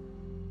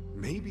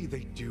 Maybe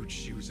they do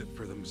choose it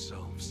for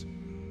themselves.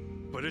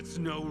 But it's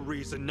no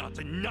reason not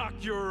to knock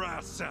your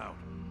ass out!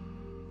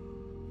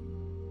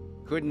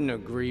 Couldn't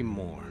agree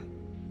more.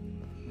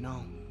 You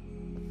know,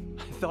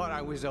 I thought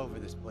I was over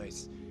this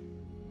place,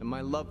 and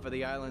my love for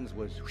the islands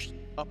was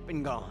up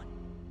and gone.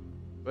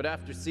 But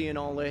after seeing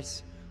all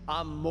this,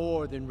 I'm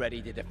more than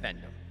ready to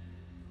defend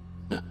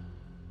them.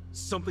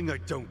 Something I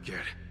don't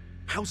get.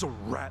 How's a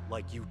rat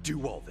like you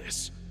do all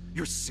this?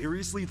 You're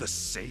seriously the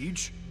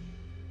sage?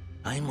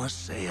 I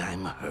must say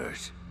I'm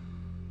hurt.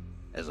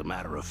 As a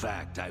matter of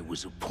fact, I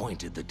was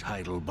appointed the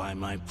title by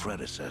my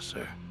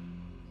predecessor.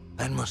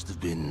 That must have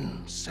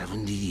been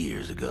 70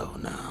 years ago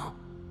now.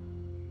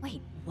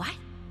 Wait, what?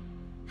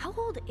 How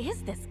old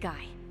is this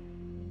guy?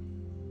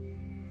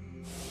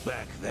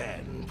 Back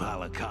then,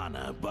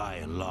 Polycana, by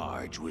and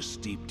large, was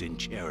steeped in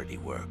charity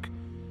work,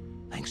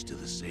 thanks to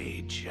the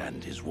sage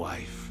and his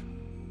wife.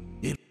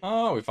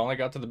 Oh, we finally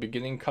got to the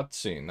beginning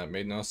cutscene. That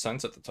made no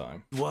sense at the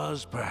time. It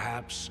was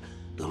perhaps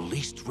the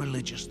least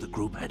religious the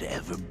group had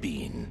ever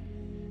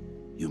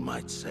been, you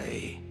might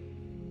say.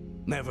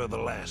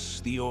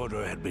 Nevertheless, the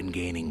Order had been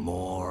gaining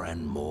more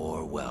and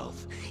more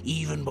wealth,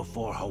 even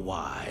before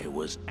Hawaii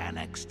was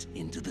annexed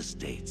into the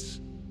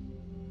States.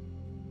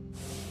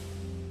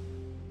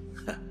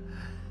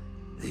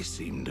 They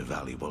seemed a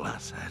valuable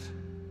asset.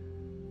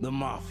 The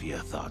Mafia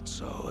thought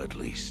so, at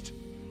least.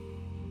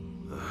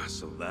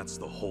 So that's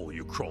the hole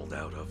you crawled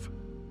out of.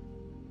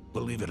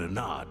 Believe it or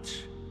not,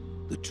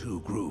 the two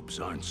groups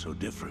aren't so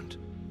different.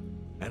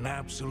 An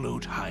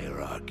absolute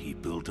hierarchy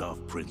built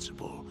off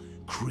principle,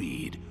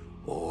 creed,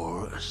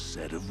 or a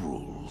set of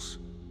rules.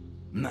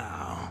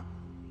 Now,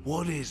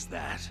 what is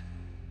that?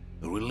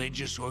 A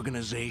religious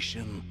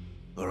organization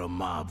or a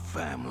mob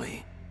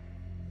family?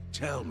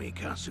 Tell me,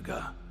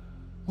 Kasuga,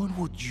 what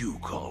would you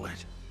call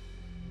it?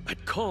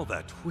 I'd call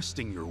that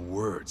twisting your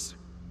words.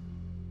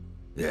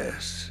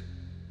 Yes,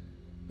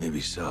 maybe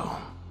so.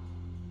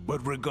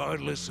 But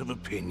regardless of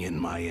opinion,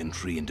 my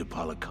entry into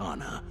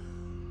Polycana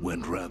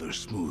went rather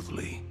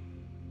smoothly.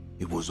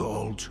 It was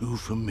all too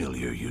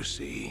familiar, you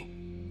see.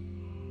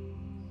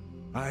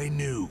 I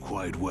knew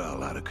quite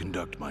well how to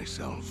conduct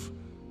myself,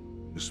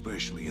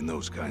 especially in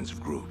those kinds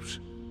of groups.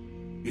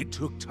 It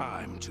took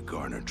time to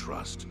garner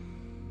trust,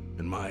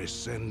 and my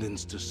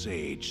ascendance to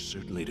Sage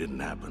certainly didn't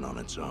happen on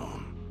its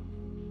own.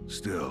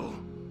 Still,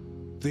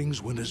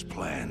 things went as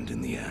planned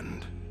in the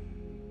end.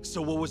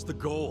 So what was the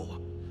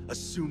goal?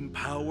 Assume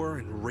power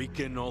and rake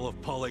in all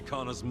of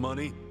Polycana's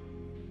money?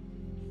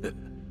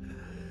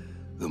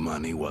 The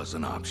money was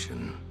an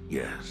option,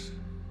 yes.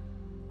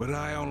 But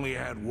I only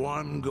had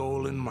one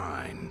goal in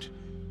mind.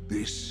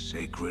 This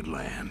sacred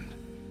land.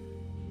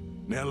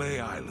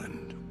 Nele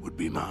Island would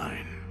be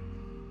mine.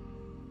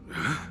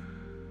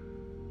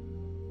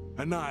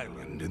 An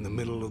island in the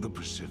middle of the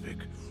Pacific,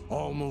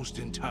 almost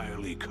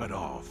entirely cut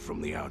off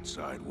from the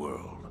outside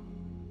world.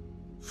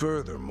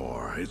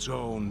 Furthermore, it's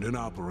owned and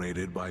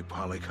operated by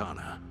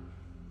Polycana.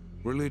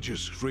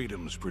 Religious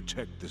freedoms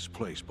protect this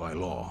place by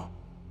law,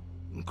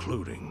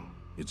 including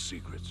its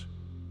secrets.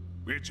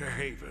 It's a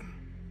haven.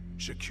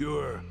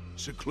 Secure,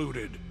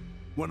 secluded,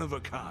 one of a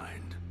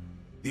kind.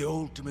 The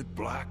ultimate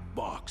black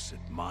box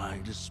at my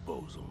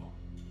disposal.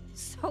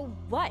 So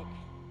what?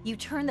 You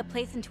turned the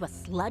place into a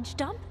sludge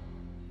dump?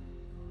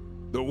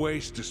 The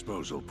waste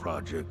disposal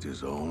project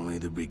is only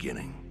the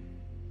beginning.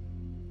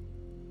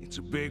 It's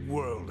a big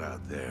world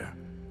out there,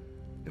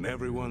 and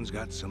everyone's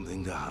got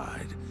something to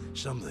hide,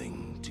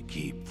 something to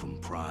keep from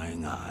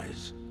prying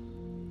eyes.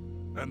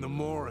 And the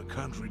more a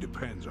country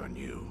depends on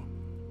you,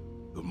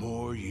 the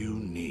more you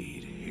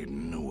need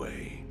hidden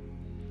away.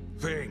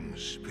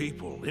 Things,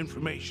 people,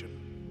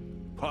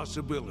 information,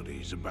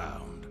 possibilities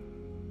abound.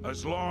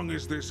 As long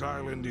as this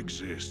island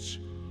exists,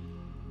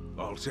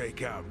 I'll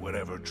take out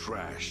whatever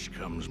trash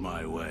comes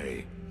my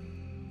way.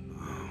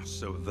 Oh,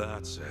 so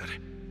that's it.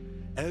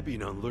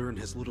 Ebina learned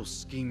his little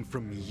scheme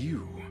from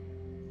you.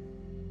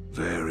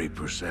 Very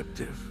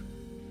perceptive.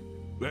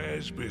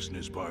 As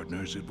business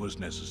partners, it was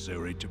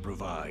necessary to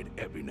provide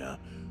Ebina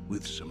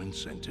with some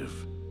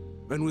incentive.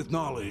 And with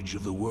knowledge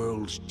of the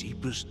world's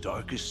deepest,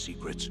 darkest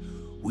secrets,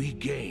 we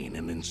gain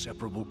an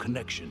inseparable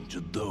connection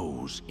to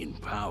those in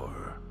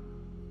power.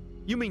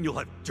 You mean you'll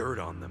have dirt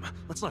on them?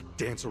 Let's not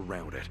dance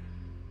around it.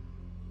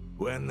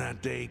 When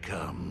that day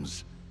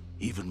comes,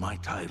 even my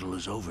title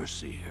as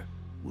Overseer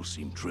will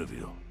seem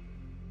trivial.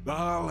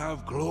 I'll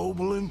have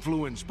global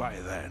influence by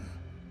then.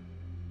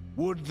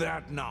 Would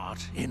that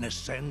not, in a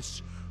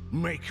sense,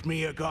 make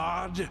me a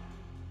god?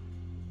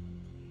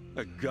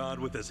 A god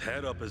with his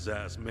head up his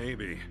ass,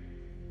 maybe.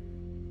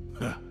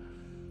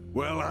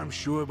 Well, I'm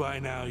sure by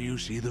now you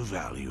see the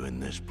value in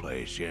this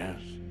place, yes?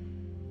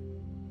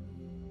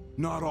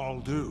 Not all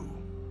do.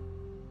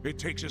 It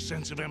takes a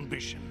sense of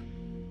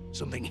ambition.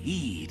 Something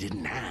he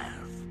didn't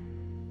have.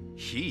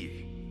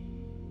 He?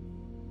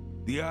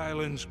 The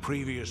island's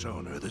previous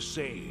owner, the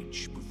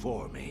Sage,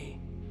 before me.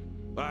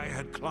 I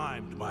had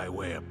climbed my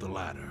way up the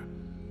ladder.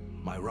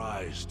 My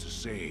rise to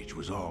Sage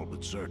was all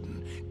but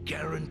certain.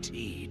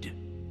 Guaranteed.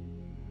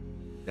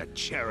 That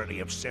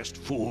charity-obsessed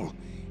fool,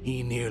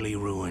 he nearly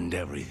ruined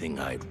everything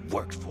I'd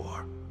worked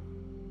for.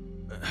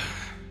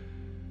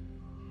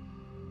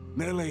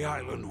 Nele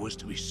Island was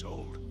to be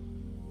sold.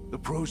 The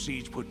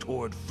proceeds put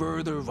toward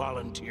further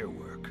volunteer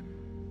work.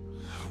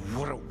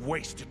 What a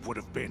waste it would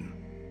have been.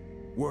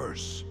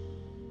 Worse,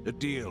 the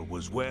deal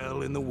was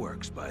well in the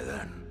works by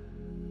then.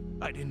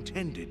 I'd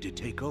intended to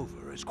take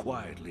over as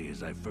quietly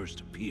as I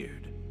first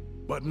appeared.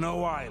 But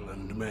no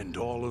island meant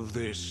all of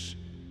this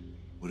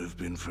would have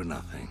been for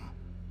nothing.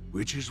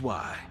 Which is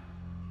why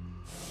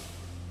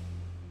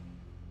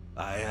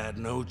I had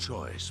no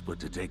choice but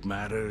to take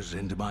matters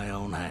into my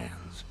own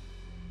hands.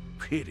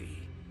 Pity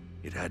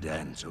it had to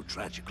end so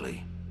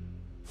tragically.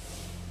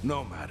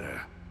 No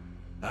matter.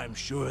 I'm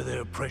sure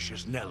their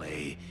precious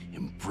Nelly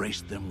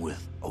embraced them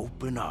with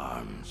open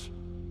arms.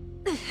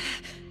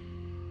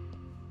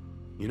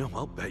 You know,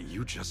 I'll bet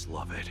you just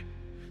love it.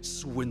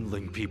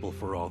 Swindling people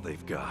for all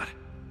they've got.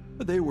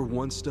 But they were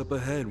one step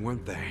ahead,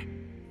 weren't they?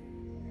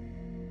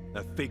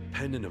 That fake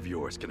pendant of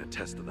yours can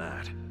attest to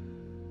that.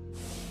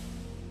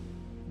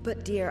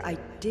 But dear, I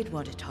did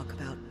want to talk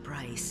about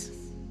Bryce.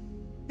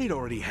 They'd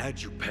already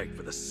had you pegged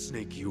for the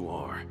snake you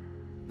are.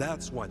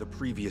 That's why the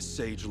previous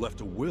Sage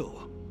left a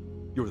will.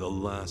 You're the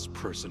last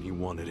person he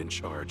wanted in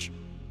charge.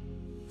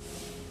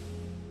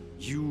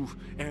 You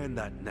and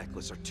that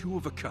necklace are two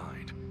of a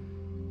kind.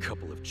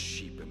 Couple of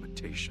cheap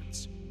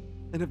imitations.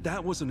 And if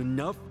that wasn't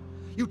enough,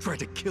 you tried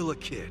to kill a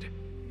kid.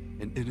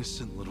 An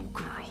innocent little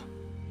girl.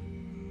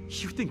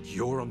 You think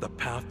you're on the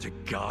path to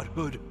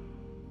godhood?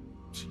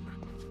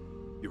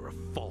 You're a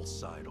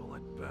false idol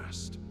at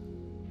best.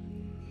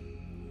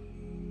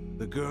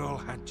 The girl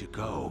had to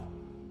go.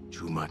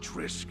 Too much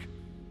risk.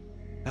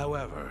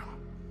 However,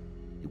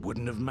 it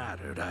wouldn't have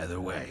mattered either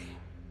way.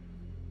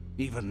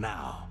 Even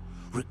now,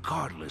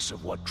 regardless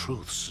of what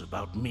truths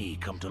about me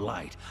come to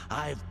light,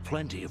 I've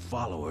plenty of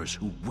followers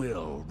who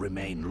will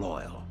remain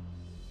loyal.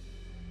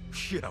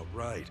 Yeah,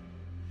 right.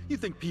 You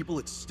think people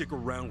would stick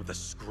around with a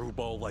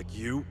screwball like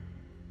you?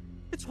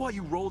 It's why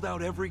you rolled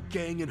out every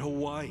gang in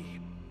Hawaii.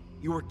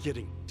 You were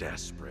getting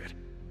desperate.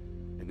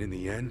 And in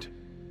the end,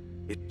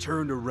 it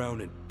turned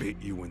around and bit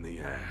you in the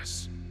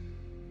ass.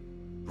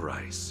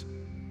 Bryce,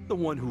 the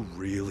one who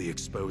really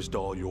exposed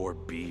all your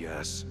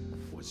BS,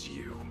 was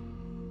you.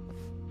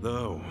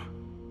 Though,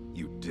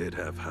 you did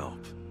have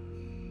help.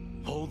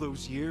 All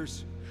those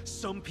years,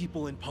 some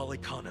people in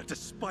Polycana,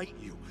 despite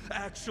you,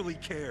 actually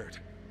cared.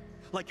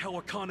 Like how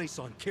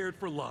Akane-san cared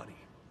for Lottie.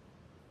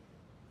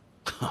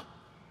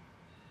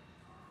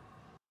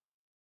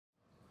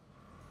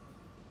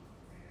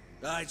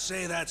 I'd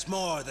say that's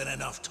more than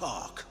enough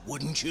talk,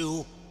 wouldn't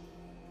you?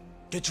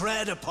 To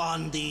tread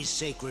upon these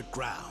sacred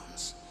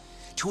grounds,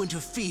 to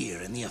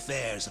interfere in the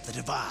affairs of the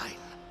divine.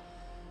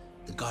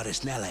 The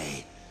goddess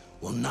Nele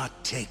will not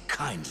take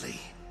kindly.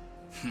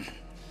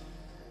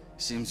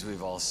 Seems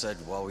we've all said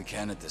what we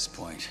can at this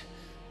point.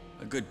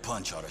 A good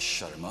punch ought to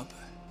shut him up.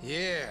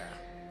 Yeah,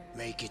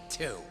 make it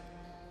two.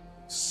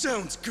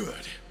 Sounds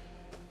good.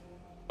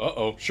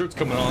 Uh-oh, shirt's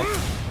coming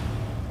off.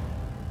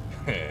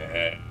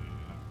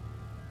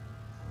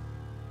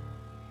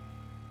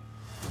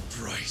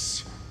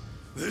 Bryce,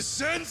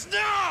 this ends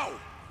now!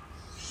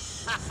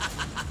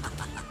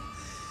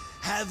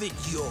 Have it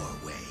your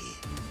way.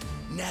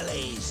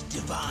 Nele's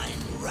divine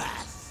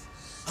wrath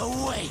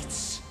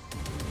awaits.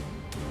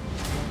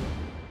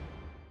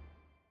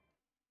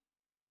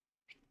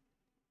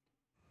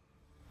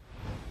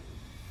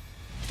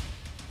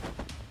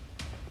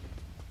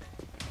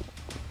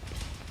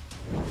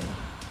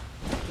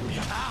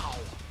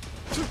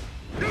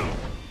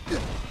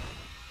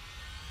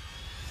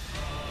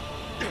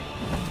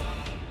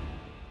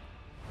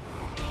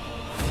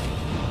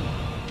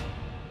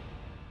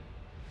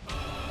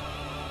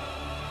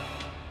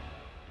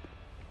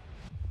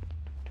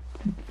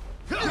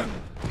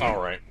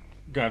 Alright.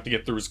 Gonna have to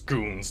get through his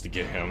goons to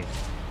get him.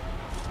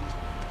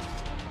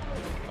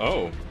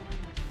 Oh.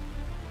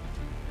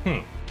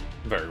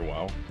 Very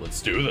well.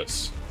 Let's do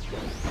this.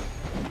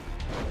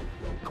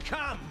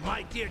 Come,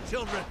 my dear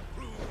children.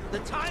 The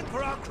time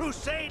for our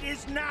crusade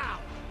is now.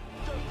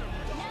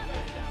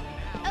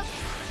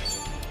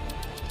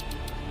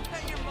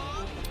 Hey, your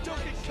mom,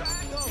 don't get shot.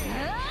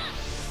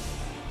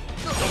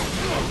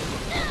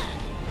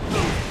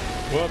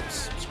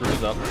 Whoops. Screwed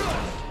it up.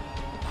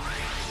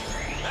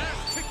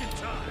 That's kicking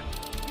time.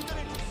 You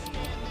gonna just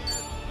stand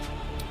there?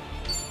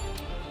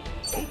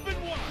 Open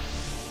wide.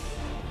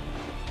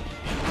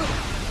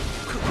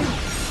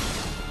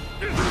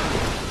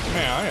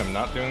 Man, I am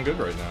not doing good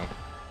right now.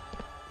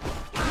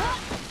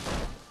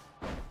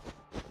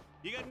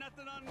 You got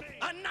nothing on me.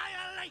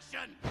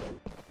 Annihilation.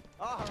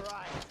 All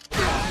right.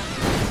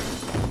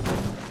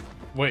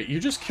 Wait, you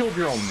just killed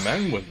your own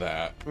men with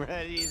that.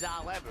 Ready as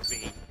I'll ever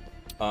be.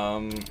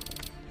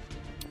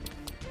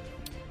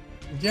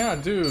 Yeah,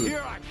 dude.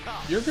 Here I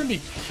come. You're gonna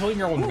be killing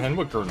your own men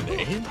with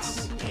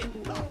grenades?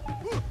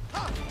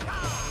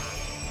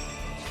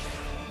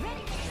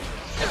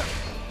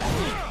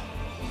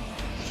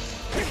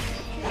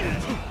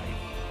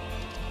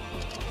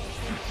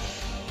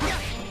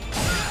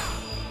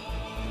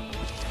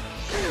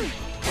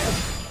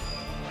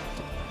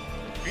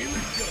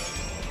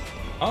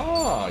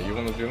 Ah, you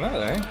want to do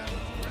that, eh?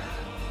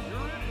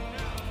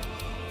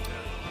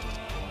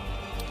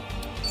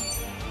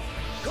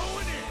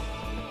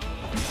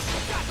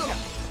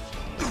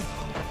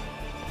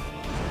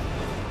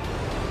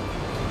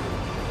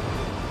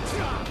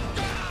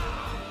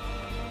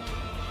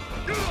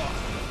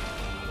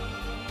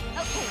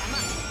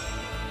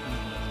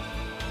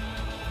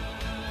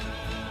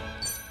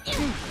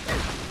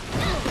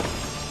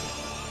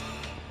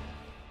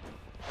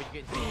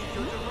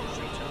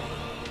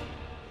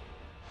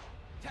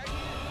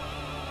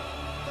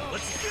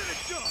 Let's get it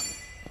done.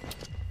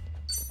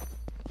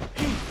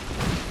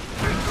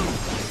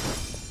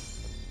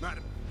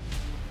 Madam,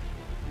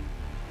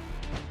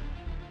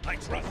 I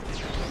trust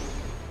you.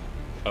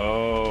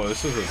 Oh,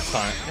 this is a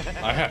sign.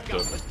 I have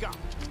to.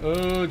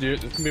 Oh,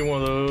 dude, this can be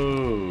one of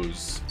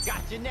those.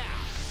 Gotcha now.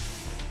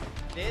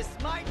 This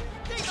might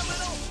take a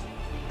little.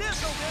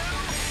 This'll do.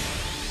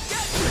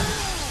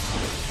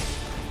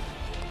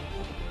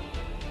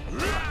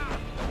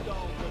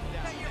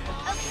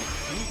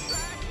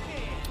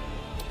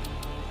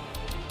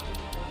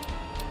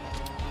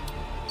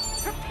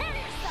 Prepare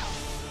yourself.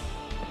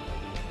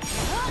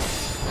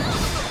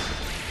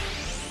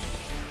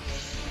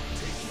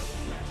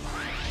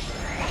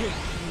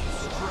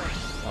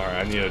 Alright,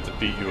 I need to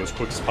defeat you as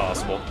quick as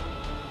possible.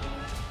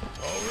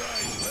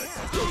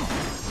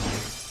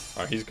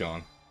 Alright, he's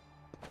gone.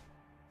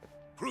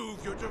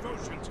 Prove your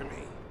devotion to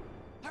me.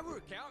 I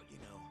work out, you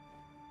know.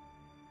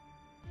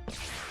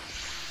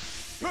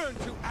 Turn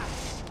to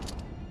action.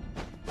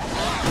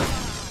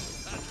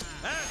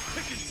 Ass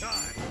kicking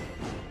time.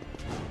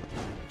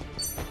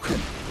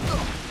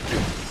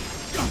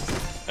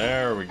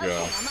 There we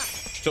go.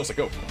 Chelsea,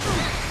 go.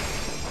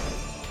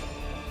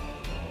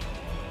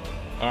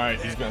 Alright,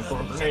 he's gonna throw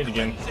a grenade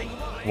again.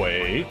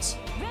 Wait.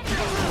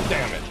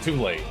 Damn it, too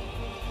late.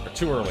 Or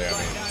too early, I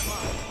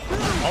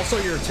mean. Also,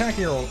 you're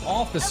attacking your own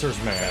officers,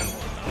 man.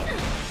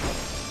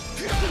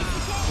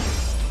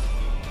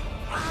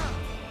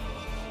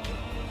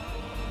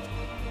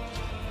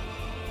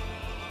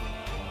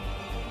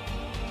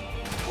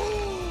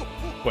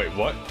 Wait,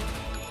 what?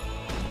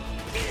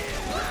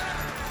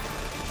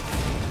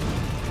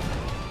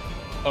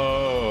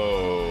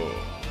 Oh.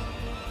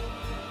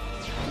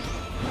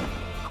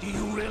 Do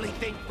you really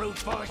think brute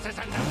force is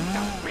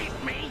enough to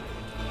beat me?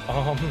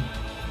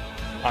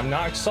 I'm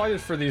not excited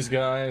for these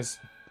guys.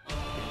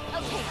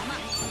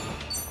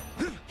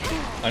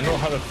 I know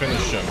how to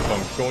finish him, but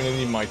I'm going to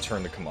need my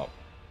turn to come up.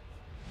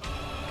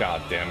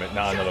 God damn it,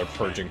 not another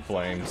purging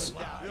flames.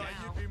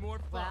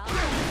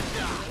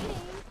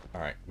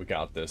 Alright, we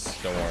got this.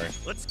 Don't worry.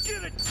 Let's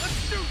get it.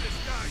 Let's do this,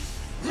 guys.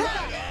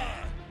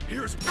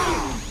 Here's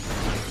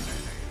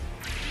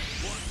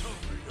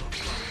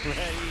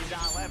Ready as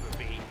I'll ever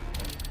be.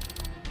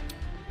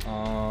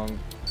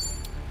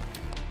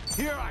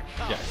 Here I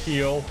come. Yeah,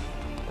 heal.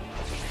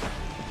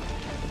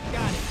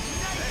 Got it.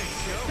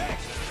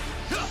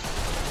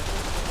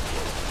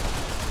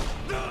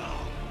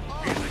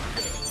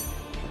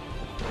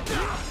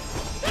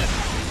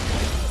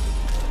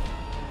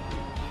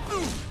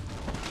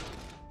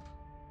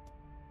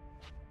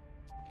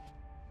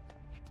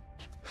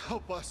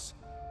 Help us.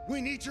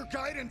 We need your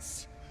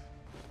guidance.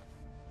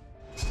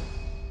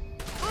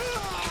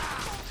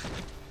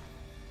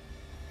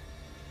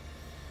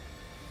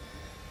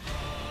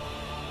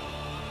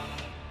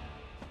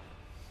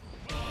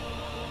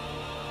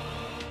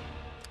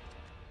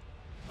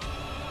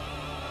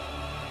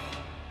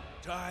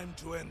 Time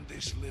to end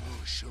this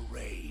little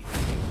charade.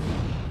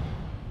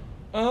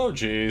 Oh,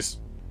 jeez.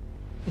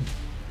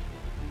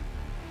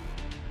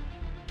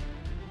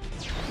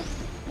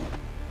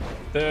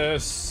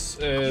 This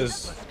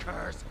is...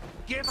 Curse.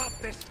 Give up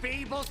this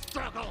feeble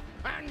struggle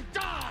and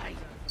die!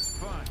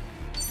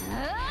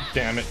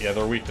 Damn it. Yeah,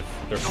 they're weak.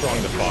 They're strong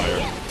to fire.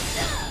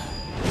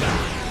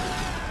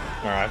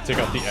 Alright, take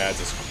out the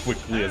ads as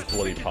quickly as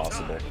bloody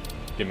possible.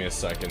 Give me a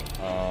second.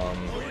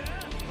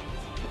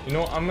 You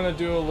know what? I'm gonna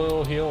do a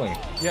little healing.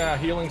 Yeah,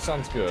 healing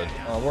sounds good.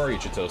 Where are you,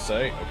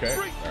 Chitose? Okay,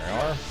 there you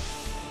are.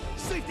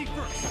 Safety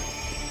first.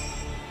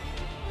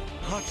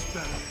 Much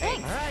better.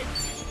 Thanks. All right.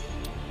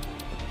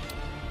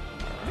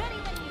 Ready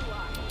when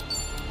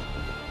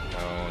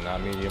you are. No,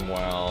 not medium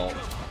well.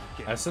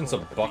 Essence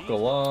of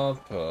buckle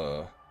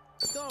up.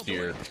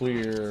 Steer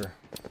clear.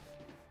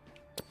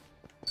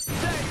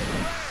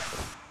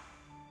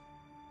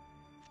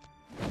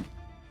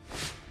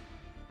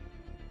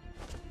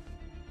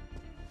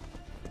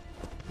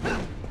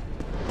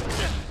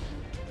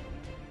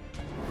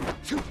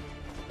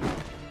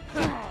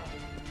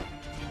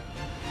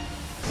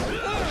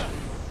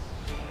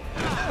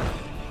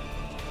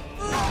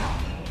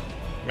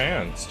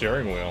 Man,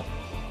 steering wheel.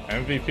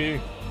 MVP.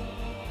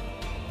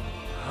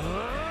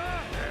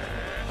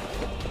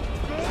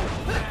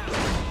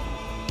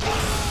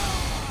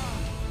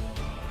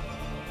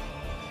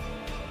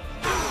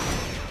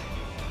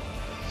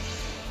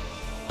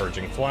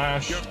 Purging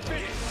flash.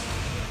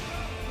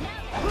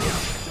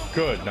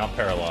 Good, not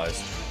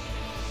paralyzed.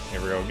 Here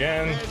we go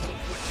again.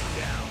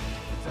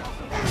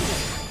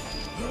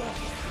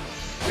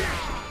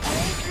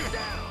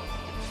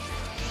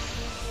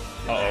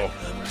 Uh-oh.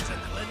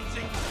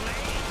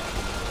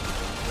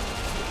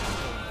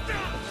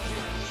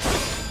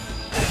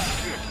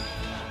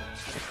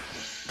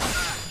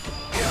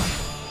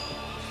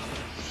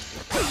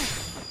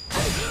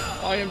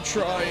 I am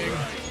trying.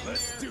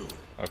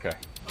 Okay.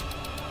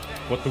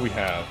 What do we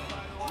have?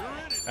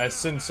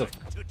 Essence of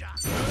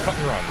cut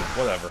and run,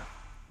 whatever.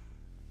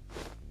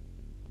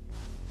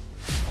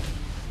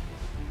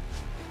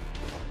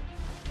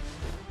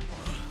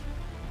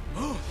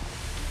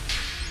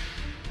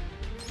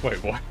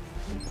 Wait, what?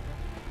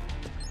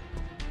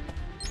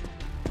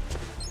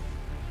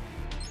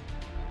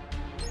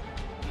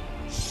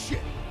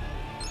 Shit.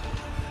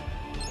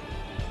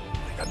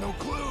 I got no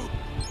clue.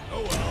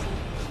 Oh well.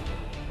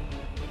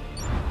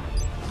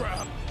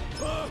 Crap.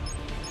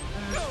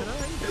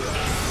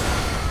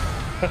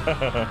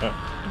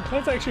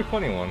 That's actually a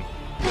funny one.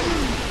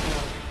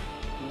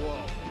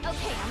 Whoa.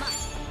 Okay, I'm up.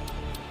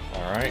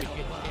 Alright.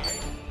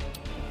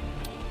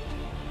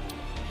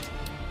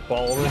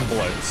 Ballroom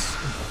Blitz.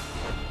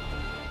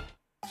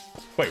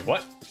 Wait,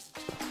 what?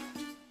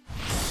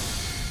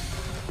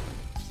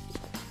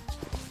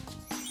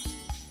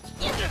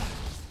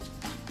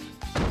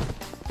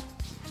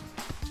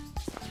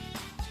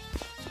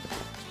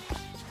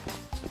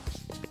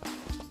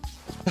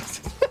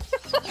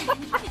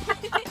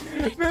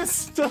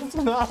 This does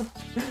not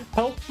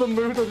help the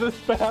mood of this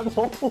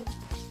battle.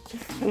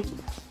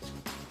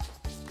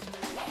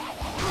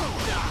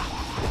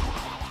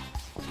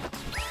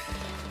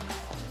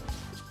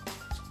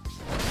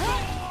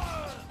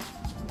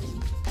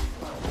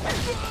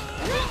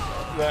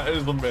 That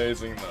is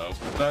amazing, though.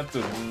 That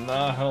did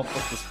not help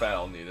what this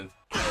battle needed.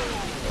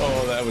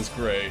 Oh, that was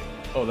great.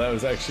 Oh, that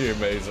was actually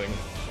amazing.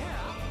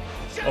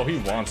 Oh, he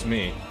wants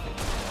me.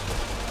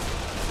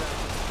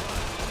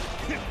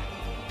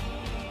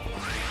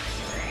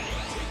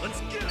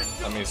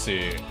 Let me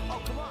see.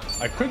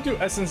 I could do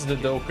Essence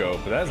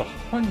Dodoko, but that is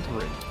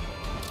 100.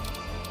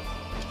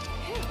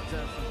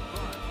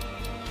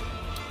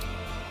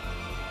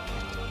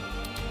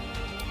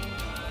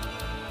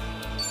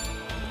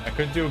 I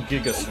could do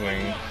Giga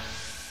Swing.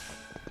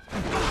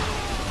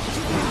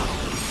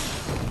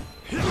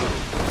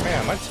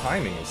 Man, my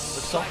timing is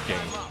sucking.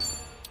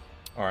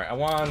 Alright, I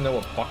want to know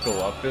what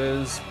Buckle Up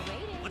is.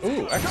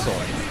 Ooh,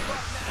 excellent.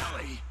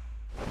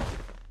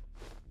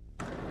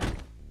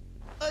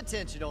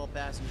 Attention all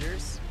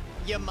passengers,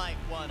 you might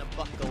want to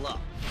buckle up.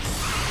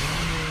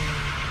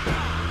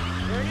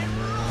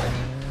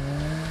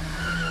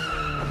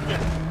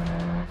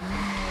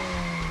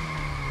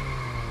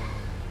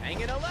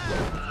 Hanging a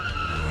left.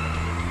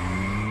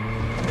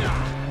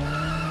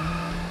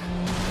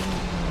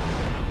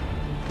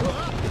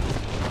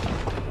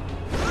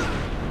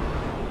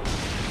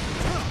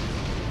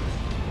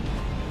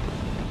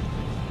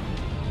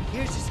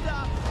 Here's your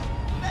stop.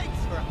 Thanks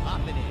for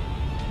hopping in.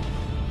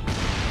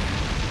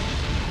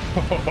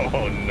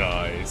 Oh,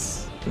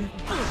 nice.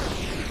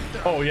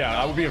 Oh,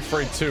 yeah, I would be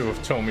afraid too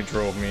if Tomy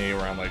drove me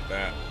around like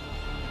that.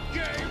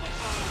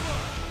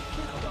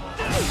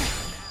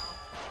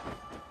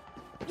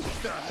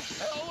 What the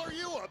hell are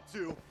you up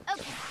to?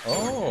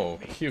 Oh,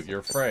 cute, you're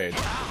afraid.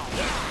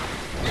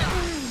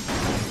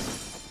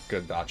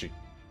 Good, Dachi.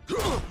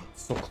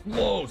 So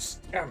close,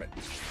 damn it.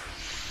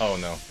 Oh,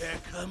 no. There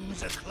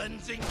comes a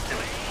cleansing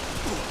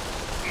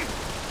flame.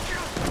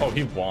 Oh,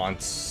 he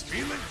wants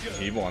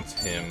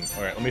him.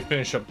 All right, let me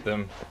finish up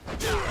them.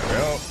 There we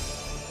go.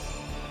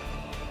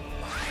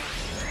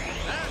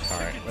 All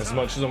right, as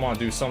much as I want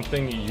to do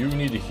something, you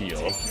need to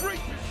heal.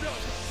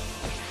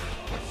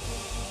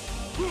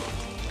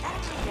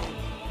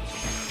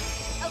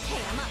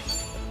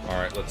 All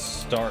right, let's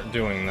start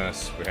doing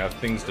this. We have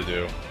things to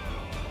do.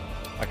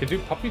 I could do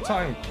puppy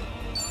time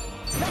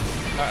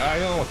I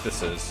don't know what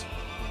this is.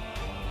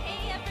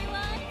 Hey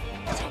everyone!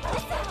 Check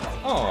this out!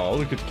 Oh,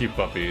 look at the cute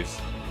puppies.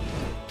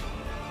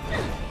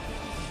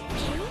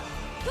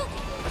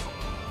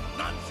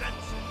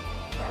 Nonsense!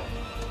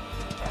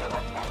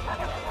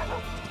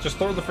 Just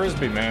throw the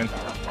frisbee, man.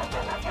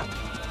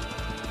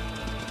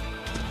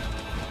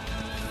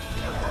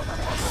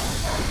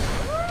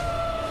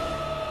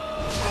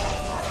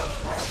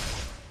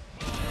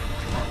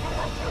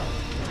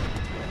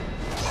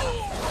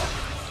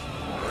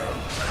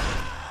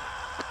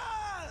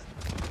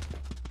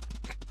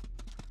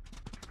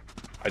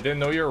 I didn't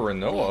know you were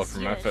Renoa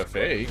from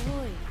FFA.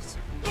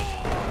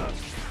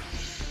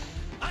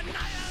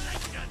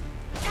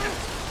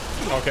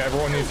 Okay,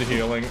 everyone needs a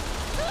healing.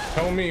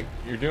 Tell me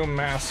you're doing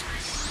mask.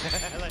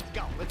 Let's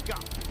go, let's go.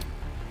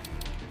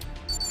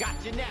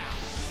 Got you now.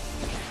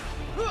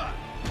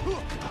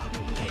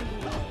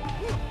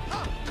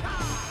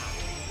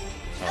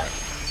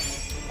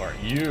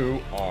 Alright,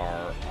 you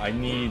are... I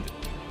need...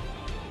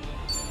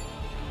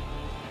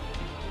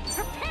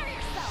 Prepare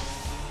yourself!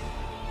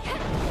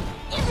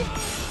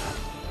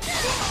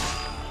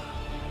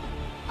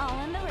 All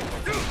in the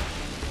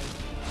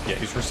wrist. Yeah,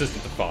 he's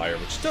resistant to fire,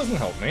 which doesn't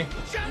help me.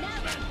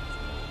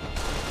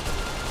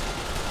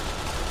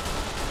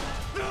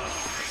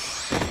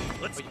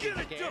 Let's get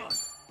it done!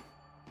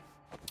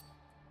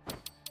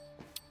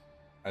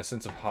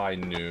 Essence of High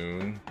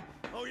Noon.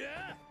 Oh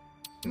yeah?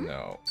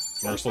 No.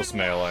 Merciless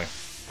Melee.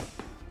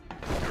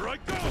 Here I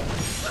go!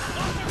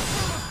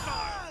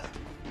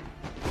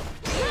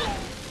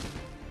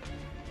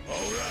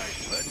 Alright,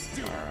 let's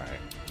do it!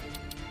 Alright.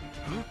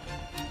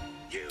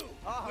 You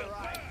will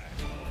burn!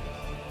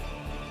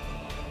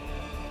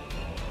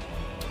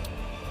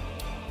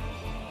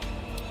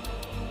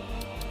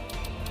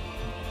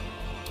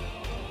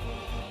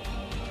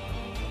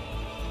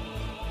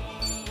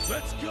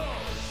 Let's go!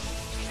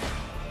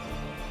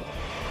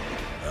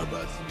 How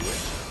about some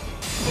wood?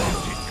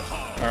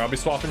 Alright, I'll be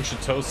swapping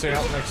Chitose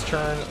out next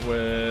turn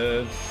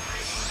with...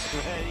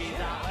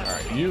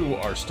 Alright, you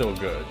are still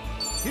good.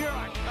 Here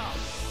I come.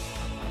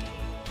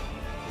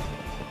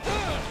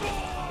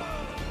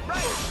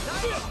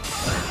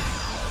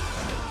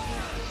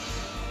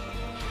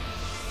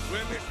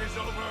 When this is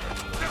over,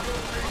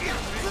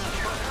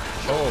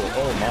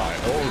 Oh my.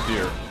 Oh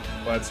dear.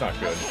 Well, that's not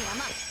good.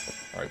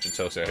 Alright,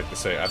 Chitose, I hate to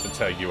say it. I have to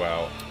tag you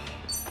out.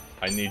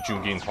 I need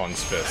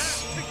him.Once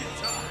fists.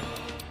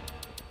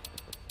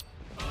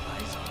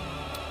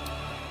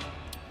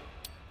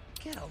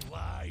 get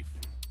alive!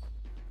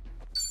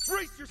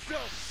 Brace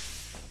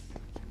yourself!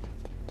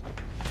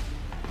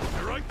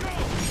 Here I go!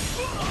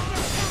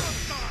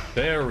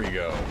 There we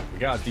go. We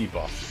got a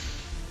debuff.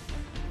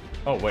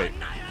 Oh, wait.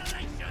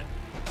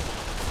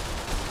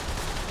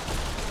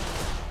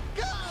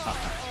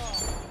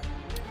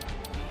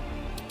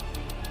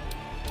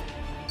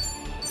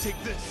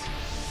 Take this.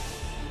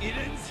 It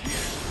ends here.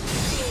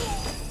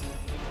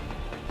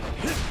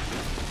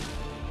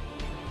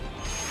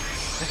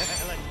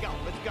 Let's go,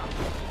 let's go.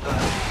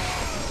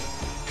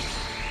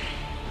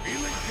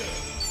 Feeling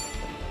good.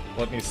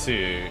 Let me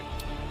see.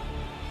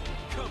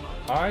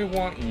 I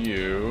want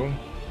you...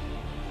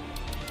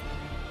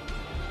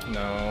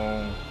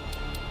 No.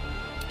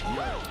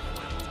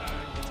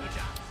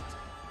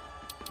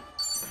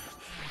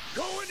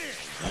 Going in.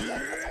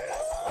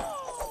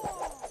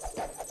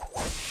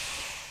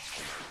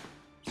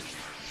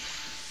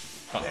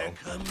 There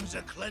comes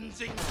a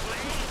cleansing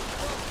flame.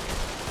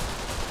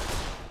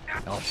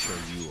 I'll show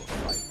you a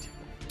fight.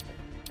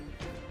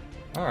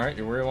 Alright,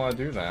 you really want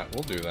to do that?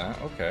 We'll do that.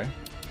 Okay.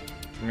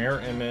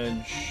 Mirror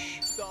image.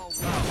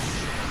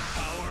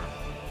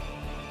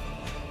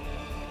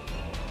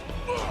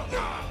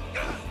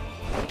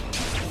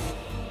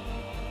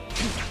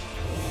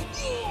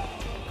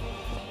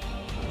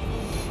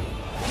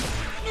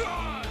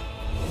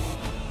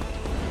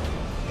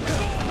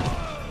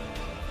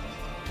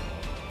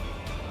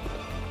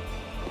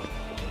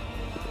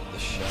 The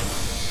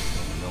shadows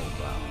know no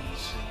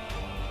bounds.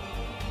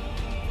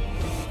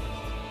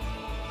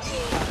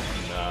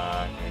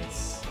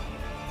 Nice.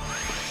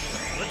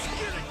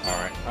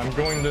 Alright, I'm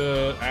going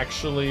to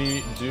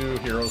actually do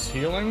Hero's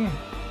Healing.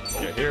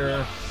 Get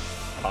here.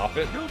 Pop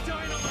it. No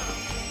dying allowed.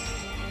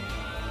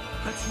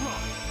 Let's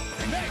rock.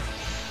 Next.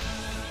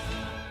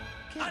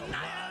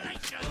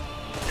 Annihilation.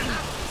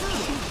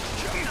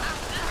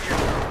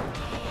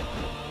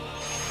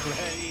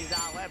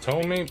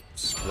 Tomy,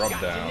 scrub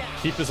down.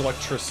 Keep his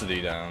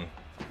electricity down.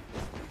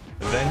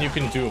 And then you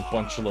can do a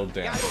bunch of low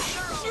damage.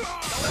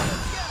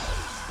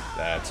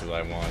 That's what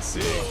I want to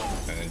see.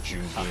 And then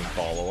Jungi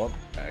follow up.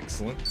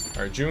 Excellent.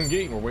 Alright,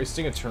 Jungi, we're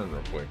wasting a turn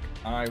real quick.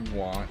 I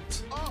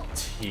want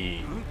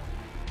T.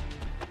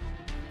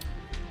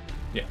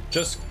 Yeah,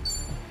 just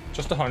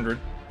 100.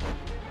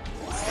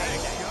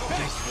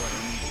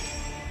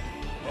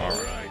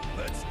 Alright,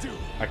 let's do it.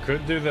 I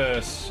could do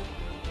this.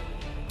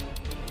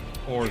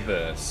 Or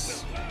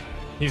this.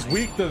 He's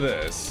weak to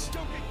this.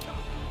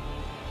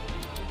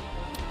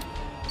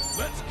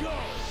 Let's go.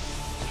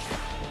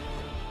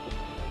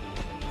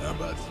 How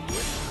about some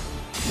wood?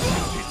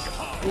 Hit you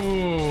hard.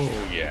 Ooh,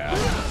 yeah.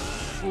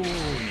 Ooh,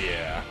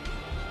 yeah.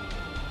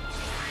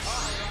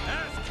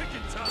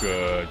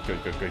 Good.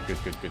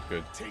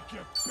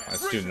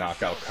 Let's do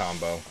knockout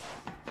combo.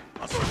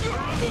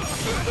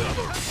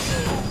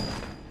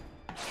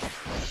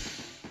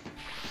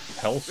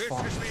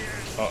 Hellspawn.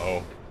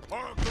 Uh-oh.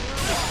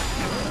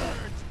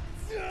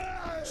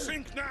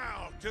 Sink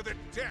now to the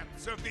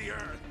depths of the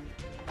earth.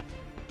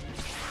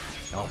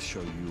 I'll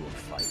show you a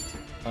fight.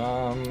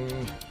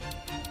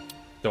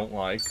 Don't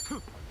like.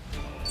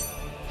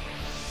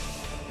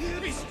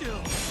 Be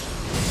still.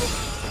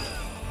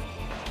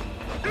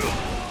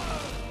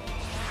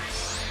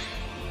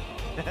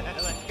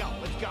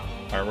 Let's go.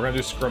 Alright, we're gonna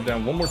do scrub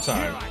down one more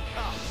time.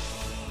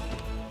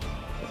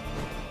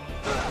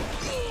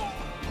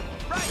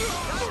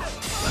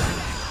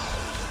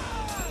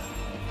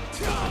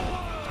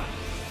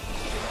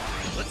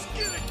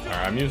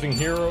 Alright, I'm using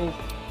hero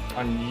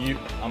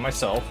on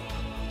myself.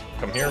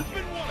 Come here.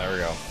 There we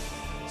go.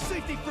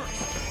 Safety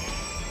first.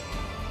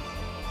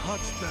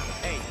 Much better.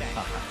 Hey,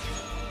 thanks.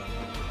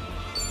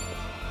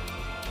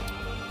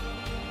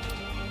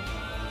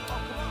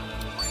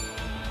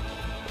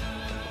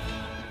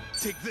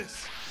 Take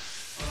this.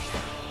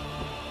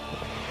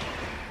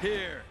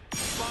 Here.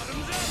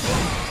 Bottoms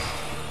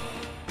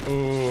up.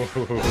 Ooh,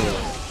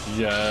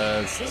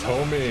 yes,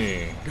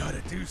 Tommy.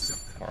 Gotta do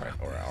something. All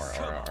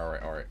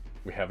right.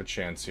 We have a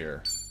chance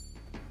here.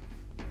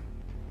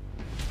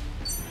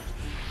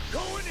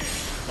 Going in.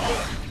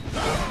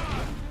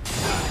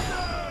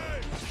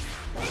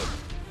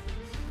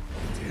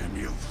 Damn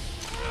you.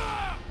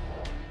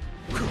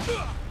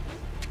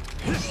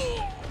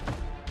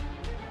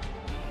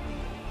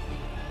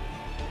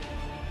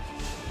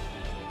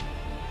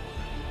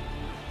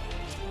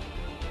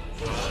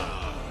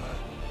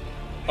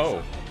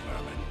 Oh.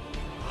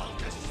 I'll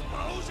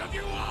dispose of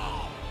you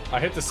all. I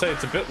hate to say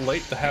it's a bit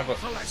late to have a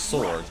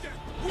sword.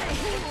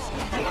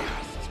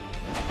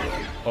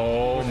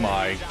 Oh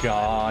my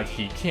god,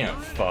 he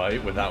can't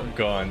fight without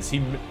guns.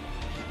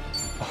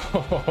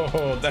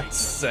 Oh, that's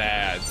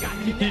sad.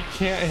 He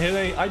can't hit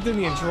any. I didn't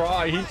even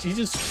try. He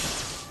just.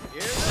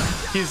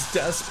 He's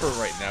desperate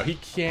right now. He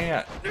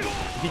can't.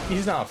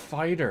 He's not a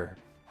fighter.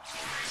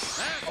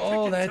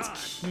 Oh,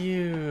 that's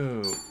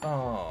cute.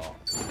 Oh.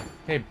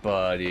 Hey,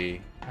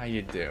 buddy. How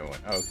you doing?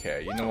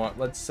 Okay, you know what?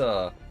 Let's,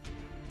 I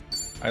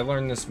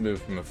learned this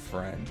move from a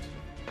friend.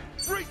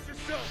 Brace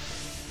yourself.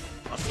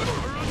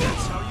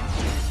 That's how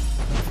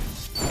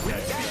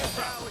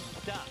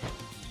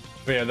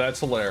But yeah, that's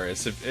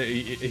hilarious. If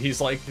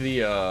he's like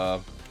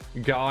the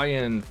guy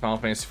in Final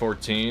Fantasy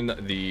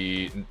XIV,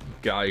 the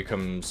guy who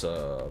comes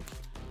the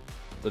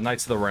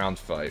Knights of the Round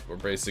fight, where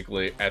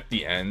basically at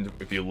the end,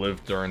 if you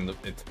live during the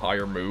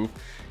entire move,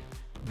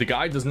 the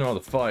guy doesn't know how to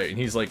fight, and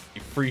he's like, he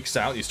freaks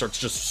out, he starts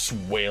just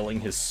swailing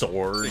his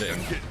sword,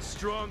 and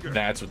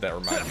that's what that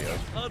reminded me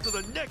of. On to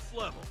the next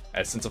level.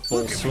 Essence of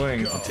full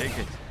swing. Take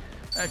it.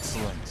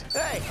 Excellent.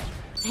 Hey,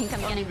 think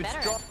I'm getting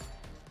better.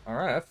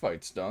 Alright, that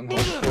fight's done.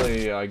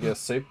 Hopefully, I guess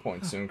save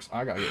point soon, because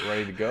I gotta get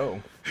ready to go.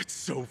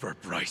 It's over,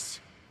 Bryce.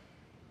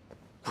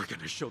 We're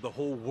gonna show the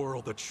whole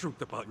world the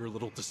truth about your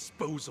little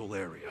disposal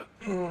area.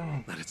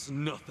 That it's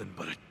nothing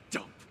but a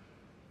dump.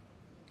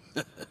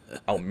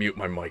 I'll mute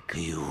my mic.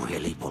 Do you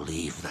really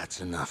believe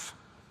that's enough?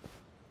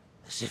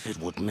 As if it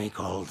would make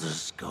all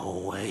this go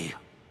away?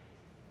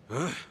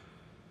 Huh?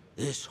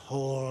 This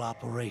whole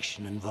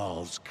operation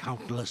involves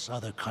countless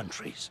other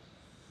countries,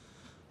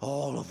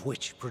 all of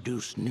which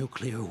produce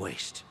nuclear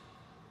waste.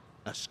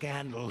 A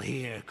scandal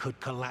here could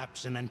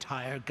collapse an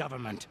entire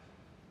government.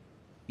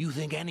 You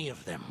think any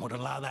of them would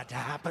allow that to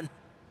happen?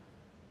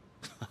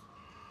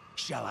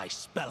 Shall I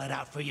spell it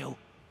out for you?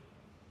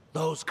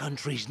 Those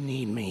countries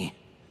need me.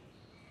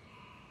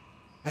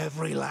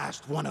 Every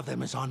last one of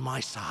them is on my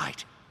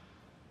side.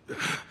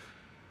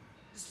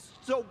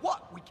 So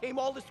what? We came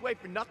all this way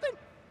for nothing?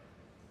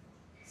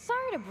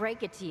 Sorry to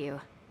break it to you,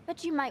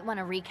 but you might want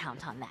to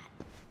recount on that.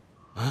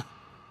 Huh?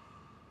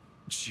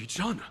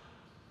 Chi-chan.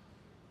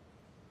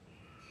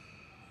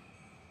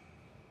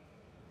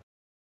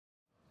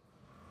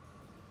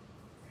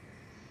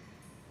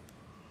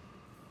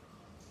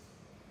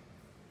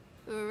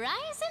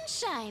 Rise and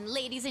shine,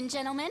 ladies and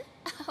gentlemen.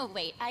 Oh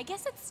wait, I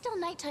guess it's still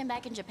nighttime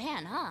back in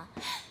Japan, huh?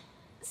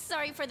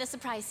 Sorry for the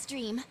surprise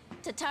stream.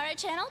 Tatara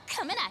channel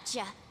coming at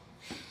ya.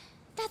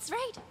 That's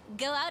right,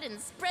 go out and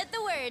spread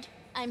the word.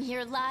 I'm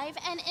here live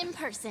and in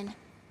person.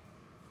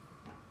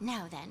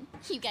 Now then,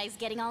 you guys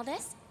getting all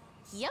this?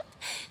 Yep,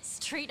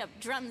 straight up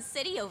Drum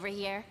City over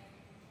here.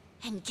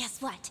 And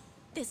guess what?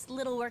 This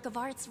little work of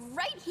art's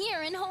right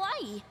here in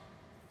Hawaii.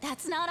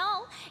 That's not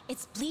all,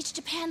 it's Bleach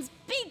Japan's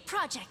big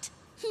project.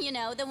 You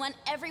know, the one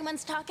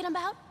everyone's talking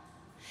about?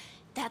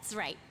 That's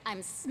right,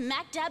 I'm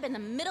smack dab in the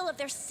middle of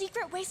their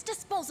secret waste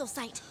disposal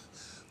site.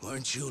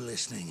 Weren't you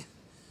listening?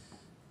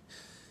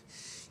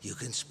 You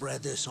can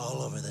spread this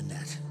all over the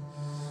net.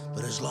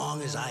 But as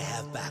long as I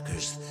have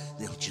backers,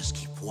 they'll just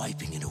keep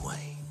wiping it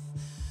away.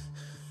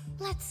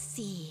 Let's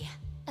see.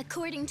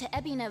 According to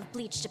Ebina of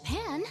Bleach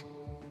Japan,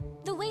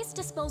 The waste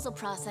disposal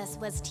process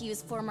was to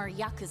use former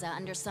Yakuza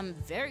under some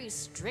very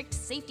strict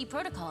safety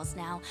protocols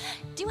now.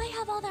 Do I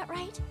have all that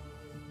right?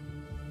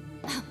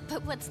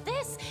 But what's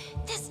this?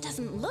 This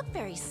doesn't look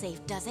very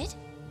safe, does it?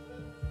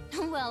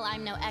 Well,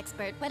 I'm no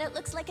expert, but it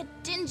looks like a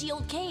dingy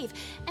old cave,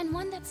 and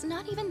one that's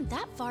not even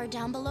that far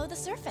down below the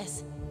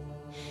surface.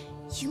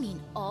 You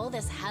mean all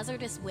this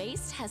hazardous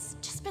waste has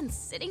just been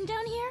sitting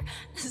down here?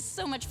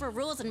 So much for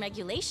rules and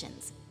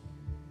regulations.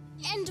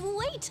 And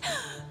wait,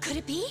 could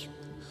it be?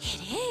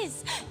 It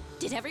is!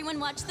 Did everyone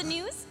watch the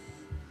news?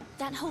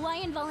 That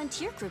Hawaiian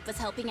volunteer group was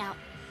helping out.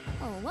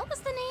 Oh, what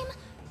was the name?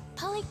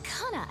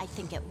 Polycana, I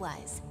think it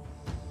was.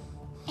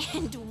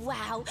 And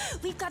wow,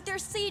 we've got their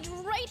sage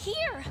right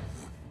here!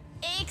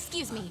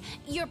 Excuse me,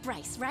 you're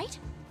Bryce, right?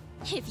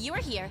 If you're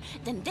here,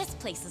 then this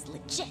place is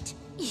legit.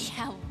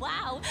 Yeah,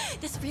 wow,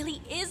 this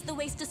really is the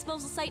waste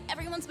disposal site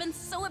everyone's been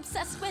so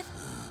obsessed with.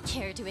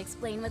 Care to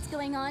explain what's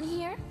going on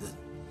here?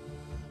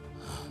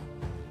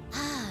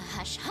 Ah,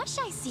 hush hush,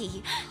 I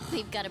see.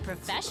 We've got a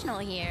professional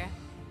here.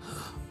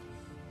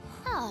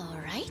 All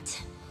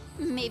right.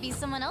 Maybe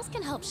someone else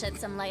can help shed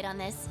some light on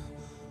this.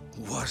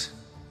 What?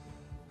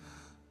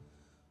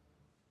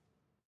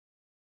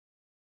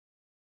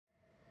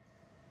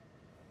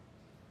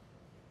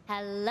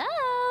 Hello?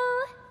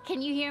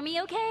 Can you hear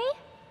me okay?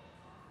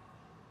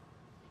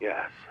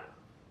 Yes,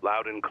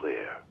 loud and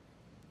clear.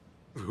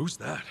 Who's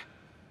that?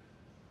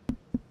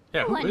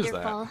 Yeah, who is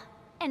Wonderful. that?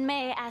 And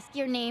may I ask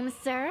your name,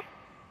 sir?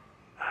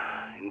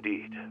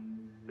 Indeed.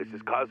 This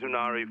is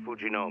Kazunari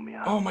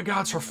Fujinomiya. Oh my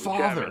god, it's her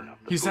father.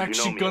 He's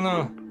actually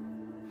gonna...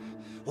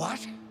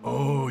 What?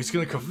 Oh, he's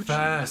gonna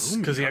confess,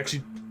 because he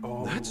actually...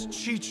 Oh. That's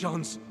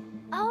Chi-chan's...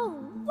 Oh,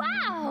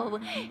 wow!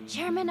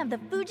 Chairman of the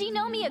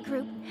Fujinomiya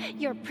Group.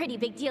 You're a pretty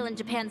big deal in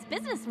Japan's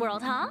business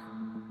world, huh?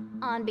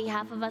 On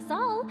behalf of us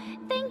all,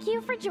 thank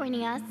you for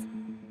joining us.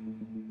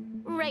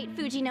 Right,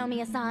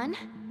 Fujinomiya-san.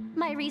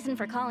 My reason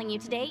for calling you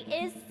today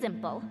is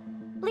simple.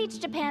 Bleach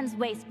Japan's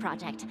waste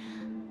project.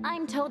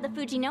 I'm told the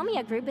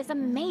Fujinomiya Group is a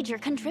major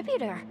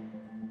contributor.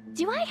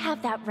 Do I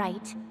have that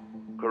right?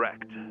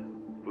 Correct.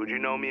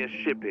 Fujinomiya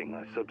Shipping,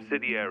 a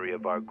subsidiary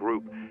of our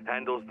group,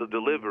 handles the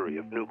delivery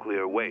of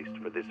nuclear waste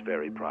for this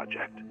very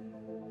project.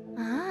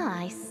 Ah,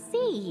 I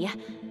see.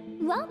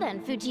 Well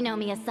then,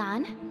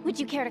 Fujinomiya-san, would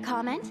you care to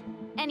comment?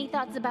 Any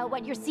thoughts about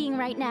what you're seeing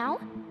right now?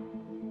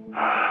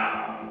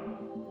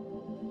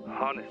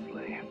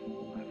 Honestly,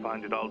 I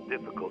find it all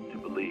difficult to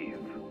believe.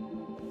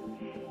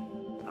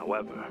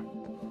 However,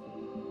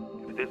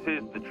 if this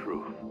is the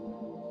truth,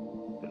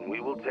 then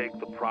we will take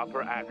the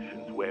proper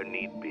actions where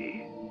need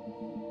be.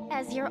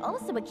 As you're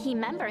also a key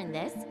member in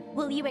this,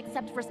 will you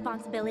accept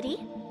responsibility?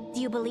 Do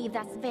you believe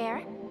that's fair?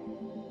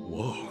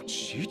 Whoa,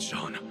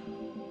 Chi-chan.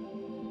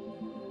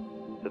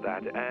 To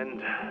that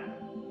end,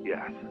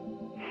 yes.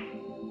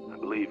 I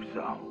believe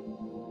so.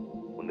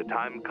 When the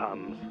time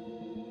comes,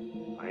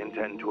 I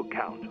intend to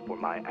account for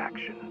my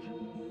actions.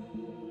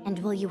 And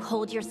will you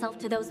hold yourself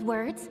to those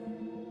words?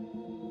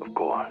 Of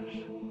course.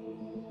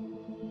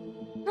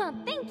 Well,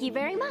 thank you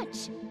very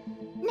much.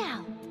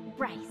 Now,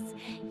 Bryce,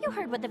 you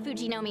heard what the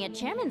Fujinomiya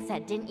chairman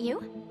said, didn't you?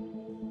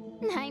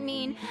 I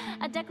mean,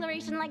 a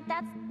declaration like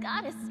that's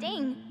gotta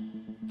sting.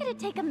 It'd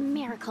take a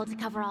miracle to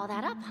cover all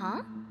that up,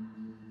 huh?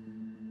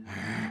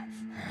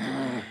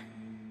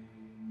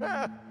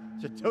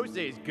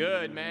 Chitose is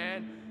good,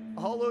 man.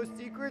 All those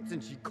secrets,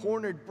 and she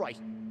cornered Bryce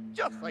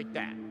just like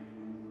that.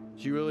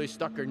 She really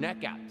stuck her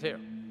neck out, too.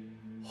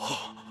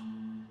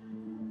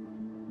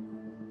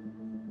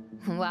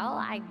 Well,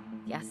 I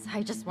guess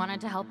I just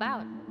wanted to help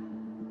out.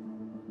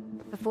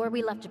 Before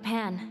we left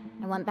Japan,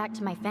 I went back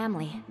to my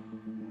family.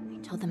 I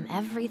told them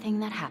everything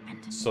that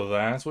happened. So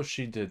that's what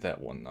she did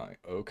that one night.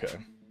 Okay.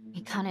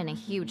 We got in a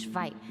huge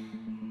fight,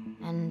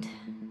 and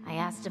I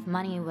asked if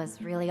money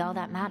was really all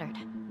that mattered.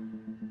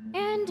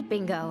 And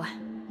bingo,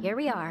 here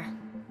we are.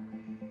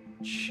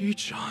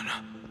 Chi-chan.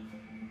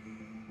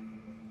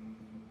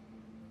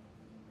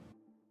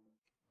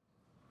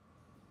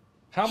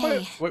 How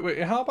about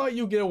wait, how about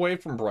you get away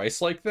from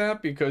Bryce like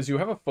that, because you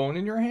have a phone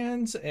in your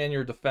hands and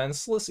you're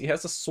defenseless. He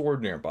has a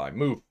sword nearby.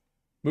 Move.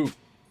 Move.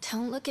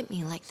 Don't look at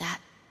me like that.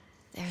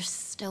 There's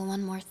still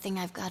one more thing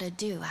I've got to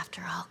do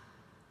after all.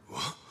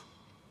 What?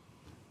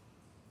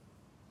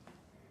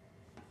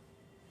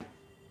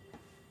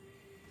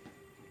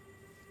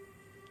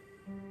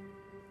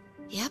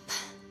 Yep,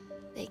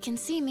 they can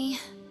see me.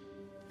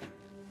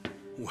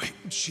 Wait,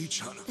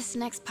 Chi-chan. This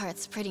next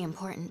part's pretty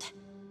important.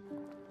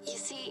 You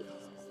see,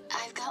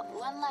 I've got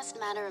one last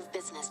matter of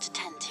business to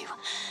tend to.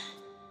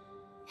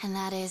 And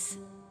that is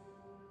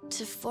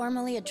to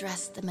formally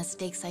address the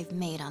mistakes I've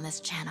made on this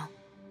channel.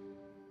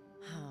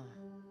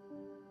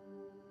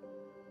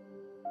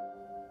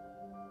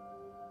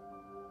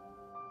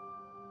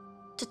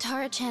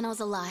 Tatara Channel's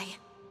a lie.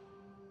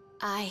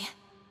 I,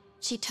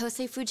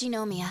 Chitose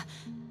Fujinomiya,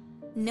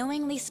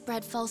 knowingly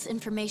spread false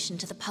information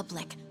to the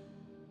public.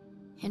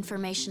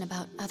 Information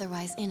about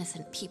otherwise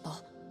innocent people.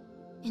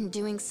 In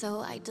doing so,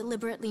 I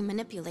deliberately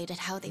manipulated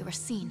how they were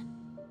seen.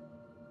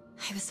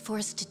 I was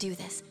forced to do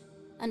this,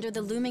 under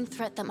the looming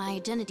threat that my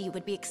identity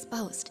would be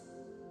exposed.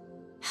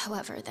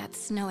 However,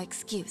 that's no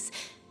excuse.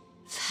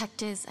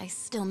 Fact is, I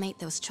still made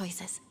those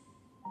choices.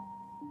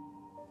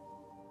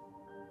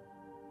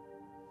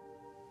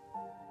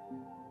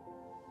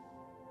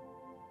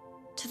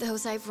 To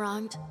those I've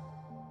wronged,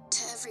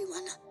 to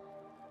everyone,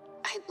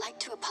 I'd like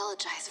to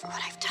apologize for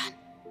what I've done.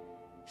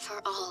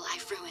 For all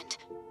I've ruined.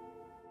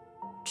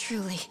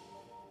 Truly,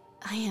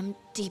 I am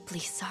deeply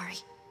sorry.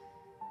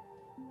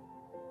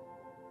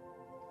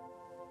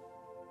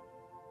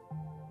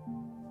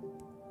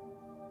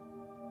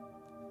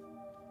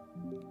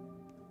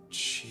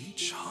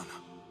 Chi-chan.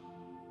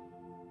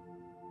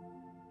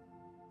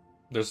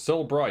 There's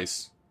still a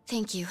Bryce.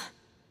 Thank you,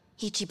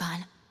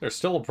 Ichiban. There's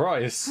still a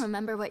Bryce.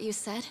 Remember what you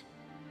said?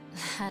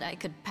 That I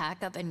could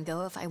pack up and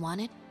go if I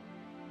wanted?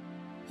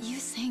 You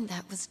saying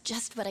that was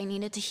just what I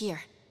needed to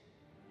hear.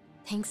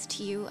 Thanks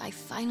to you, I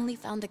finally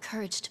found the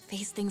courage to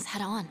face things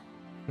head on.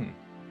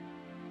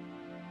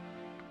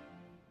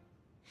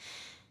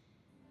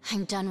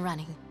 I'm done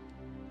running.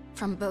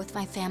 From both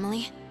my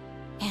family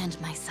and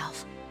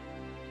myself.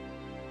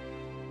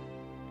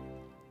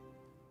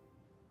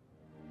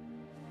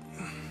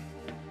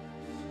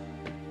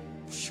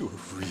 You're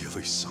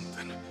really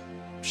something,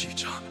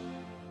 Chi-chan.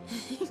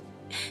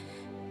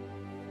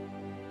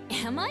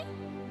 Am I?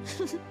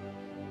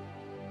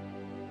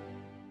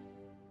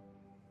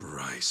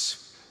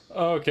 Bryce.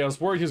 Okay, I was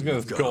worried he was gonna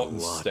You've got go a up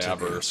and lot stab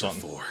to her or answer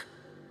something. for.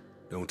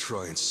 Don't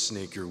try and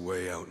snake your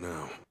way out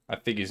now. I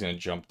think he's gonna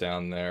jump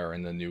down there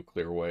in the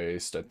nuclear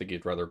waste. I think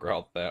he'd rather go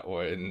out that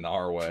way than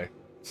our way.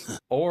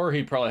 Or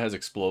he probably has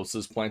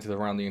explosives planted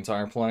around the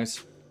entire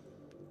place.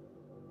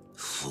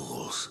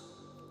 Fools.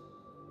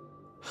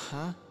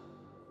 Huh?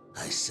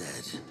 I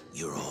said,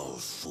 you're all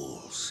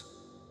fools.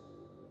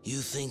 You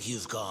think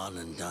you've gone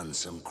and done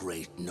some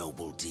great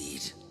noble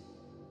deed.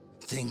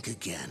 Think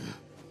again.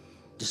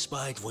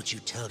 Despite what you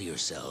tell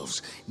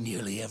yourselves,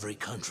 nearly every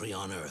country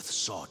on Earth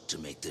sought to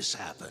make this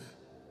happen.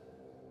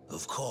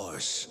 Of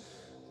course,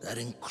 that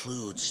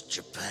includes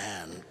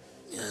Japan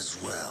as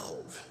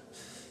well.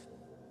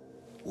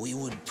 We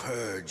would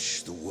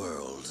purge the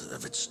world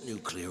of its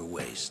nuclear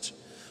waste,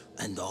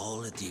 and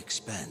all at the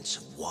expense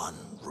of one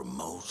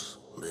remote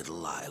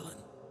little island.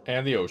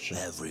 And the ocean.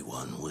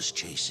 Everyone was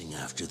chasing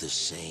after the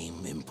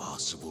same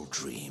impossible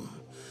dream.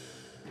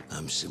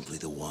 I'm simply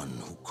the one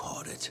who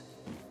caught it.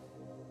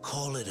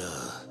 Call it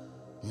a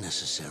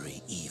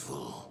necessary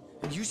evil.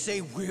 You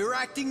say we're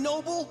acting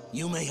noble?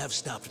 You may have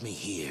stopped me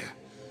here,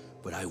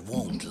 but I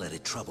won't let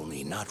it trouble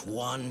me, not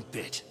one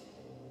bit.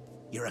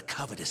 You're a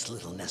covetous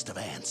little nest of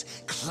ants,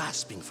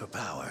 clasping for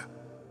power.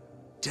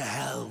 To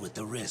hell with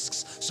the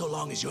risks, so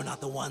long as you're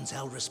not the ones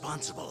held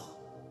responsible.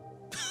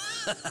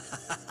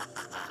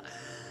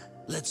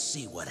 Let's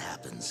see what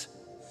happens.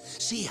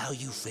 See how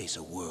you face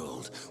a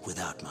world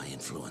without my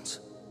influence.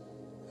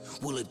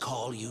 Will it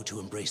call you to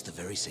embrace the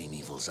very same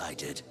evils I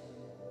did?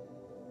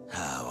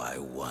 How I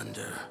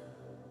wonder.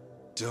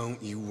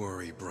 Don't you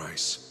worry,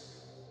 Bryce.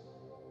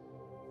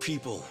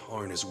 People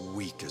aren't as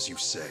weak as you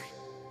say.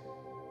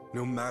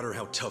 No matter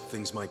how tough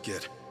things might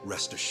get,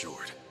 rest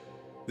assured.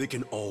 They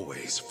can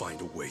always find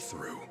a way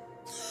through.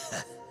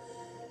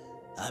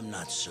 I'm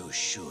not so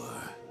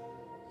sure.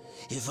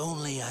 If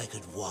only I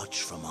could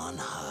watch from on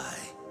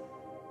high.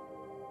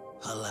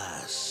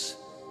 Alas,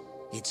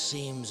 it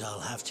seems I'll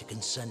have to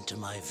consent to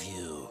my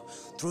view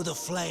through the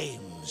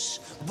flames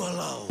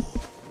below.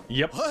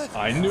 Yep,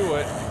 I knew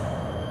it.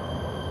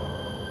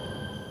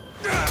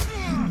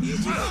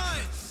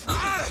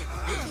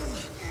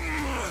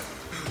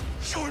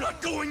 You're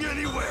not going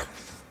anywhere!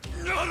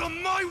 Not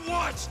on my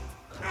watch!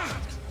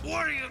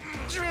 What are you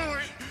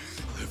doing?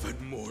 I've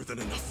had more than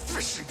enough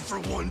fishing for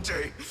one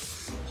day.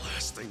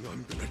 Last thing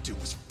I'm gonna do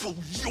is pull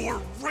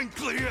your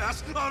wrinkly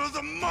ass out of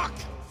the muck!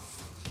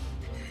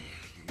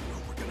 You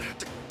know we're gonna have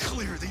to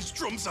clear these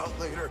drums out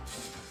later.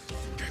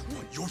 Think I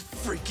want your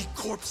freaky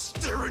corpse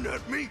staring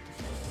at me?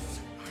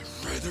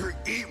 I'd rather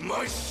eat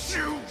my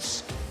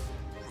shoes!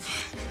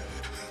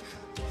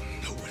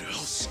 Know what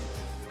else?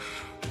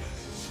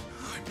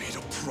 I made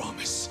a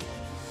promise.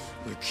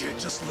 I can't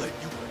just let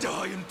you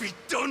die and be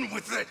done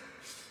with it!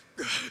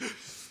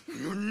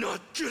 You're not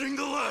getting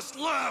the last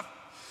laugh!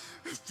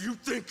 If you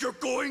think you're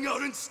going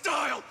out in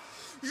style,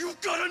 you've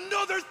got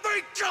another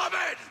thing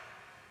coming!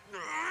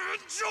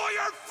 Enjoy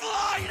your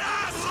flight,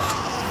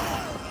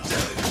 asshole!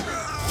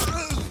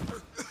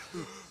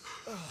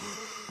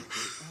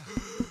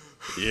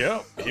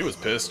 Yep, he was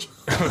pissed.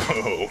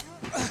 Oh.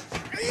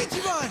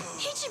 Ichiban!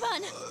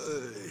 Ichiban!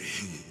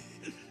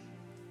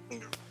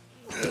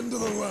 End of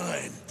the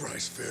line,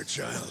 Bryce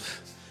Fairchild.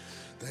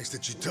 Thanks to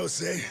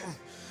Chitose,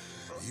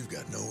 you've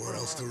got nowhere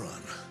else to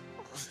run.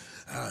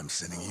 I'm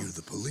sending you to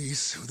the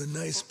police with a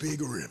nice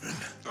big ribbon.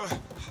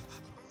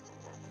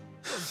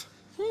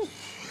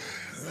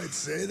 I'd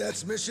say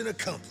that's mission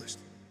accomplished.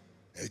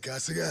 Hey,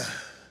 Kasuga?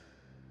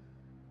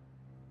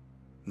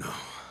 No.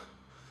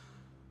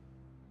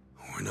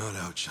 We're not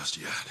out just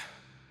yet.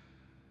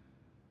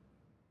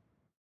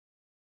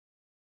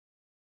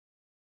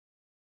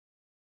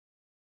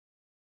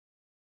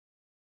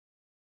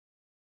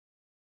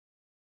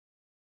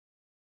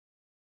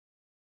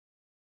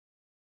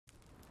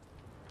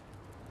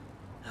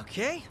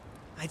 Okay,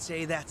 I'd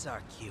say that's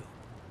our cue.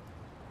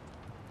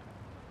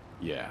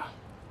 Yeah.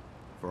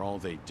 For all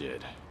they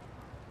did,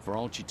 for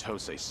all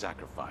Chitose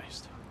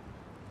sacrificed,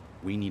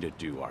 we need to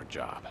do our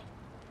job.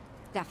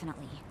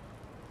 Definitely.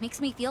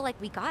 Makes me feel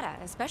like we gotta,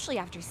 especially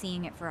after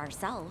seeing it for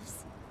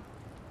ourselves.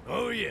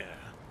 Oh yeah,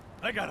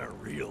 I got a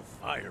real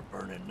fire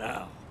burning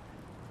now.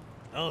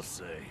 I'll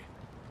say,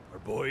 our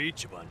boy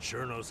Ichiban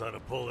sure knows how to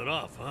pull it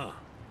off, huh?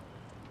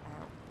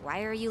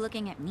 Why are you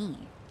looking at me?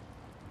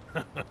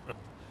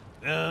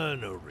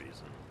 No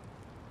reason.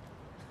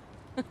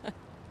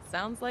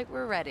 Sounds like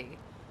we're ready.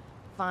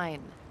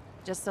 Fine,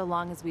 just so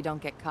long as we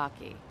don't get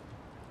cocky.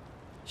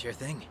 Sure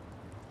thing.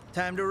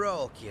 Time to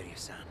roll,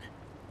 Kiryu-san.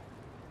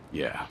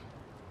 Yeah.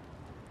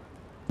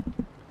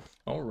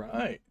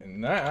 Alright,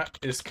 and that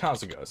is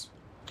Kasuga's.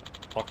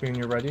 Talk me when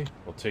you're ready.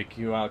 We'll take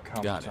you out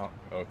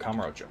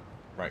Kamarocho.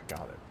 Right,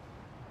 got it.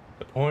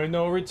 The point of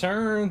no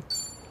return.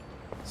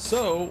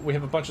 So, we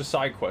have a bunch of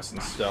side quests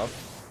and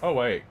stuff. Oh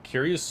wait,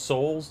 Kiryu's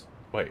souls?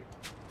 Wait.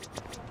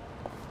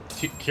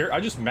 I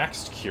just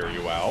maxed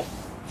Kiryu out.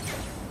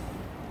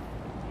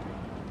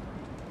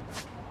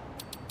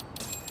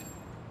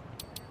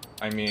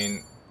 I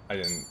mean, I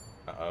didn't.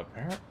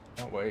 Apparent?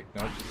 No, wait,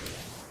 no.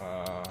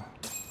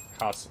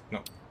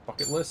 No,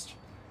 bucket list.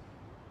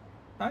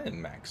 I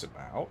didn't max him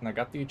out, and I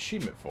got the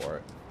achievement for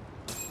it.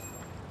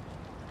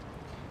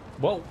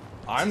 Well,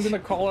 I'm gonna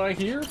call it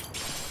here,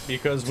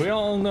 because we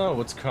all know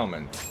what's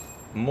coming.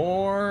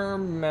 More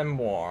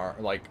memoir,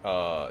 like,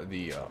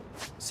 the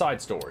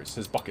side stories,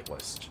 his bucket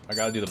list. I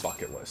gotta do the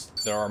bucket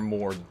list. There are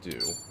more to do.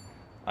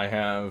 I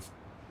have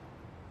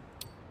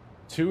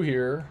 2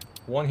 here,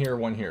 1 here,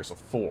 1 here, so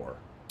 4.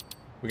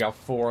 We got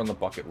 4 on the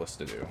bucket list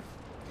to do.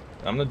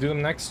 I'm gonna do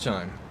them next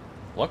time.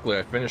 Luckily,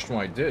 I finished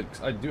what I did,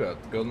 because I do have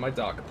to go to my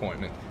doc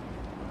appointment.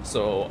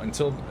 So,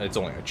 until... It's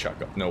only a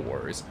checkup, no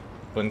worries.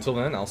 But until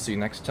then, I'll see you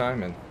next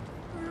time, and...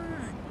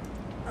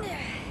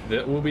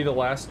 that will be the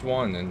last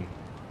one, and...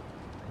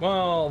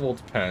 Well,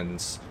 it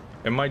depends.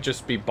 It might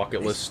just be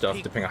bucket list stuff,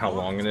 depending on how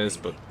long it is,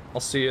 but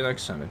I'll see you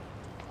next time, and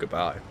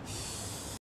goodbye.